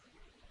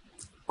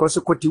ko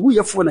so kwati wu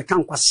ye fo na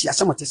kan kwase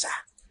asemote sa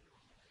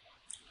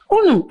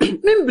onum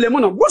memble mo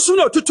no bosom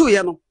na otutu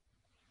ye no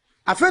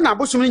afa na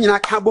bosom nyina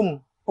ka bom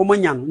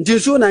omonya no nti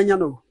nsu na nya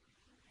no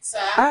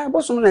sa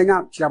bosom na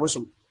nya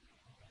chirabosom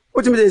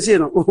otimi de se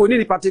no oni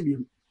ni party bi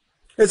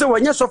ese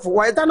wanya sofo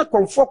wa da na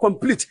comfort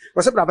complete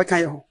wo se bra be kan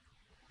ye ho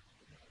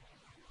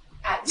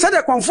se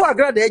de comfort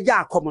Agradaa eja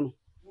akom no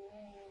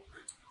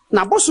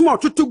na bosom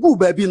otutu gu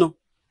ba bi no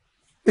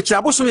e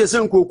chirabosom ye se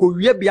nkoko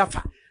wie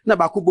biafa na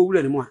ba ko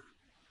bowura ni mu a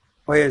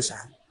oyensa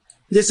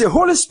they say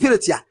Holy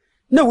Spirit ya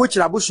na wo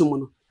chirabosom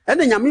no e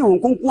na nyame ho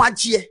nkonko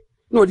agye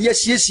na odi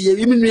asiesie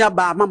imi nua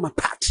ba mama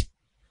part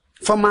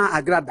former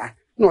Agradaa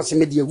na o se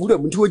me de wura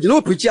mu nti wo gina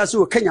o preach ase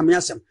o kanyame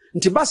asem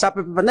nti basa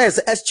pepe na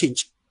yes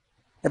exchange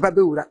e ba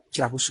be wura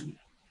chirabosom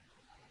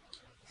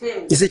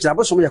ise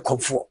chirabosom ye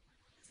comfort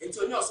nti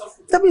oni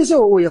osofo tabi se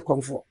o ye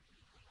comfort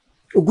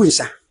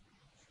ogunsa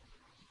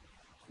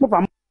mo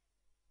pa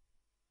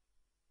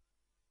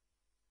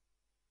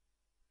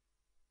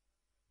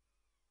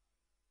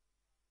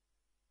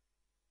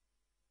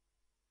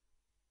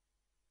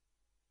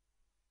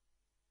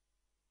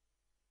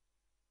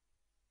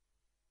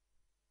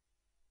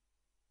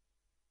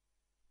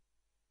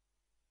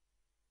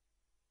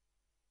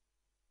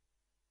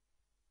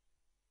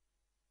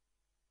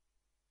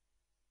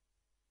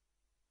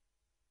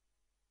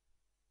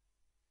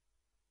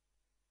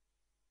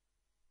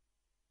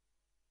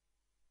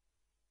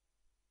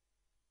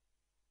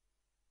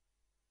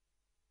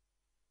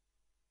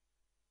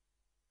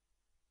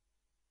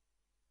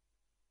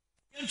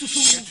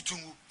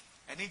Tutungu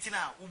and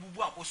intina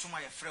ububu abosom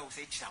aye frɛ wo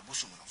sɛ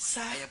chirabosom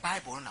no aye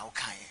Bible na wo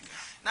kan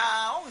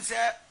na wo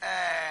sɛ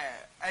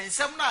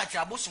ensɛm na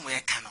chirabosom ye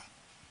ka no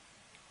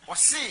wo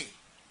se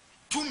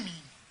tumi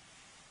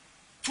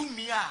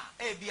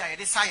a bia ye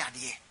de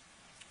sayade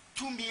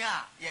tumi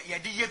a ye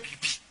de ye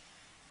bibi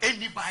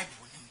eni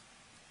Bible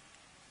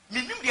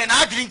ni minim de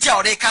na adwin tia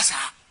wo de kasa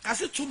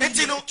kasi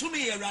tumi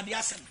ye Awurade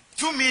asɛm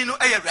tumi no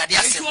e Awurade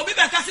asɛm nti obi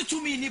be kasi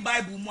tumi ni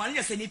Bible mu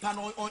anya se nipa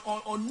no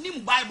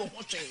onim Bible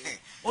ho hwe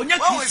onya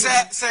kristo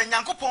se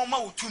Nyankopɔn ma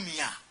wo tumi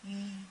a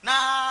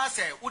na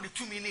se wo de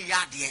tumi ni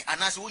yade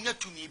ana se wonya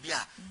tumi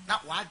bia na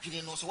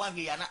wadwene no so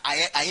wahwe ya na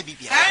aye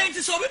bibia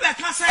nti so obi be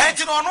kasi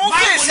nti no no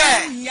fi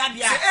se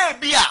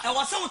bia e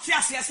wo se wo ti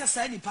ase ese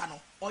sa nipa no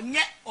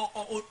onye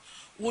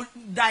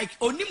like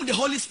onim the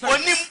Holy Spirit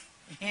onim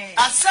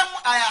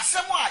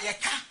asɛm a ye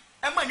ka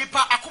ema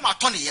nipa akoma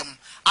to ne yam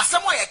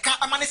asɛm a ye ka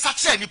ema ne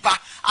sakyere nipa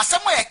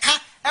asɛm a ye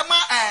ka ema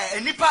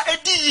nipa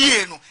edi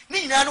yie no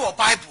ni nyina no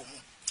Bible mu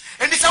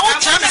endi se wo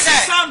kyerɛ me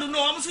se sound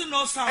no am so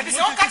no sound. And this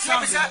all catch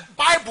me say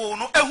Bible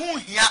no ehu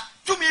hia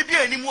to me bi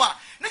animu a.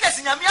 Ne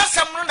gese nyame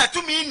asem no na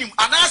to me nim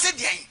anase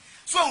den.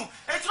 So,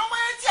 etro ma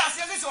enti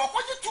ase se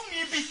okoje to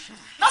me bi.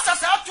 Na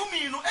sasa to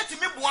me no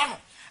etimi boa no.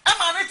 E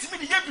ma na etimi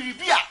de ye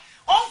biribi a.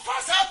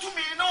 Onfa sa to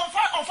me no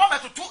onfa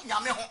metoto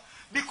nyame ho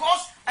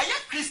because eye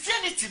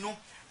Christianity no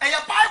eye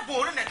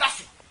Bible no na da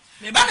so.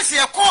 Me ba se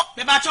yeko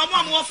me ba cho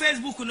mo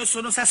Facebook no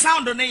so no se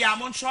sound no ya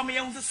mo ntro me ye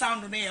hu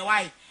sound no ya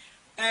why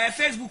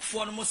Facebook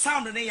for no mo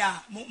sound no ya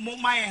mo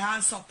my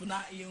hands up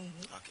na ye hu.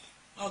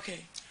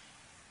 Okay.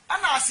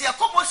 Ana se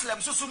yeko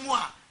Muslim so mu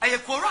a eye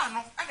Quran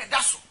no na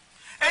da so.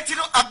 Enti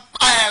no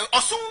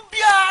osun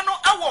bia no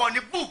awo ne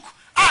book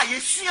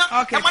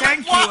yesua. Okay,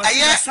 thank you.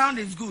 The sound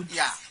is good.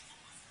 Yeah.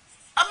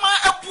 Ama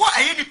ebo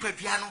aye ni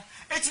pabia no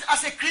enti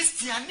as a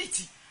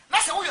Christianity na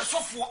se wo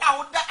yesofo a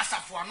wo da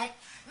asafo ano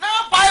na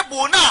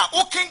Bible na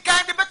o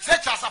kenkan de be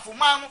church asafo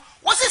man no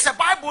wo se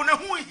Bible na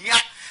hu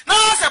hia na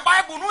se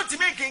Bible no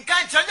ntimi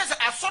kenkan church se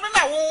aso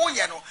na wo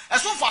ye no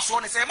esofo so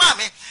ne se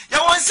maame ye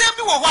won sem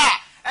bi wo ho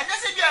a enye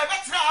se bi e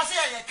betra ha se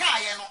ye ka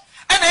ye no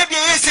e na e bi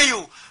ye se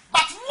yo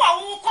but wo a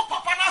wo ko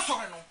papa na so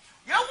no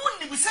ye wo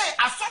ni bi se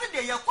aso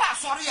de ye ko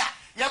asore a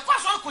ye ko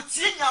asore ko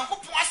tie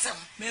Nyankopon asem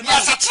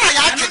ya se kira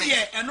ya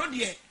kene eno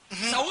de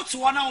so wo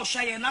to na wo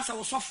hwa ye na se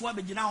wo sofo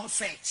abegina ho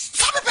se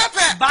sabe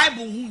pepe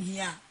Bible hu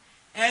hia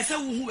say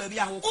wo hu ba bi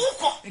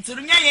ahoko nti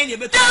no nya ye ne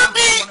beto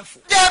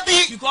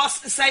Debi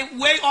because say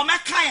we o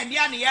meka ye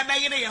dia ne ye be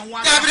yire ye ho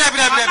aka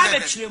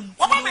Debi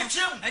wo ba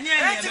metrem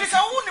enye ne say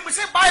wo ni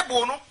say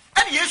Bible no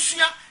ene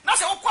yesua na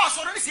say wo kwa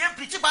asoro ne say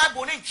preach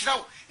Bible ne nkira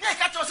wo ne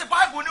ka to say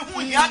Bible ne hu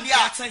hia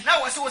dia na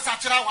wo say wo sa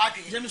kira wa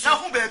adwe na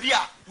hu ba bi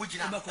a wo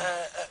gina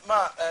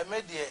ma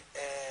me de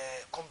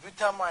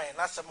computer mine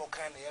na say mo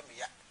kan ne ye me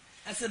ya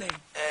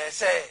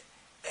say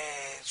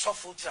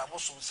software ti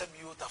aboso se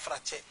bi o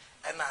tafrache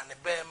na ne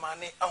be ma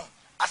ne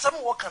asam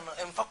wo kan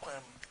emfa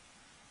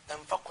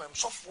kwam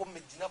software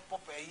medina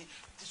pop yi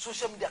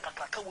social media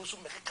kakraka wo so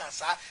mekeka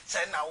sa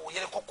say na wo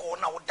yere kokko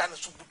na wo dan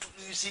so butu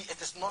you see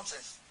it is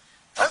nonsense.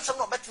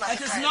 It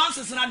is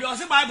nonsense na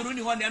the Bible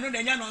ni ho na no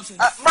nya nonsense.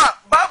 Ma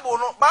Bible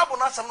no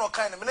asam no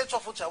kan me ne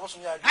software ti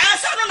aboso ya.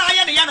 Say no na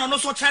ye ne ya no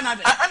so try na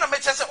de. Ana me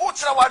che say o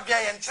tira wa dua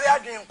ye ntire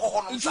adwen ko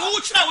ho no. Nti wo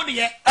tira wo de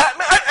ye.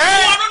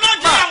 Wo no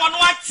dia wo no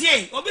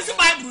atie. Obi si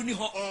Bible ni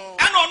ho.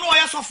 Ana ono o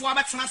ye sofo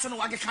abetena se no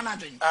wa geka na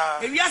adwen.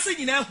 Ewiase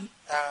nyina hu.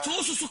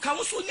 To susu ka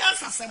wo so nya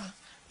nsasem.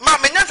 Ma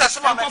me nya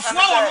nsasem ma me kan.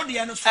 Wo no de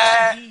ye no so.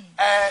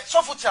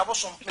 Software ti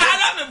aboso.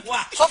 Ala me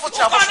boa. Software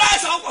ti aboso. Ana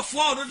so ko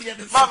fo no de ye.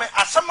 Ma me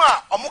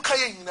asama omuka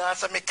ye nyina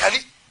se me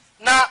kali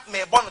na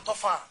me bon to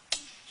fa.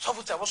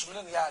 Software ti aboso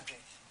me ne ya adwen.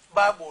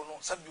 Bible no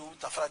sabi o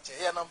tafrache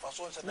ye na mfa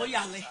so nse. Wo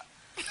yale.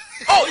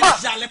 Oh,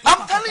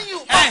 I'm telling you.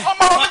 Oh,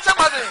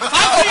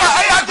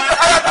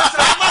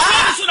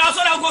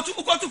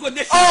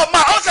 ma,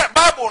 I said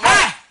Bible, no.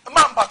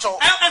 Man, bacho.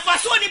 If I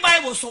saw the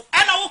Bible, so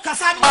and I will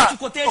cast to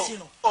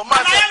quotation. Oh, my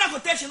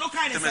quotation, no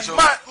kind of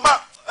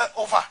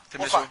over.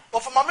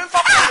 My main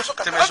family, so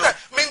can I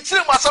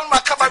maintain my son, my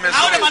cover.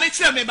 How the money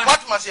tell me,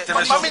 what must you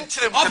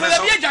maintain?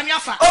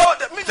 Oh,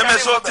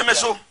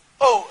 Temeso.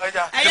 Oh,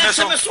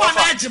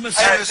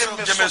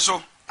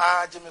 Temeso.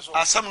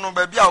 Asam no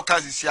ba bia o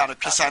kazi sia no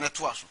twesa ne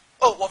to aso.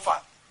 Oh,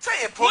 wofa.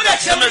 Say a program.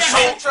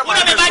 What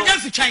am I going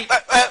to change?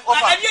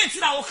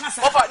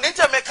 Wofa,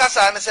 ninja make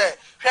kasa and say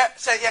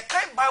you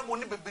can't Bible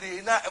ni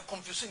bebre na a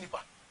confusion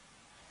nipa.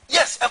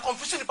 Yes, a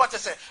confusion nipa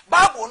say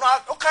Bible no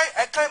okay,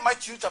 I can't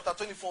Matthew chapter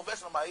 24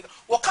 verse number 8.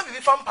 What can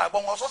be found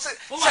Bible also say.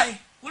 Why?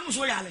 When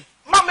so yale.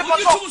 Mama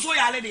me so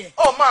yale there.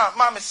 Oh,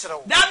 ma me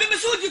sero. Da me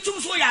so you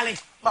so yale.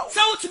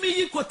 So to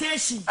me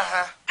quotation.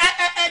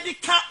 The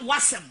cat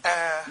wasem.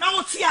 Now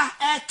what's here?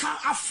 Can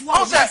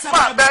afford.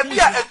 Ma, baby,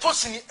 a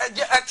tossing.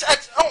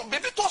 Oh,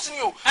 baby, tossing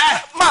you.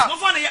 Ma, no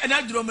funny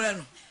and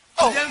drummer.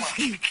 Oh,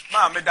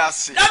 ma, me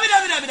that's it. How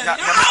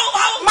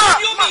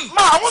you mean?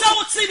 Ma, I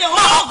want to see the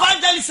whole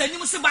evangelist and you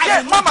must buy.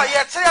 Yeah, Mama,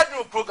 yeah, tell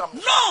you program.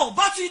 No,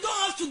 but you don't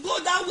have to go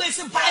that way. It's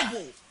a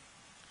Bible.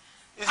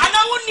 And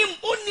I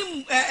want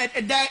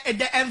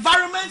the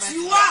environment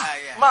you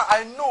are. Ma,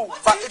 I know,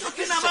 but it's a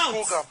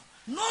program.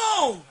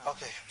 No.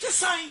 Okay. Just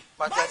sign.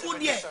 Bible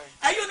there.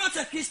 Are you not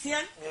a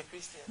Christian? Me a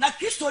Christian. Na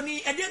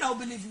Christoni, and then I'll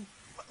believe you.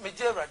 Me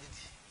dear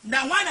Radidi.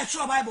 Now why not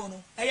your Bible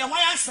no? And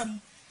why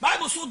some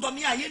Bible so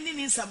domia ye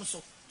need some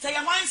so. Say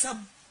why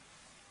some.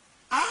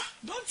 Ah,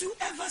 don't you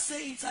ever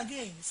say it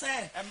again. Say.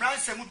 Hey, I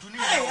said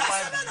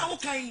na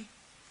okay.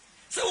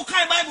 Say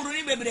okay Bible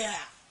ni bebre a.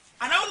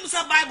 And I want to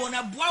say Bible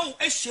na boa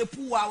e shape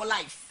our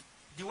life.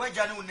 The way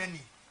janu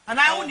nani. And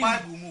I want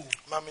Bible mu.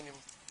 Mama ni.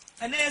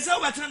 And there's a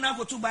way to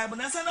go to Bible.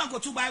 And I go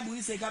to Bible.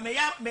 You say, "May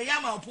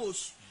I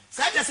post?"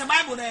 So I just a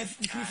Bible na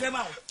prefer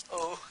out.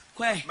 Oh,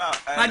 quay.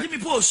 Ma give me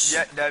post.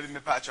 Yeah, there be me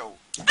pacho.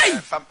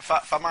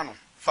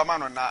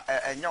 Famano na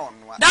enyo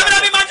no.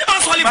 David ma give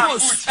us holy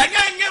post.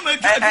 Enye me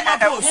give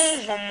post.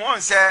 Won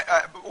say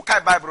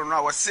ukai Bible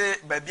no we say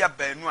baabi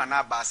abanu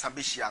ana ba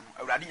asabehia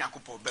no. Awurade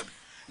Yakobon bam.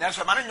 Na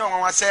so ma no nyon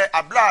won say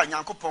abla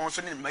Yakobon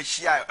so ne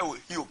mahia e wo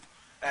Hiob.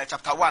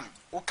 chapter 1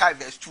 okay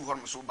verse 2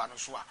 hon so ba no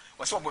so a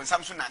wo se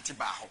obonsam so nante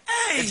ba ho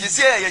it is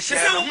here ye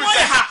share no mu se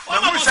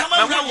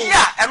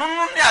ya eno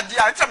no ne ade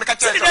a ntra me ka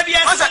chere on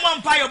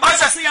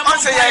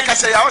se ye ka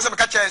se ya on se me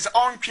ka chere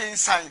on twin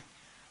sign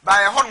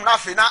by hon na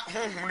fe na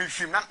honhum no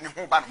fim na ne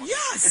ho ba no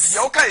it is ye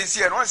okay is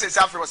here no se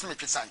afi wo se me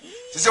twin sign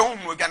se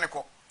honhum no gane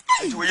ko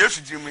it we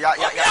yesu dirimu ya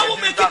wo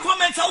make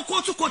comment how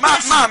quotation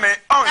mama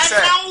on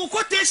say now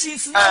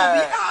quotations now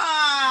we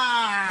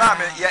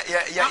mama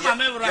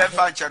ye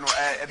fanche no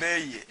ebe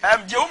yi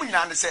je o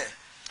nyina ne say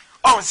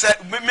on say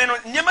me no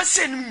nyema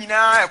se nim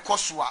nyina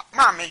ekoso a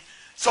mama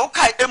so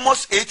kai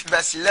Amos 8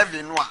 verse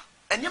 11 no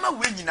a nyema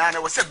we nyina na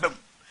wo se bam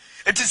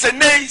it is a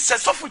nay se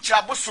sofu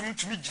kira bosom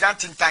tumi gina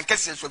tintan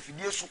kese so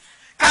fidie so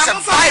kase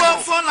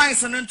bible 4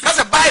 lines no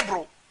kase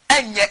bible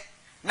enye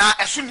na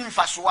eso ni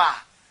mfa so a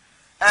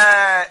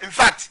in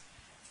fact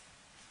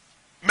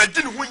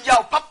medin hu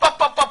yaw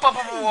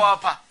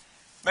papa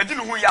medin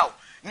hu yaw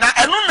na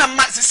eno na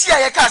ma sisi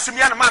aye ka asem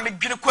ya na ma me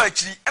dwene kwa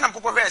akiri na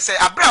mkokọ hwe se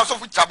abra so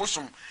fu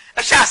chabosom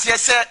e hye ase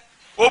se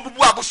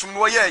obubu abosom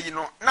no ye yi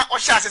no na o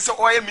hye ase se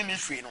o ye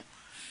ministry no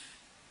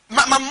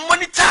ma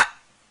monitor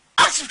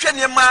asihwe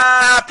ne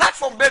ma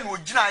platform be no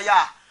gina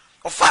ya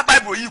ofa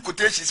bible yi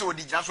quotation se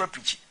odi gina so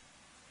preach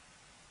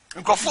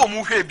nkofo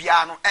mu hwe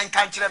bia no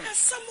enka nkire me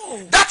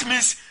that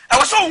means I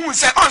was so who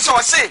say on so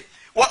say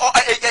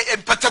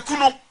empataku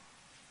no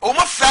o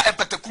ma fra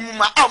empataku mu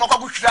ma a o makwa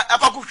hwira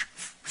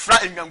fra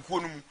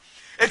enwankuo no mu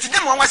etije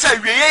mo nwa say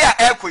wieye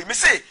ya ekoi me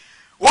say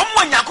wo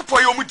mo nyankopɔ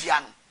ye o mu dia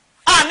no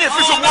a na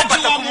efi so mo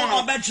empataku mu no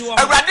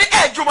awurade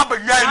ejuma ba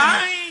nwan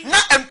mu na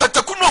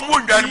empataku no mo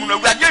nwan mu no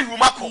awurade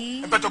ayuma ko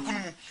empataku no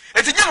mu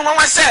etije mo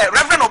nwa say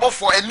Rev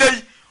Obofour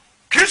enei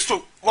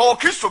Kristo wo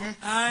Kristo mu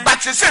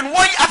but say no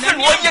yi afi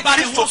no yi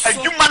Kristo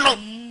adwuma no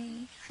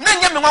na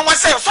nya me nwa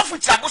say so fu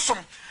kirabosom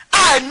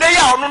a nei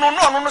a ono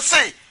no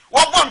say wo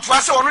bonto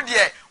ase ono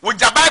de wo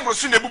ja bible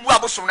so na bubu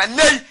abosom na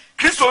nei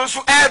Kristo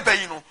nso ebe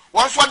yi no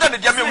won so ada ne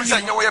dia me hu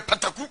say nya wo ye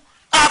pataku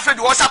a fe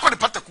de wo sa ko de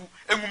pataku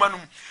enwuma no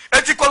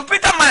eti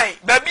computer man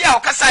ba bia o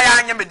kasa ya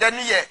anya me de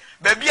ne ye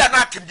ba bia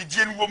na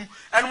atemdidie no wom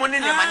eno ne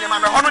ne manyema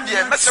me hono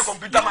de me se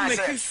computer man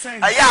say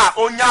aya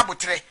onya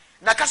abotre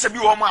na kasa bi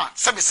wo ma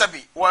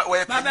sebe wo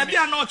ye ba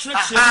bia na o chere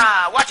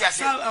what you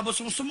say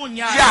abosomsomo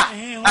nya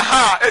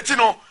eti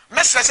no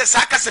me se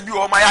sa kasa bi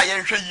wo ma ya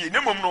ye hwe yi ne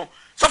mom no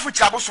so fu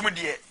kira abosom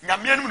de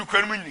nyame anum ne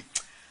kwanum ni